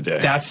back in the day.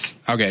 That's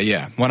okay.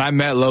 Yeah. When I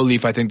met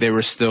Lowleaf, I think they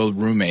were still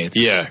roommates.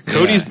 Yeah.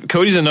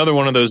 Cody's another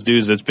one of those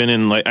dudes that's been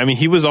in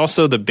he was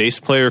also the bass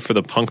player for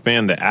the punk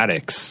band The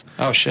Addicts.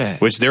 Oh shit.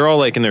 Which they're all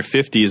like in their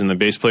 50s, and the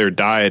bass player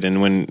died,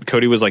 and when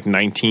Cody was like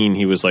 19,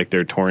 he was like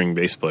their touring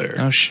bass player.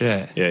 Oh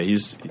shit. Yeah,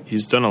 he's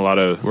done a lot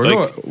of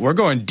we're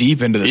going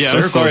deep into the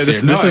circles. I'm sorry, this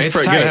is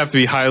going to have to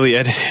be highly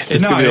edited.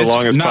 This is going to be the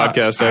longest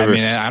podcast ever. I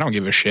mean, I don't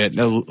give a shit.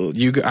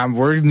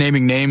 We're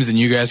naming names, and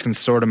you guys can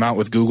sort them out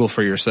with Google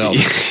for yourself.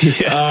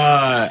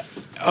 Yeah.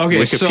 Okay,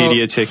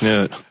 Wikipedia, take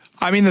note.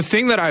 I mean, the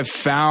thing that I've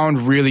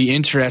found really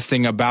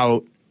interesting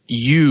about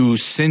you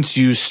since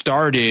you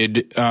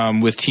started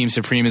with Team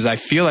Supreme is I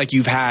feel like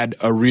you've had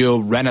a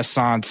real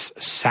renaissance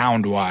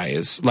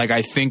sound-wise. Like,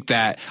 I think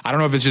that, I don't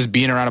know if it's just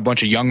being around a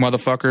bunch of young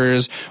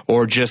motherfuckers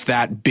or just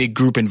that big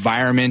group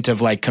environment of,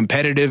 like,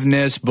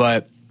 competitiveness,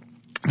 but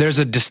there's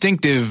a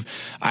distinctive,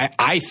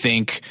 I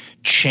think,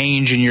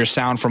 change in your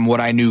sound from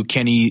what I knew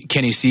Kenny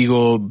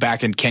Siegel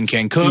back in Ken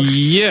Cook,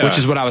 which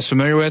is what I was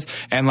familiar with,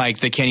 and like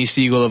the Kenny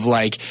Siegel of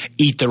like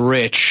Eat the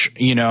Rich,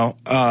 you know,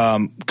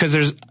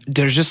 because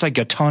there's just like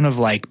a ton of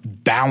like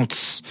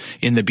bounce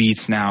in the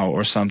beats now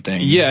or something.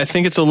 Yeah, I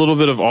think it's a little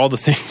bit of all the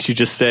things you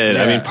just said.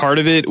 Yeah. I mean, part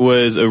of it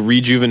was a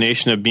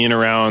rejuvenation of being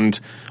around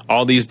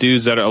all these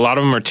dudes that a lot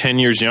of them are 10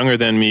 years younger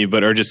than me,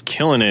 but are just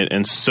killing it,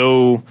 and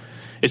so.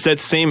 It's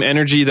that same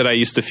energy that I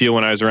used to feel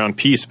when I was around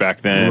Peace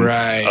back then,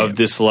 right? Of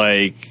this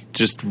like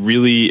just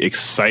really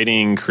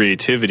exciting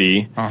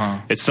creativity.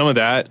 Uh-huh. It's some of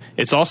that.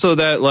 It's also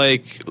that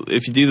like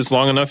if you do this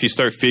long enough, you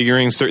start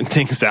figuring certain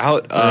things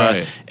out.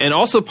 Right. And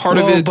also part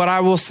of it. But I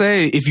will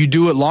say, if you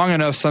do it long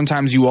enough,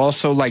 sometimes you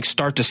also like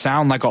start to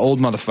sound like an old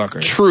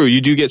motherfucker. True,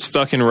 you do get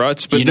stuck in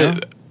ruts,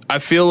 but I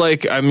feel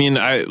like, I mean,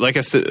 like I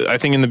said, I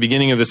think in the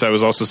beginning of this, I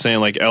was also saying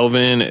like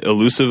Elvin,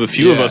 Elusive, a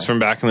few of us from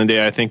back in the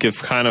day, I think have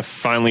kind of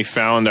finally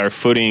found our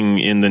footing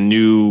in the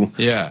new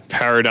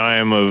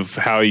paradigm of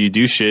how you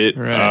do shit,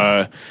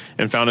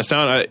 and found a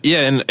sound.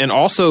 And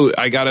also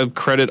I got to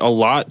credit a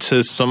lot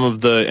to some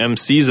of the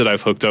MCs that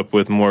I've hooked up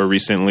with more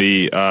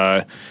recently.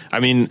 I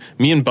mean,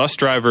 me and Bus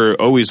Driver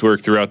always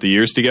worked throughout the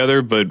years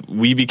together, but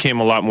we became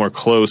a lot more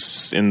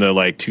close in the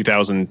like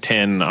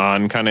 2010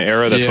 on kind of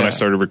era. That's when I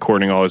started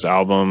recording all his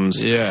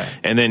albums. Yeah.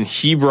 And then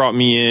he brought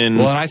me in.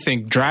 Well, and I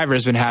think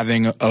Driver's been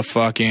having a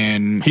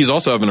fucking... He's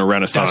also having a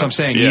renaissance. That's what I'm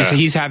saying. Yeah.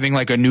 He's having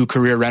like a new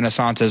career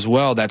renaissance as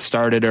well that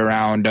started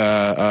around,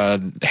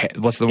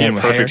 what's the one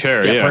with Perfect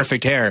Hair? Yeah,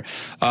 Perfect Hair.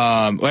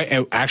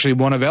 Actually,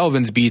 one of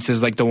Elvin's beats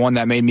is like the one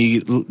that made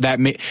me...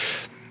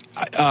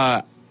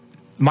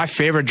 my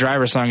favorite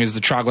Driver song is the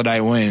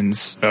Troglodyte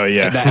Winds. Oh,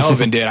 yeah. That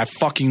Elvin did. I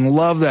fucking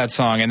love that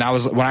song. And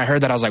when I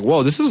heard that, I was like,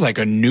 whoa, this is like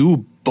a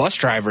new Bus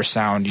Driver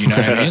sound. You know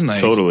what I mean? Like,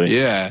 totally.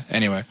 Yeah.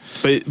 Anyway.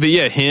 But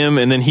yeah, him.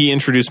 And then he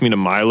introduced me to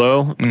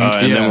Milo. And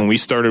then when we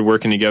started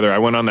working together, I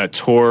went on that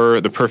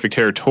tour, the Perfect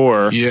Hair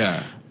tour.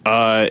 Yeah.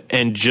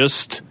 And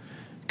just...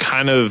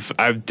 kind of,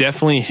 I've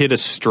definitely hit a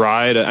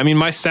stride. I mean,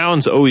 my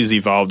sound's always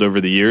evolved over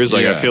the years.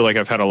 Like, I feel like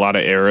I've had a lot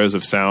of eras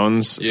of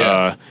sounds.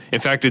 Yeah. In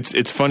fact,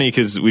 it's funny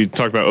because we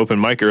talked about open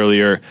mic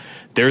earlier.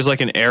 There's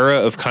like an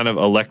era of kind of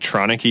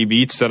electronic-y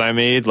beats that I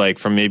made, like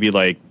from maybe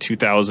like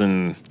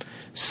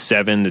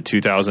 2007 to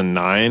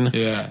 2009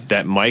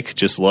 that Mike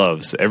just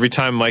loves. Every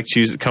time Mike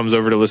comes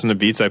over to listen to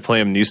beats, I play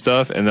him new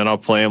stuff, and then I'll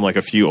play him like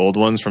a few old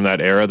ones from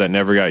that era that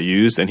never got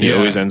used, and he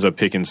always ends up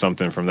picking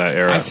something from that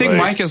era. I think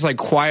Mike is like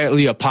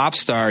quietly a pop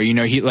star. You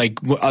know, he like,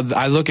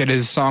 I look at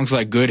his songs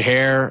like Good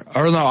Hair,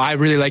 or no, I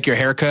Really Like Your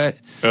Haircut.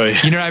 Oh, yeah.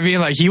 You know what I mean?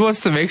 Like, he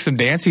wants to make some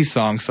dancey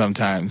songs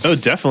sometimes. Oh,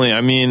 definitely.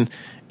 I mean...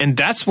 And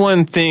that's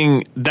one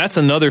thing, that's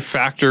another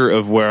factor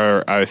of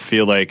where I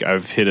feel like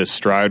I've hit a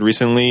stride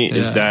recently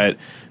is that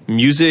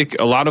music,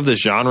 a lot of the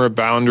genre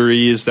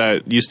boundaries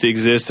that used to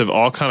exist have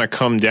all kind of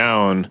come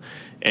down,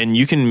 and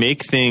you can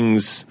make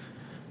things.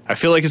 I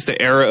feel like it's the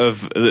era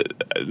of,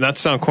 not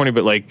to sound corny,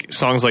 but like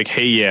songs like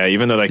Hey Yeah,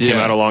 even though that came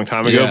out a long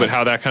time ago, but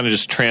how that kind of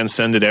just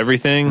transcended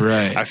everything.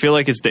 Right. I feel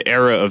like it's the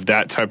era of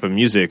that type of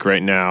music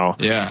right now.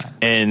 Yeah.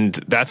 And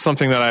that's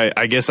something that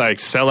I guess I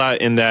excel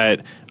at, in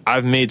that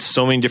I've made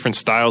so many different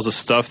styles of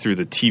stuff through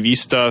the TV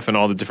stuff and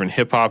all the different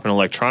hip hop and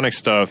electronic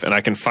stuff, and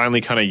I can finally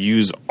kind of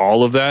use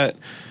all of that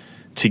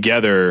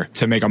together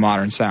to make a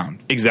modern sound.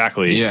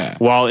 Exactly. Yeah.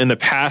 While in the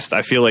past,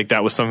 I feel like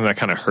that was something that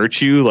kind of hurt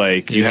you.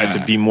 Like you had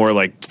to be more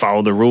like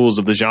follow the rules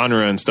of the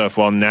genre and stuff.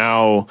 While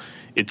now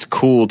it's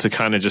cool to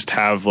kind of just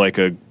have like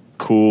a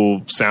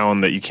cool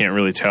sound that you can't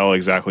really tell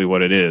exactly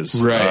what it is.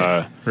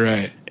 Right.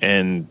 Right.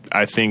 And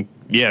I think,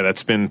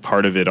 that's been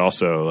part of it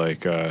also.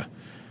 Like, and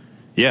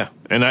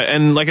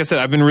like I said,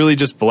 I've been really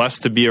just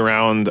blessed to be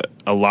around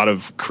a lot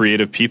of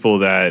creative people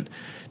that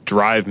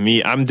drive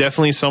me. I'm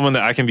definitely someone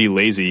that I can be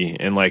lazy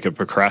and like a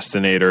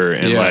procrastinator,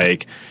 and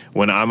like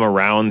when I'm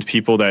around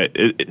people that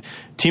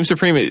Team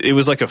Supreme, it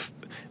was like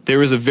there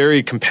was a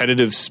very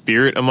competitive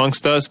spirit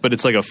amongst us, but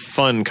it's like a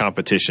fun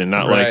competition,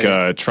 not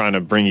like trying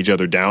to bring each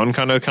other down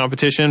kind of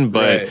competition.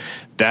 But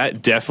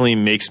that definitely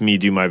makes me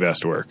do my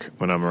best work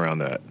when I'm around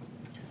that.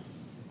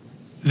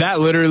 That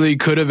literally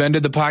could have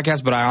ended the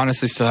podcast, but I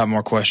honestly still have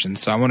more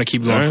questions. So I want to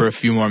keep going for a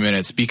few more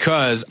minutes,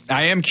 because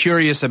I am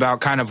curious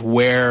about kind of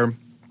where,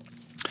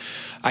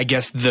 I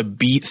guess, the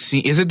beat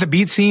scene. Is it the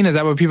beat scene? Is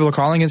that what people are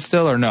calling it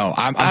still, or no?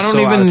 I don't so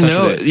even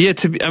know. Yeah,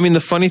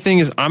 the funny thing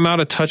is I'm out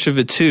of touch of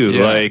it too.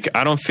 Yeah. Like,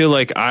 I don't feel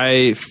like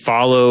I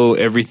follow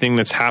everything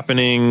that's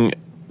happening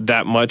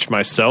that much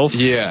myself.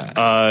 Yeah.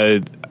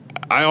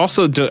 I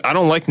also I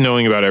don't like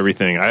knowing about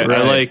everything. I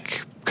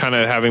like kind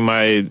of having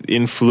my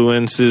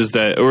influences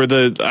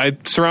I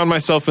surround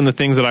myself in the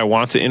things that I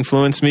want to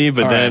influence me,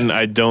 but then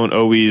I don't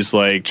always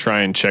like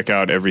try and check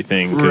out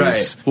everything.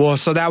 Right. Well,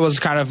 so that was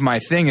kind of my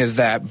thing, is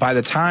that by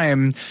the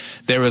time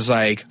there was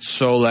like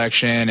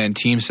Soulection and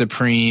Team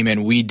Supreme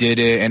and We Did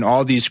It and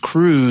all these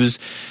crews,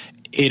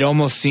 it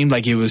almost seemed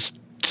like it was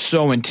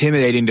so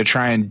intimidating to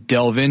try and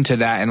delve into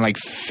that and like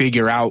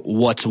figure out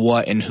what's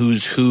what and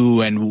who's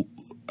who. And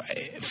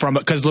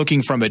because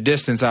looking from a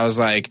distance, I was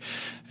like,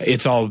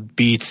 it's all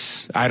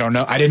beats. I don't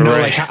know. I didn't know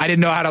I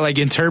didn't know how to like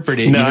interpret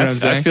it. No, you know what I'm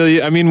saying? I feel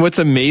you. I mean, what's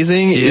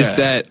amazing is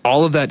that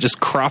all of that just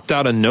cropped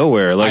out of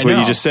nowhere. Like what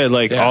you just said,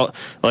 like all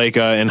like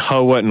in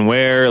How, What, and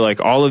Where, like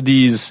all of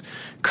these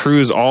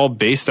crews all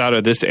based out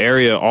of this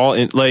area, all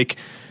in like.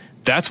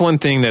 That's one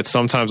thing that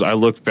sometimes I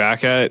look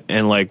back at,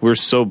 and like we're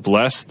so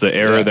blessed the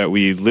era that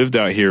we lived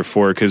out here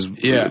for, because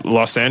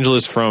Los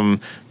Angeles,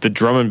 from the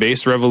drum and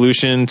bass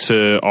revolution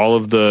to all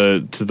of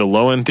the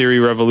low end theory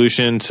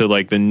revolution to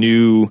like the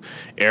new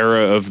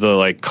era of the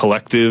like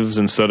collectives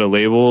instead of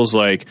labels,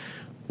 like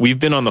we've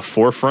been on the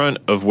forefront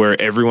of where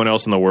everyone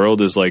else in the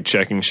world is like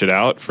checking shit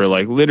out for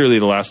like literally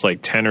the last like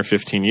 10 or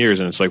 15 years.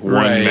 And it's like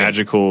one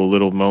magical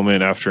little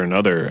moment after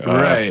another.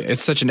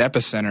 It's such an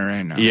epicenter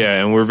right now.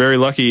 Yeah. And we're very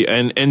lucky.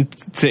 And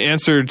to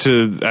answer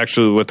to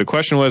actually what the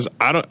question was,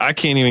 I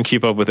can't even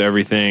keep up with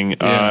everything.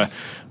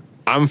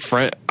 I'm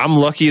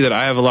lucky that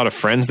I have a lot of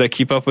friends that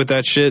keep up with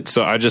that shit.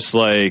 So I just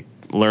like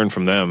learn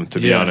from them, to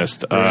be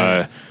honest.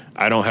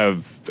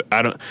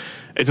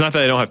 It's not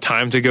that I don't have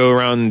time to go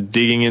around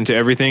digging into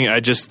everything.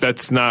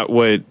 That's not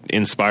what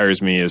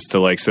inspires me, is to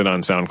like sit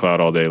on SoundCloud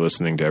all day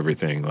listening to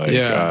everything. Like,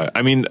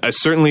 I mean,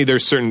 certainly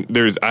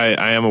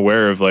I am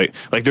aware of like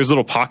there's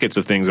little pockets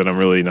of things that I'm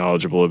really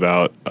knowledgeable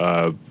about.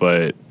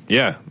 But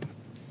yeah.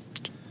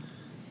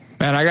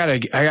 Man, I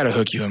gotta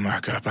hook you and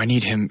Mark up. I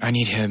need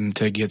him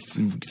to get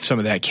some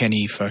of that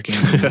Kenny fucking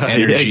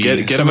energy.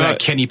 Get some him of out. that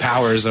Kenny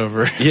Powers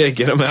over. Yeah,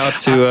 get him out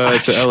to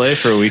LA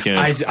for a weekend.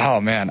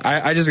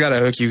 I just gotta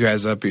hook you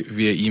guys up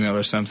via email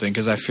or something,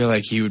 because I feel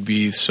like he would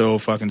be so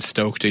fucking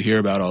stoked to hear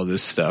about all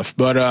this stuff.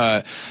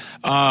 But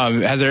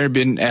has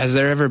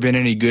there ever been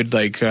any good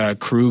like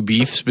crew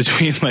beefs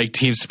between like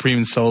Team Supreme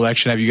and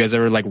Soulection? Have you guys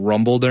ever like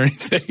rumbled or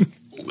anything?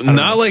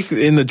 Not like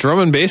in the drum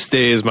and bass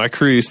days. My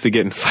crew used to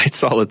get in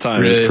fights all the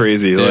time. Really? It's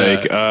crazy.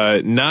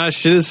 Yeah. Like,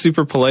 shit is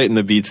super polite in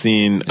the beat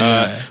scene.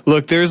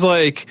 Look, there's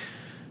like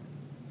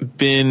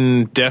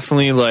been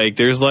definitely like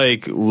there's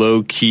like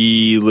low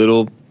key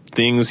little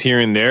things here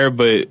and there,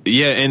 but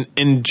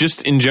and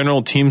just in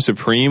general, Team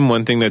Supreme,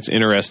 one thing that's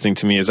interesting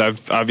to me is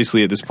I've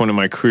obviously at this point in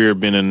my career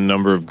been in a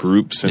number of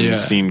groups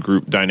and seen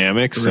group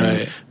dynamics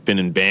and been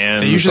in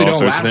bands. They usually all don't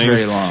sorts last of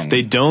things. very long.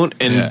 They don't,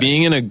 and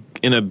being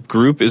in a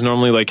group is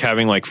normally like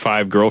having like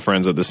 5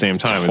 girlfriends at the same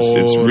time.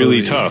 It's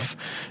really tough.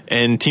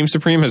 And Team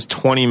Supreme has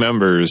 20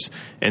 members,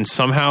 and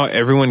somehow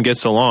everyone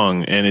gets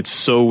along, and it's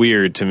so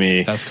weird to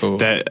me. That's cool.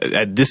 That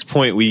at this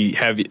point we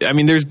have. I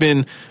mean, there's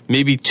been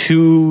maybe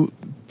 2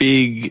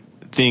 big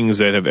things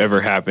that have ever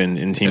happened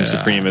in Team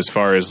Supreme as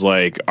far as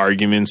like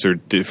arguments or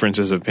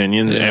differences of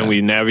opinions, and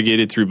we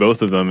navigated through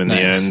both of them in the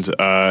end.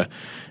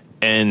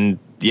 And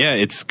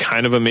it's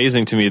kind of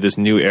amazing to me, this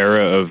new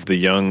era of the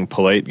young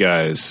polite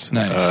guys.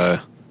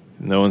 Nice.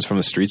 no one's from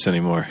the streets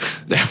anymore.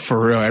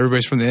 For real,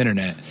 everybody's from the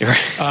internet.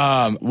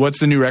 What's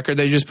the new record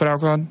that you just put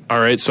out called? All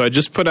right, so I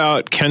just put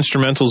out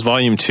Kenstrumentals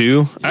Volume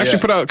 2. I actually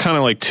put out kind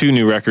of like 2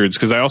 new records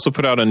because I also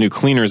put out a new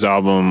Cleaners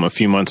album a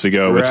few months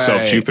ago with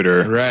Self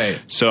Jupiter.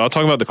 Right. So I'll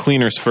talk about the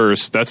Cleaners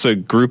first. That's a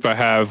group I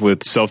have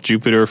with Self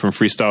Jupiter from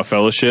Freestyle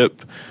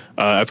Fellowship.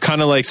 I've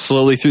kind of like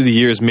slowly through the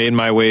years made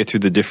my way through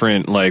the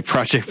different like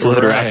Project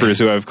Blood rappers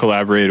who I've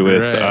collaborated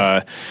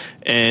with.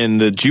 And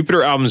the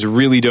Jupiter album's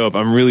really dope.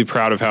 I'm really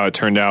proud of how it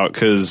turned out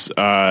because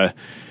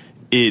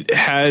it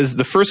has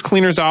the first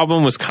Cleaners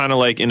album was kind of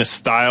like in a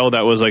style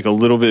that was like a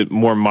little bit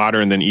more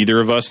modern than either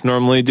of us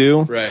normally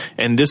do. Right.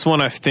 And this one,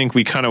 I think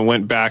we kind of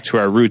went back to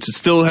our roots. It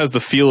still has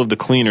the feel of the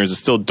Cleaners. It's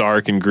still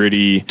dark and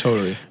gritty.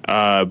 Totally.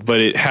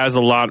 But it has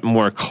a lot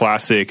more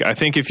classic. I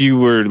think if you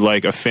were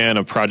like a fan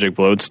of Project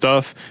Blowed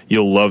stuff,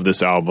 you'll love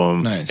this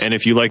album. Nice. And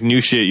if you like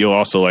new shit, you'll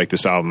also like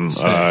this album.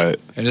 And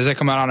does that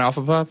come out on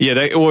Alpha Pup? Yeah,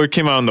 it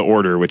came out in The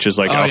Order, which is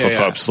like Alpha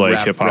Pup's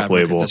like hip hop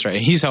label. That's right.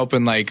 He's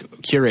helping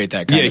like curate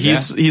that kind of.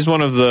 He's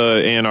one of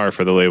the A&R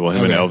for the label,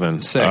 him and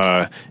Elvin.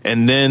 Sick.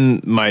 And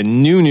then my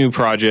new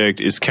project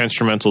is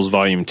Kenstrumentals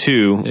Volume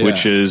 2,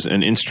 which is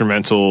an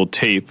instrumental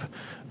tape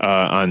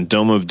on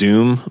Dome of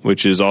Doom,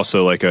 which is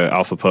also like a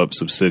Alpha Pup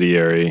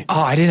subsidiary.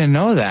 Oh, I didn't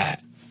know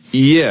that.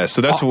 Yeah,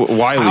 so that's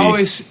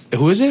Wiley.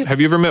 Who is it?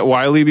 Have you ever met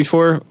Wiley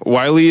before?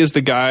 Wiley is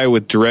the guy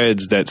with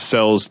dreads that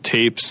sells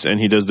tapes and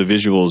he does the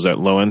visuals at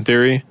Low End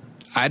Theory.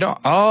 I don't.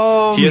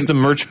 Oh, he has the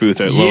merch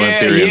booth at Low End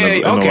Theory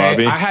in the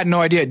lobby. I had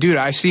no idea, dude.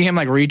 I see him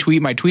like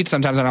retweet my tweets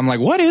sometimes, and I'm like,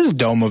 "What is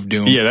Dome of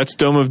Doom?" Yeah, that's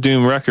Dome of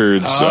Doom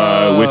Records,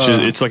 which is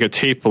it's like a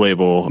tape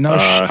label. No,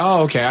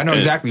 okay, I know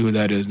exactly who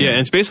that is. Yeah,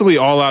 and it's basically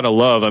all out of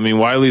love. I mean,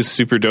 Wiley's a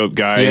super dope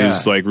guy.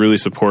 He's like really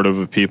supportive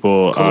of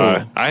people.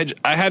 Cool. I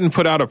hadn't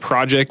put out a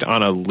project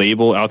on a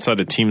label outside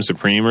of Team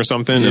Supreme or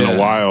something in a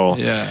while.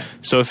 Yeah,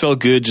 so it felt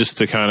good just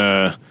to kind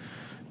of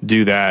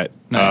do that.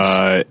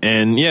 Nice.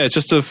 And yeah, it's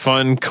just a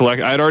fun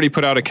collect. I'd already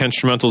put out a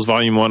Kenstrumentals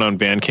Volume 1 on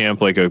Bandcamp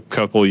like a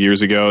couple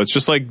years ago. It's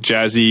just like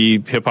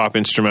jazzy hip hop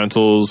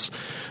instrumentals.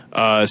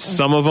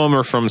 Some of them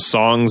are from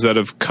songs that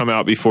have come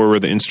out before where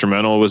the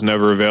instrumental was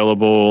never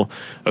available.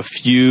 A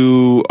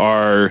few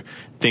are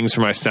things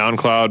from my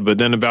SoundCloud, but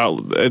then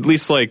about at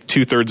least like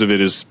 2/3 of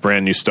it is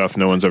brand new stuff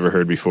no one's ever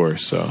heard before.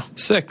 So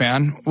sick,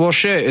 man. Well,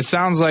 shit, it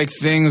sounds like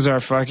things are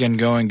fucking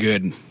going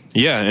good.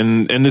 Yeah,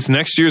 and this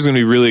next year is going to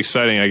be really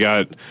exciting. I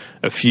got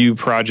a few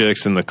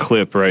projects in the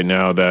clip right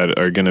now that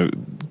are going to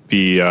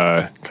be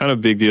kind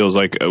of big deals.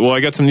 Like, well,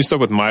 I got some new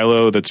stuff with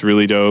Milo that's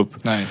really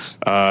dope. Nice.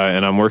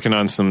 And I'm working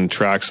on some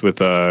tracks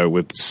with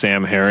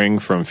Sam Herring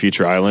from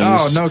Future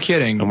Islands. Oh, no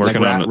kidding. I'm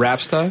working on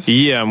rap stuff?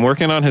 Yeah, I'm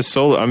working on his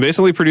solo. I'm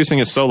basically producing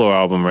his solo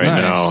album right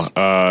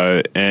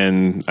now.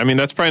 And I mean,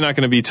 that's probably not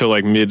going to be till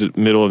like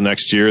middle of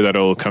next year that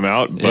it'll come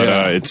out.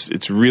 But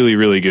it's really,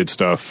 really good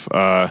stuff.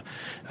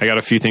 I got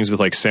a few things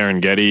with like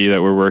Serengeti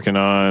that we're working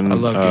on. I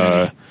love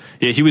Getty.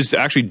 Yeah, he was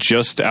actually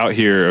just out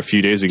here a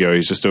few days ago.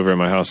 He's just over at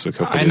my house a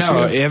couple days ago.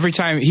 I know. Every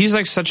time he's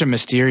like such a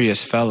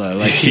mysterious fella.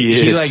 Like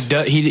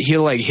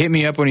he'll like hit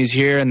me up when he's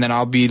here, and then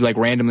I'll be like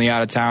randomly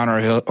out of town, or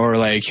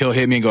he'll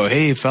hit me and go,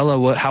 "Hey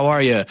fella, how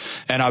are you?"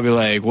 And I'll be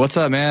like, "What's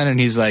up, man?" And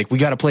he's like, "We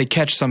got to play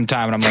catch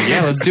sometime." And I'm like,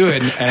 "Yeah, let's do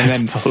it." And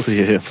then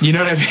totally him. You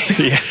know what I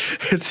mean? Yeah,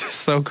 it's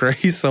just so crazy,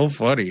 he's so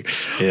funny.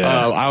 Yeah,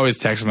 I always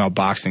text him about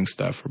boxing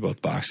stuff. We're both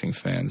boxing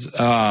fans.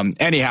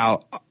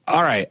 Anyhow.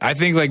 All right, I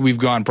think like we've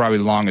gone probably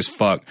long as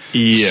fuck.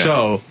 Yeah.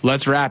 So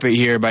let's wrap it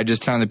here by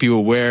just telling the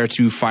people where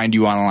to find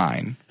you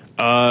online.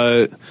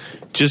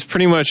 Just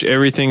pretty much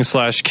everything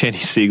 /Kenny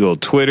Siegel.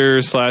 Twitter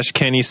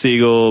 /Kenny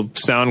Siegel.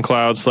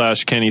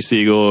 SoundCloud /Kenny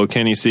Siegel.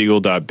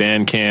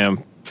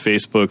 KennySiegel.bandcamp.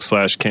 Facebook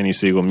 /Kenny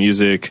Siegel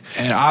Music.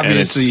 And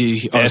obviously,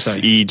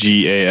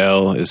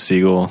 SEGAL is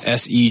Siegel.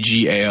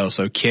 SEGAL.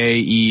 So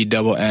KENNY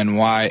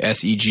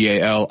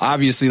SEGAL.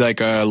 Obviously,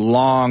 like a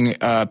long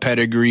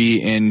pedigree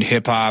in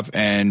hip hop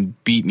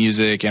and beat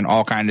music and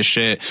all kind of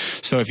shit.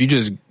 So if you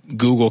just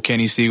Google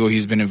Kenny Siegel,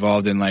 he's been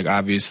involved in like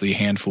obviously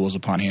handfuls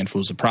upon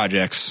handfuls of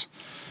projects.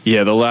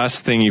 Yeah, the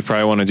last thing you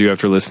probably want to do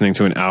after listening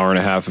to an hour and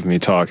a half of me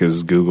talk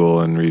is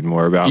Google and read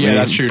more about me. Yeah,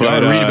 that's true.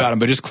 Don't read about him,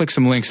 but just click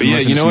some links and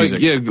listen to music.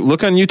 Yeah,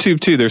 look on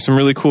YouTube too. There's some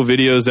really cool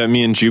videos that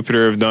me and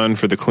Jupiter have done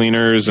for the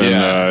Cleaners.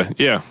 And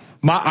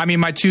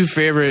my two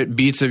favorite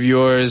beats of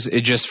yours,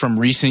 just from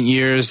recent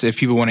years, if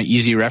people want an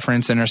easy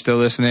reference and are still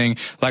listening,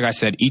 like I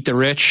said, Eat the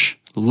Rich.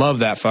 Love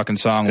that fucking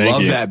song.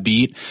 Love that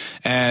beat.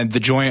 And the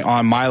joint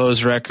on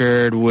Milo's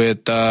record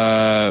with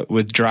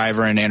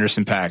Driver and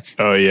Anderson .Paak.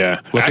 Oh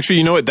yeah. Actually,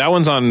 you know what? That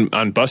one's on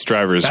Bus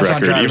Driver's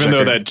record. Even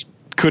though that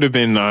could have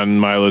been on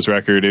Milo's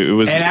record, it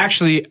was. And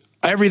actually,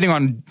 everything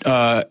on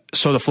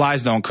So the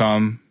Flies Don't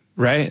Come,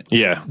 right?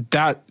 Yeah.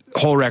 That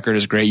whole record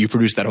is great. You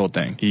produced that whole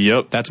thing.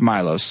 Yep. That's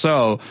Milo.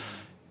 So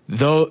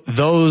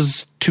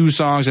those two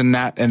songs in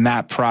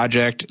that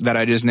project that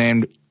I just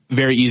named,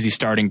 very easy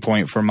starting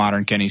point for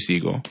modern Kenny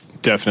Siegel.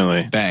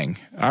 Definitely. Bang.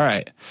 All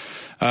right.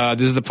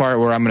 This is the part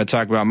where I'm going to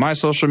talk about my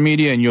social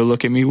media and you'll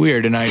look at me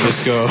weird and I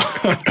just go,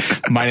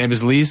 my name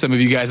is Lee. Some of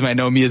you guys might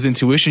know me as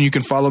Intuition. You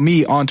can follow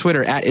me on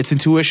Twitter at It's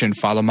Intuition.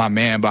 Follow my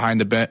man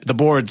behind the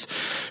boards,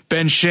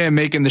 Ben Shim,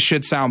 making the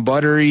shit sound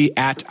buttery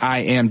at I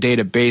Am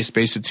Database,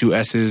 base with 2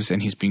 S's,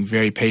 and he's being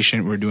very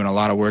patient. We're doing a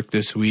lot of work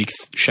this week.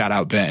 Shout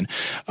out Ben.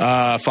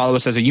 Follow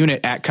us as a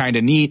unit at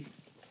Kinda Neat.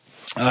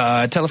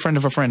 Tell a friend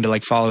of a friend to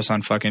like follow us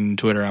on fucking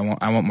Twitter. I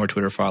want more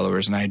Twitter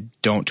followers, and I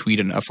don't tweet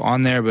enough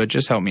on there, but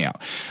just help me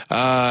out.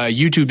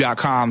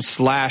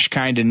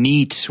 YouTube.com/kinda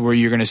neat, where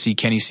you're going to see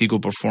Kenny Siegel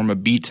perform a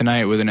beat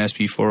tonight with an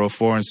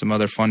SP404 and some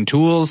other fun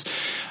tools.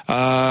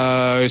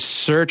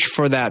 Search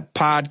for that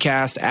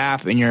podcast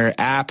app in your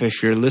app.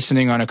 If you're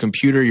listening on a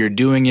computer, you're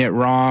doing it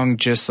wrong.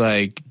 Just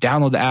like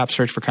download the app,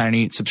 search for Kinda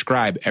Neat,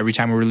 subscribe. Every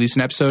time we release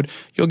an episode,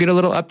 you'll get a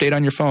little update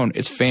on your phone.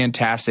 It's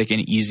fantastic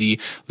and easy.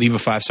 Leave a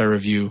 5-star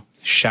review.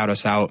 Shout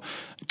us out.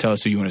 Tell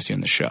us who you want to see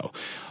on the show.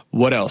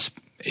 What else?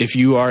 If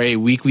you are a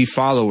weekly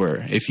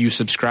follower, if you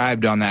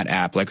subscribed on that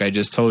app like I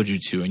just told you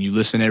to, and you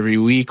listen every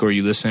week or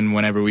you listen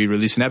whenever we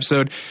release an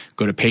episode,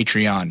 go to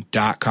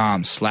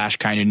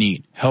patreon.com/kinda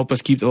neat. Help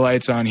us keep the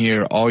lights on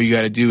here. All you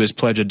got to do is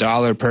pledge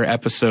 $1 per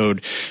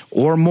episode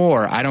or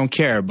more. I don't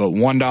care, but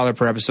 $1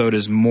 per episode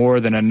is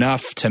more than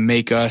enough to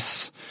make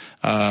us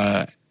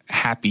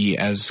happy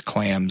as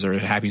clams or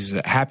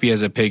happy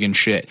as a pig in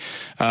shit.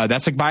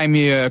 That's like buying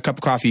me a cup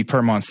of coffee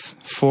per month,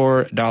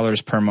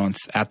 $4 per month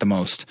at the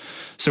most.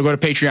 So go to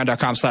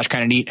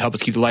patreon.com/kinda neat. Help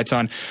us keep the lights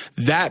on.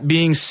 That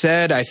being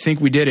said, I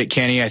think we did it,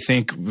 Kenny. I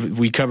think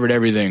we covered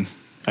everything.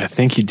 I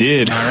think you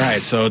did. All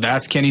right. So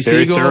that's Kenny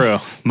Very Siegel. thorough.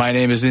 My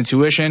name is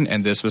Intuition,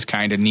 and this was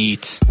Kinda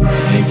Neat.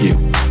 Thank you.